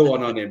 Put another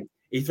one on him.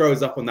 He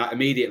throws up on that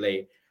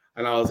immediately,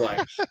 and I was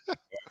like,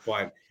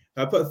 fine.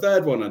 I put a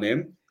third one on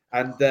him,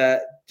 and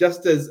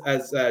just as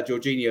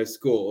Jorginho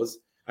scores,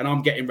 and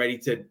I'm getting ready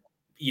to,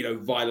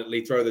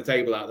 violently throw the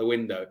table out the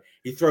window,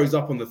 he throws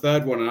up on the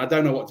third one, and I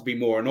don't know what to be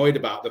more annoyed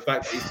about, the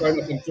fact that he's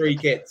thrown up in 3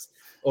 kits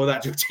or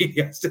that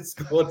Jorginho's just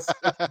scored.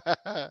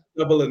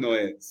 Double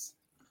annoyance.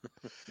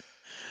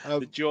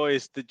 The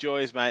joys,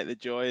 mate, the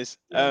joys.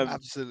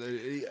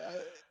 Absolutely.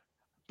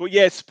 But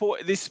yeah,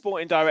 this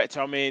sporting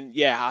director. I mean,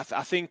 yeah,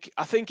 I think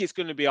it's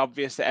going to be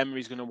obvious that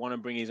Emery's going to want to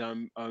bring his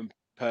own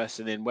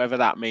person in. Whether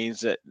that means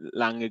that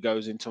Langer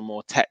goes into a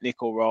more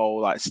technical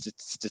role, like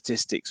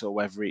statistics, or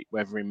whether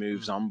he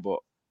moves on. But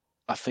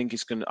I think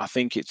it's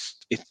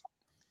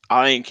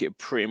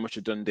pretty much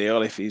a done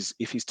deal. If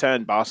he's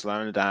turned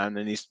Barcelona down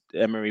and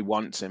Emery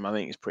wants him, I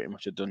think it's pretty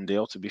much a done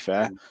deal. To be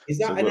fair, is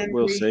that so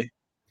we'll see.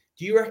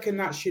 Do you reckon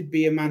that should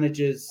be a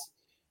manager's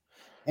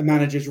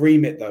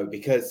remit though?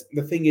 Because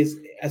the thing is,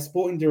 a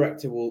sporting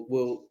director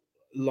will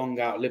long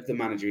outlive the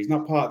manager. He's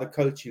not part of the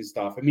coaching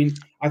staff. I mean,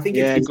 I think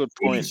it's good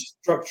really point.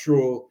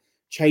 Structural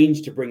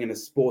change to bring in a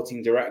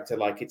sporting director,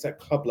 like it's at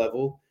club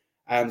level.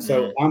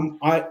 So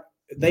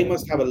they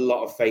must have a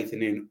lot of faith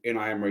in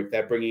Emery if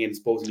they're bringing in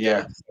sporting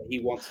directors that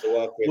he wants to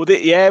work with. Well,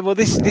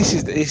 this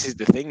is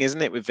the thing,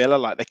 isn't it, with Villa?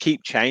 Like, they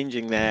keep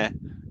changing their.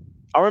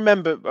 I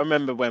remember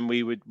when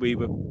we were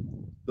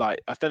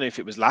like, I don't know if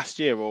it was last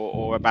year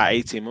or about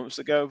 18 months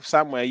ago,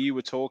 Sam, where you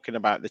were talking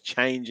about the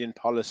change in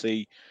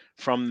policy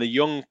from the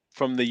young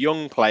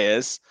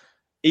players,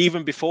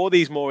 even before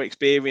these more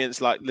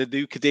experienced, like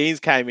Leduc Deans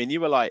came in.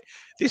 You were like,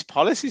 this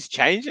policy's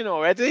changing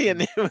already,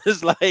 and it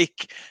was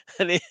like,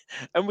 and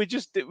we're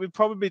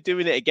probably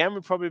doing it again.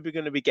 We're probably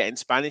going to be getting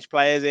Spanish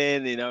players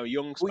in,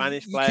 young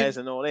Spanish players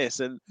and all this,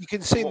 and you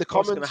can see in the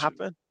comments what's going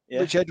to happen.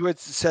 Yeah. Rich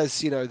Edwards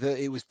says, that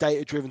it was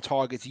data-driven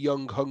targets,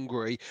 young,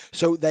 hungry.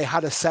 So they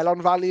had a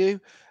sell-on value.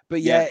 But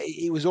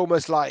it was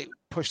almost like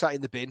push that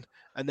in the bin,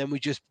 and then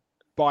we just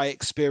buy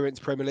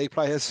experienced Premier League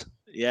players.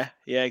 Yeah,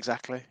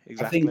 exactly.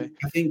 I think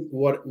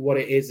what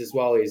it is as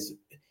well is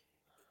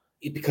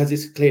because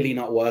it's clearly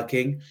not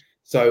working.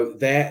 So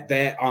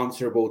they're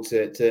answerable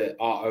to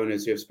our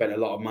owners who have spent a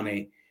lot of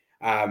money,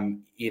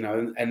 and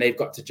they've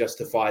got to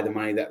justify the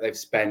money that they've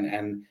spent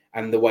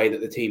and the way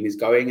that the team is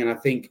going. And I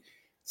think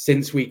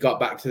since we got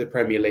back to the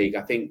Premier League,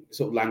 I think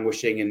sort of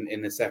languishing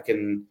in the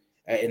second,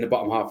 in the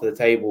bottom half of the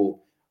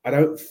table, I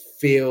don't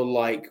feel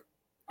like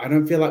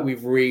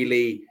we've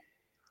really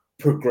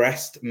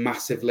progressed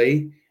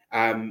massively.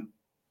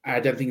 I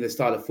don't think the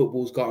style of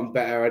football's gotten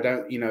better. I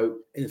don't,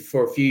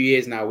 for a few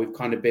years now, we've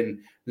kind of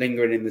been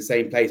lingering in the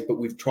same place, but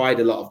we've tried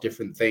a lot of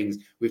different things.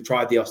 We've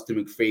tried the Aston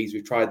McPhees,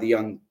 we've tried the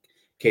young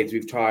kids,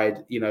 we've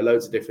tried,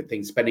 loads of different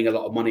things, spending a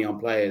lot of money on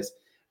players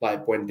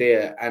like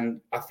Buendia.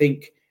 And I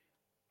think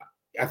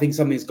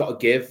something's got to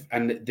give.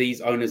 And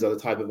these owners are the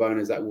type of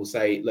owners that will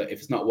say, look, if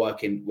it's not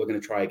working, we're going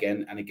to try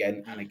again and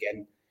again and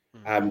again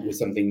with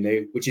something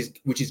new, which is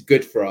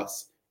good for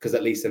us because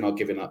at least they're not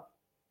giving up.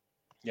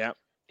 Yeah.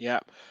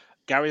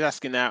 Gary's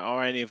asking now,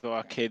 are any of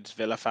our kids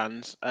Villa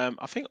fans?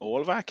 I think all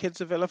of our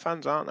kids are Villa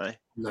fans, aren't they?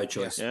 No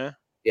choice. Yeah,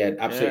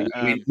 absolutely.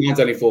 I mean, mine's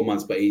only 4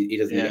 months, but he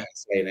doesn't get to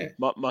say in it.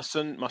 My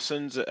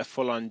son's a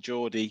full-on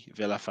Geordie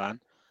Villa fan.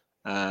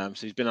 So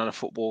he's been on a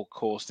football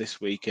course this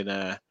week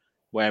and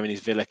wearing his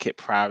Villa kit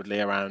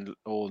proudly around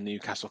all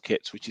Newcastle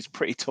kits, which is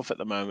pretty tough at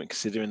the moment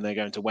considering they're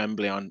going to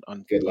Wembley on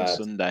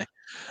Sunday.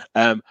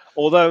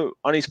 Although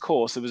on his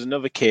course there was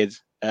another kid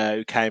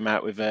who came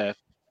out with the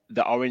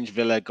orange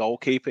Villa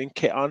goalkeeping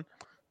kit on.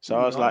 So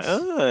I was like,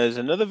 there's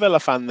another Villa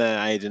fan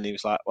there, Aidan. He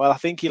was like, well, I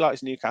think he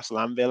likes Newcastle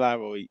and Villa,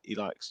 or he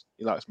likes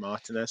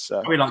Martinez.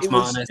 So he likes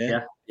Martinez,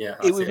 yeah.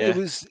 It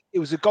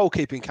was a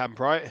goalkeeping camp,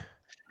 right?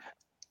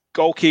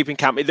 Goalkeeping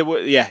camp.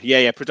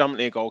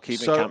 Predominantly a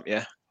goalkeeping camp,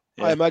 yeah.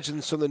 I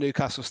imagine some of the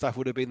Newcastle staff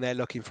would have been there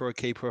looking for a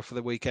keeper for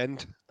the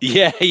weekend.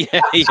 Yeah,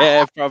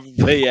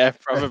 probably.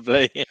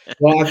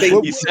 Well, I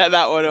think you set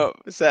that one up.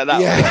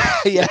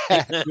 Yeah.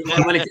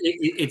 Well,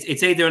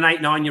 it's either an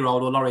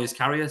 8-9-year-old or Laurie's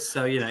carriers.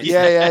 So Yeah.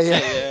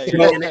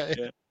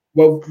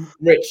 Well,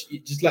 Rich,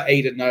 just let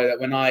Aidan know that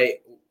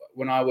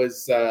when I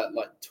was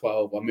like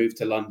 12, I moved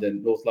to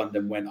London, North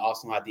London, when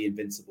Arsenal had the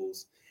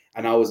Invincibles,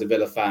 and I was a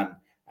Villa fan,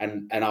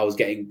 and I was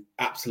getting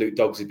absolute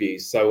dogs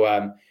abuse.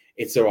 So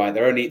it's all right.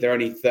 They're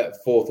only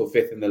fourth or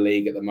fifth in the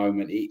league at the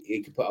moment.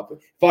 He can put up.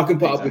 If I can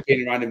put up with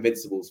being around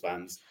Invincibles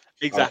fans.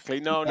 Exactly.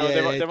 No,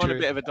 they're on a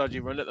bit of a dodgy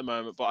run at the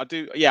moment, but I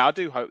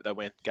do hope they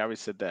win. Gary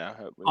said that.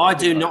 I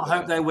do not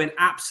hope they win.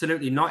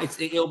 Absolutely not.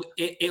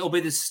 It'll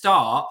be the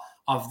start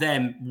of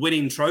them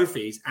winning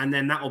trophies, and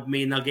then that will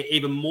mean they'll get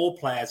even more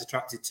players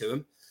attracted to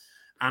them.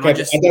 And I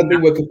don't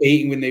think we're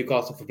competing with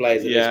Newcastle for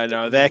players.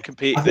 They're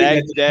competing.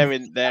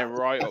 They're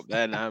right up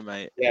there now,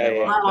 mate.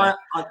 I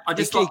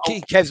just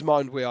keep Kev's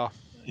mind. We are.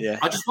 Yeah.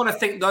 I just want to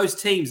think those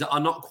teams that are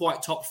not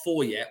quite top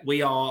 4 yet.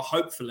 We are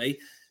hopefully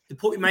the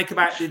point we make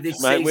about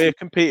this Mate, season. we're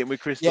competing with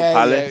Crystal Yeah,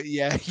 Palace.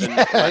 yeah.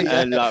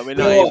 And like, we're You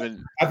not know what?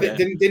 even. I think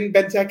didn't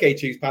Benteke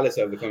choose Palace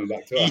over coming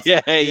back to us? Yeah,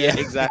 Yeah.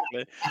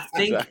 exactly. I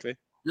think, Exactly.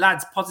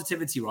 lads,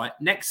 positivity, right?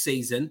 Next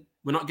season,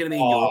 we're not going to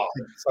be in Oh, Europe.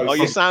 so Oh,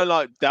 you sick. sound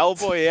like Del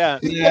Boy, yeah.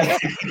 Yeah.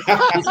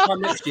 This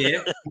time next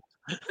year,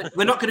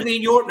 we're not going to be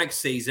in Europe next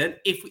season.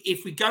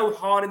 If we go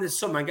hard in the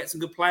summer and get some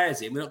good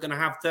players in, we're not going to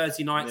have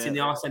 30 nights in the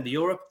arse end of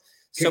Europe.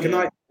 So Can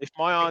I If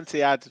my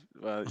auntie had,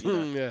 well, you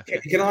know, yeah.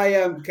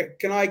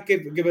 can I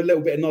give a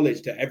little bit of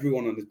knowledge to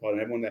everyone on this pod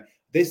and everyone there?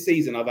 This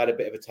season I've had a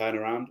bit of a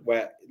turnaround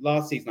where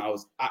last season I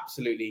was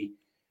absolutely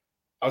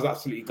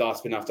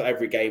gasping after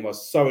every game. I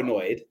was so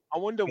annoyed. I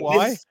wonder But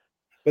why.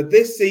 But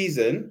this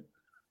season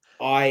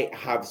I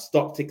have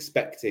stopped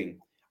expecting.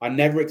 I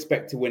never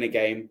expect to win a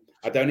game.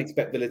 I don't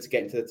expect Villa to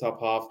get into the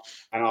top half.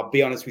 And I'll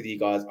be honest with you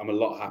guys, I'm a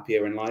lot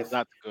happier in life.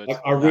 That's good. Like,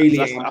 I really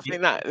That's- am. I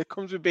think that it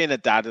comes with being a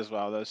dad as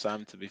well, though,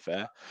 Sam, to be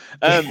fair.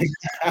 I just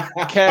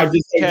don't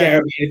care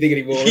about anything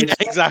anymore. Yeah,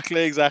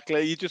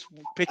 exactly. You're just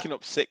picking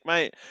up sick,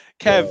 mate.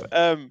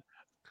 Kev,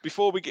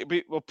 before we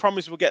we'll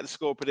promise we'll get the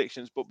score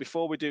predictions, but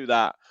before we do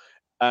that,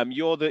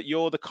 you're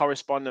the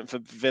correspondent for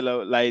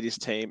Villa ladies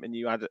team, and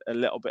you had a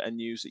little bit of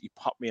news that you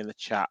popped me in the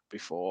chat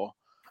before.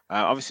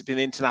 Obviously, been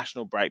an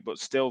international break, but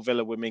still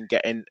Villa women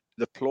getting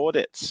the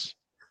plaudits.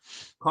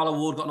 Carla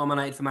Ward got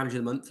nominated for Manager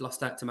of the Month,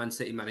 lost out to Man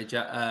City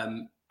manager.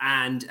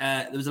 And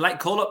there was a late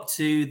call-up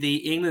to the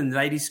England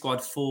ladies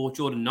squad for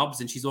Jordan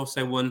Nobbs, and she's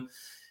also won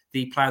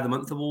the Player of the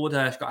Month award.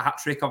 She got a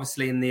hat-trick,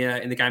 obviously, in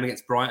the game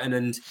against Brighton.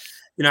 And,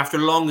 you know, after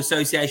a long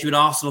association with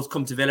Arsenal to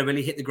come to Villa,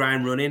 really hit the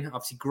ground running.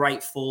 Obviously,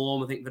 great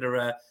form. I think that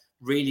are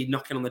really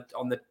knocking on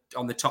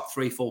the top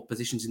 3-4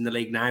 positions in the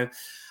league now.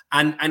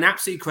 And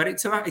absolute credit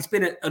to her. It's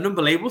been an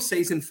unbelievable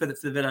season for the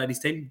Villa ladies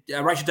team.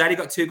 Rachel Daly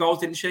got 2 goals,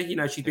 didn't she? You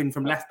know, she's been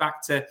from left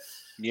back to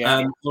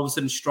all of a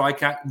sudden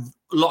striker.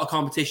 A lot of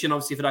competition,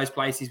 obviously, for those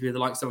places with the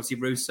likes of obviously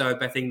Russo,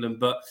 Beth England.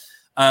 But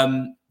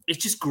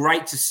it's just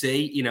great to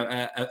see, you know,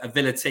 a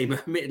Villa team.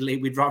 Admittedly,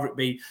 we'd rather it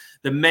be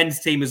the men's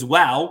team as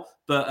well.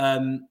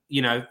 But,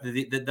 you know,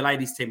 the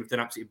ladies team have done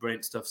absolutely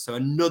brilliant stuff. So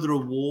another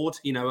award,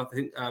 you know, I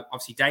think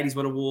obviously Daly's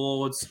won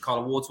awards,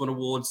 Carla Ward's won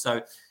awards.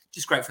 So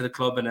just great for the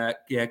club. And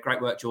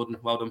great work, Jordan.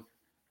 Well done.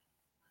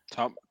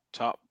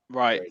 Top.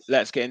 Right,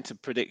 let's get into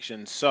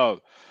predictions. So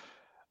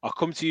I'll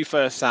come to you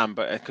first, Sam,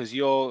 but because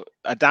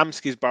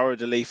Adamski's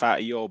borrowed a leaf out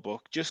of your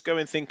book, just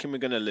going thinking we're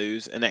going to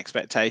lose and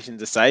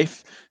expectations are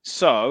safe.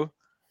 So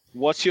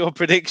what's your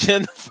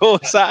prediction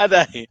for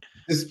Saturday?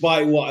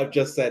 Despite what I've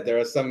just said, there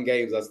are some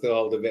games I still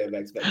hold a bit of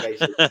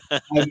expectation.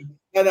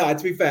 No,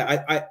 to be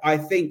fair, I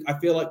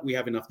feel like we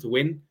have enough to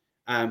win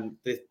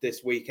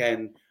this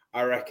weekend.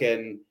 I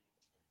reckon,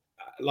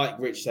 like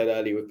Rich said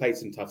earlier, we've played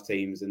some tough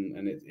teams and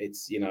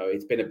it's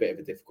been a bit of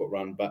a difficult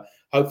run, but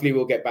hopefully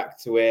we'll get back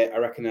to it. I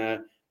reckon a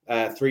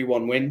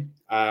 3-1 win.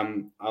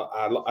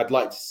 I'd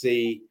like to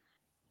see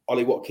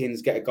Ollie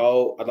Watkins get a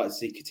goal. I'd like to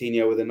see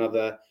Coutinho with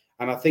another.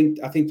 And I think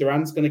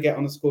Duran's going to get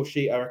on the score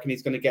sheet. I reckon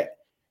he's going to get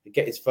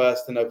his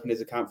first and open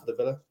his account for the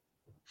Villa.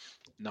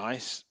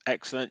 Nice,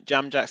 excellent.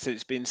 Jam Jackson,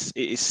 it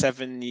is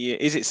 7 years.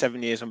 Is it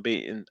 7 years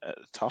unbeaten at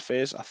the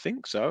Toffees? I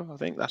think so. I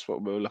think that's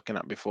what we were looking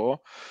at before.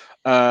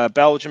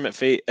 Belgium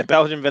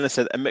Villa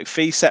said a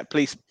McPhee set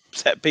piece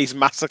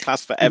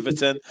masterclass for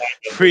Everton.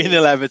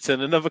 3-0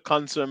 Everton. Another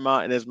Conser and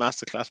Martinez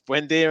masterclass.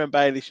 Buendia and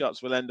Bailey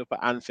shots will end up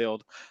at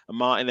Anfield, and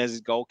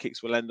Martinez's goal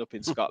kicks will end up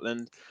in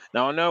Scotland.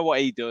 Now I know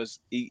what he does.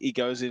 He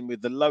goes in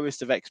with the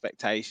lowest of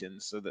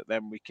expectations, so that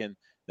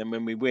then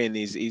when we win,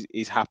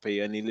 he's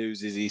happy, and he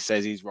loses, he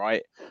says he's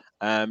right.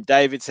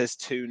 David says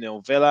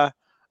 2-0 Villa.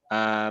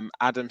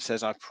 Adam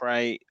says, I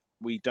pray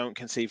we don't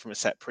concede from a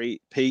set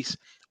piece.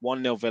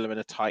 1-0 Villa in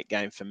a tight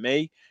game for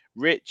me.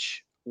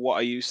 Rich, what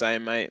are you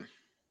saying, mate?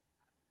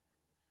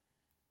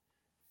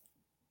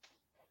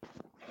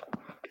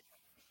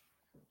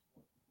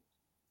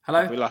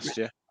 Hello? We lost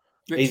you.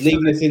 He's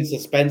leaving us in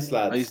suspense,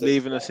 lads. He's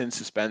leaving us in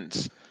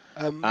suspense.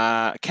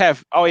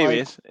 Kev, here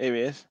he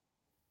is.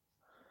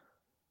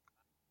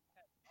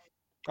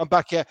 I'm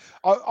back here.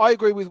 I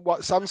agree with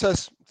what Sam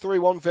says.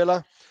 3-1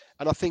 Villa,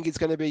 and I think it's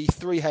going to be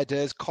 3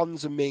 headers: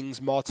 Cons and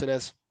Mings,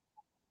 Martinez.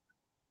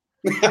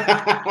 Very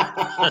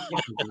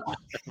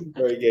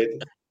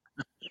good.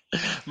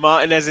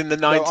 Martinez in the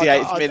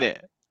 98th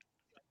minute.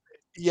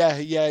 Yeah. I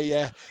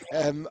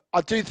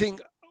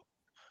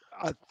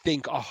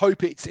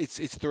hope it's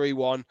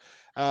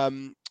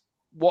 3-1.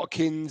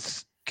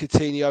 Watkins,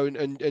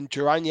 Coutinho, and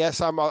Duran. Yeah,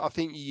 Sam. I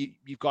think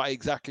you've got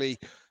exactly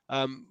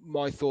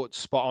my thoughts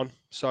spot on.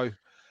 So.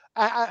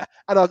 I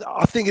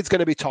think it's going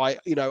to be tight.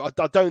 You know, I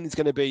don't think it's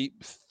going to be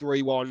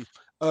 3-1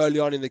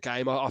 early on in the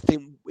game. I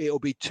think it'll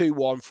be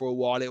 2-1 for a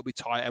while. It'll be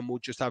tight, and we'll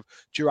just have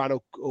Duran.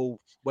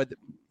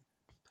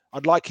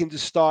 I'd like him to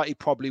start. He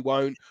probably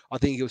won't. I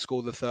think he'll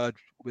score the third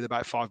with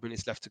about 5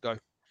 minutes left to go.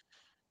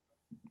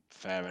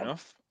 Fair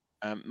enough.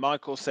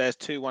 Michael says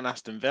 2-1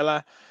 Aston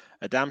Villa.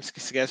 Adamski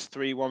says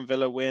 3-1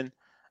 Villa win.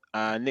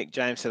 Nick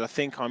James said, I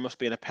think I must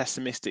be in a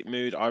pessimistic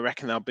mood. I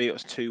reckon they'll beat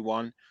us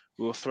 2-1.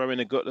 We'll throw in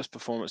a gutless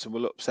performance and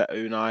we'll upset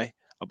Unai.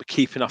 I'll be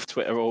keeping off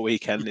Twitter all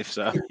weekend if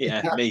so.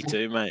 Yeah, me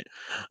too, mate.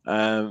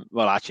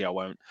 Well, actually, I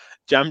won't.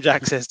 Jam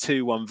Jack says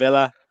 2-1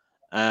 Villa.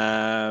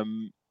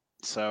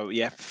 So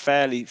yeah,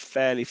 fairly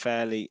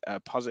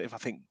positive. I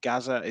think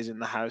Gaza is in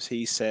the house.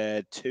 He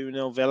said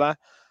 2-0 Villa.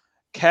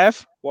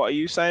 Kev, what are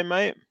you saying,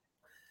 mate?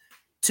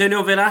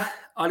 2-0 Villa.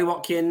 Ollie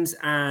Watkins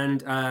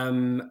and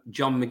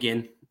John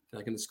McGinn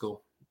are going to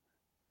score.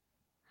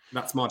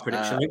 That's my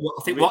prediction.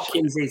 I think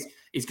Watkins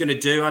is going to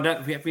do.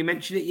 Have we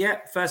mentioned it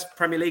yet? First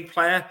Premier League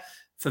player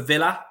for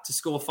Villa to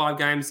score 5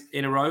 games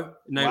in a row.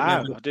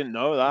 Wow, I didn't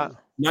know that.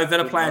 No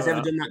Villa player's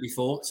ever done that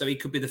before, so he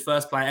could be the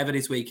first player ever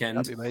this weekend.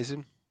 That'd be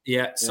amazing.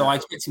 Yeah, so I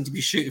expect him to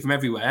be shooting from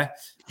everywhere.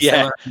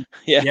 Yeah, so,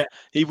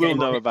 he will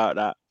know about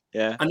that.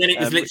 Yeah, and then it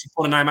was literally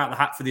pulling a name out of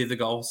the hat for the other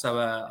goal. So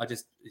I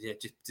just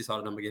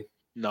decided on again.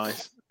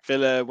 Nice.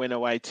 Villa win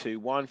away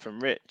 2-1 from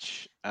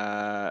Rich.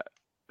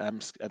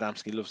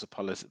 Adamski loves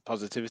the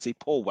positivity.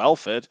 Paul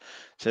Welford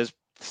says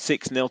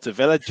 6-0 to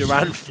Villa.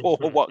 Duran 4,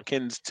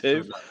 Watkins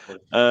 2.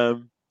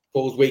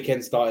 Paul's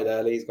weekend started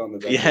early. He's gone the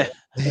best. Yeah.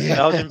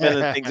 Belgian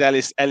Villa thinks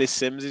Ellis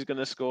Sims is going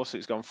to score, so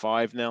it's gone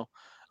 5-0.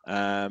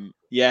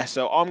 Yeah,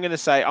 so I'm going to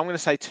say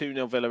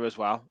 2-0 Villa as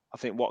well. I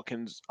think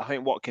Watkins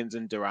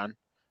and Duran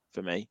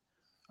for me.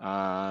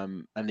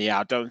 And yeah,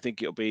 I don't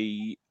think it'll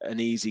be an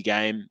easy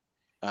game.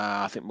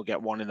 I think we'll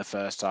get one in the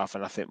first half,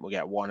 and I think we'll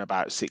get one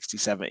about 60,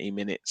 70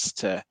 minutes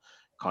to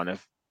kind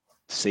of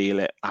seal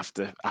it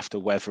after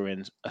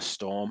weathering a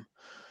storm.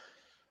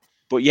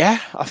 But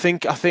yeah, I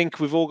think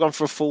we've all gone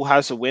for a full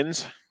house of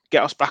wins.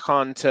 Get us back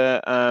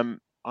onto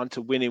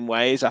winning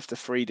ways after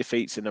 3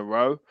 defeats in a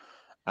row,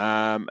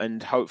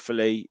 and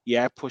hopefully,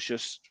 yeah, push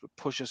us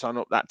on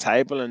up that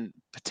table and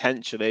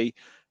potentially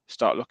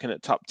start looking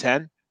at top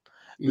 10.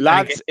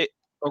 Lads,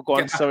 go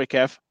on. Sorry,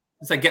 Kev.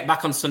 So get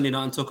back on Sunday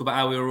night and talk about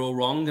how we were all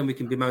wrong and we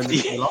can bemoan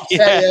the loss.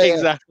 Yeah,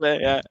 exactly.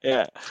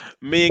 Yeah.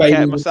 Me and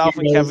Kev, myself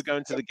and Kev are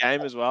going to the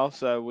game as well,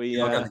 so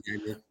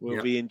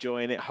we'll be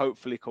enjoying it.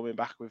 Hopefully, coming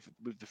back with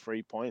the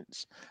 3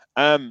 points.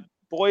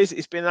 Boys,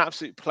 it's been an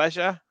absolute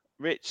pleasure.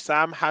 Rich,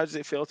 Sam, how does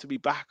it feel to be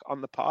back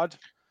on the pod?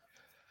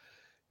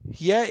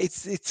 Yeah,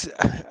 it's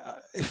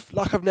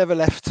like I've never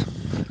left.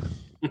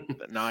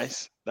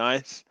 Nice.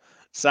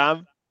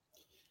 Sam.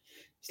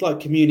 It's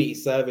like community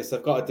service.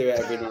 I've got to do it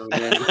every now and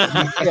then.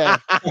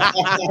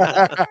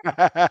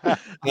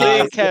 Me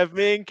and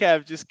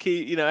Kev just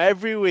keep,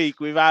 every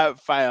week without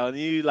fail, and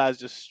you lads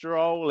just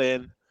stroll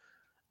in.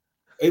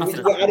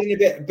 We're adding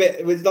a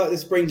bit with like the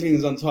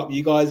sprinklings on top.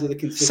 You guys are the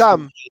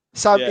consistent.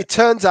 Sam. Yeah. It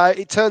turns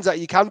out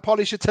you can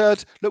polish a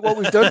turd. Look what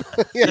we've done.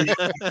 Can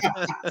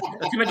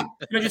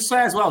I just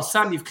say as well,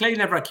 Sam, you've clearly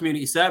never had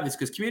community service,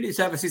 because community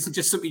service isn't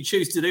just something you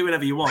choose to do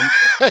whenever you want.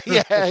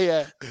 Yeah.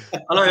 I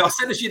know. I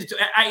sent you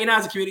 18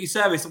 hours of community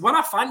service when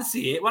I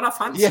fancy it.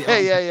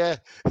 Yeah.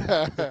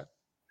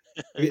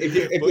 If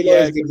you're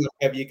good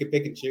enough, you can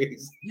pick and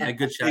choose. Yeah,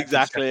 good shout.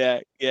 Exactly.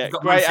 Yeah.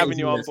 Great having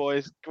you on,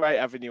 boys. Great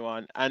having you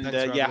on. And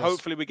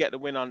hopefully we get the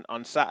win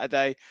on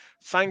Saturday.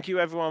 Thank you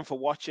everyone for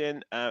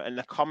watching, and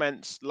the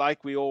comments,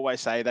 like we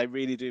always say, they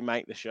really do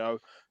make the show.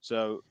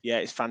 So yeah,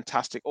 it's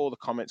fantastic. All the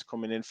comments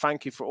coming in.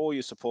 Thank you for all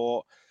your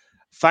support.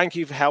 Thank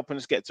you for helping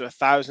us get to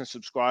 1,000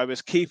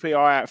 subscribers. Keep your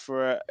eye out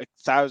for a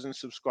 1,000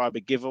 subscriber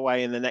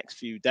giveaway in the next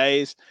few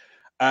days.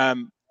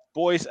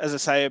 Boys, as I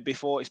said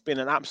before, it's been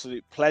an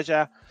absolute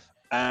pleasure.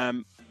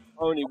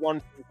 Only one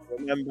thing to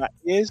remember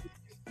is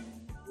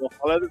you'll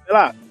follow the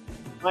Villa.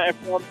 Night,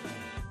 everyone.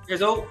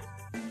 Cheers all.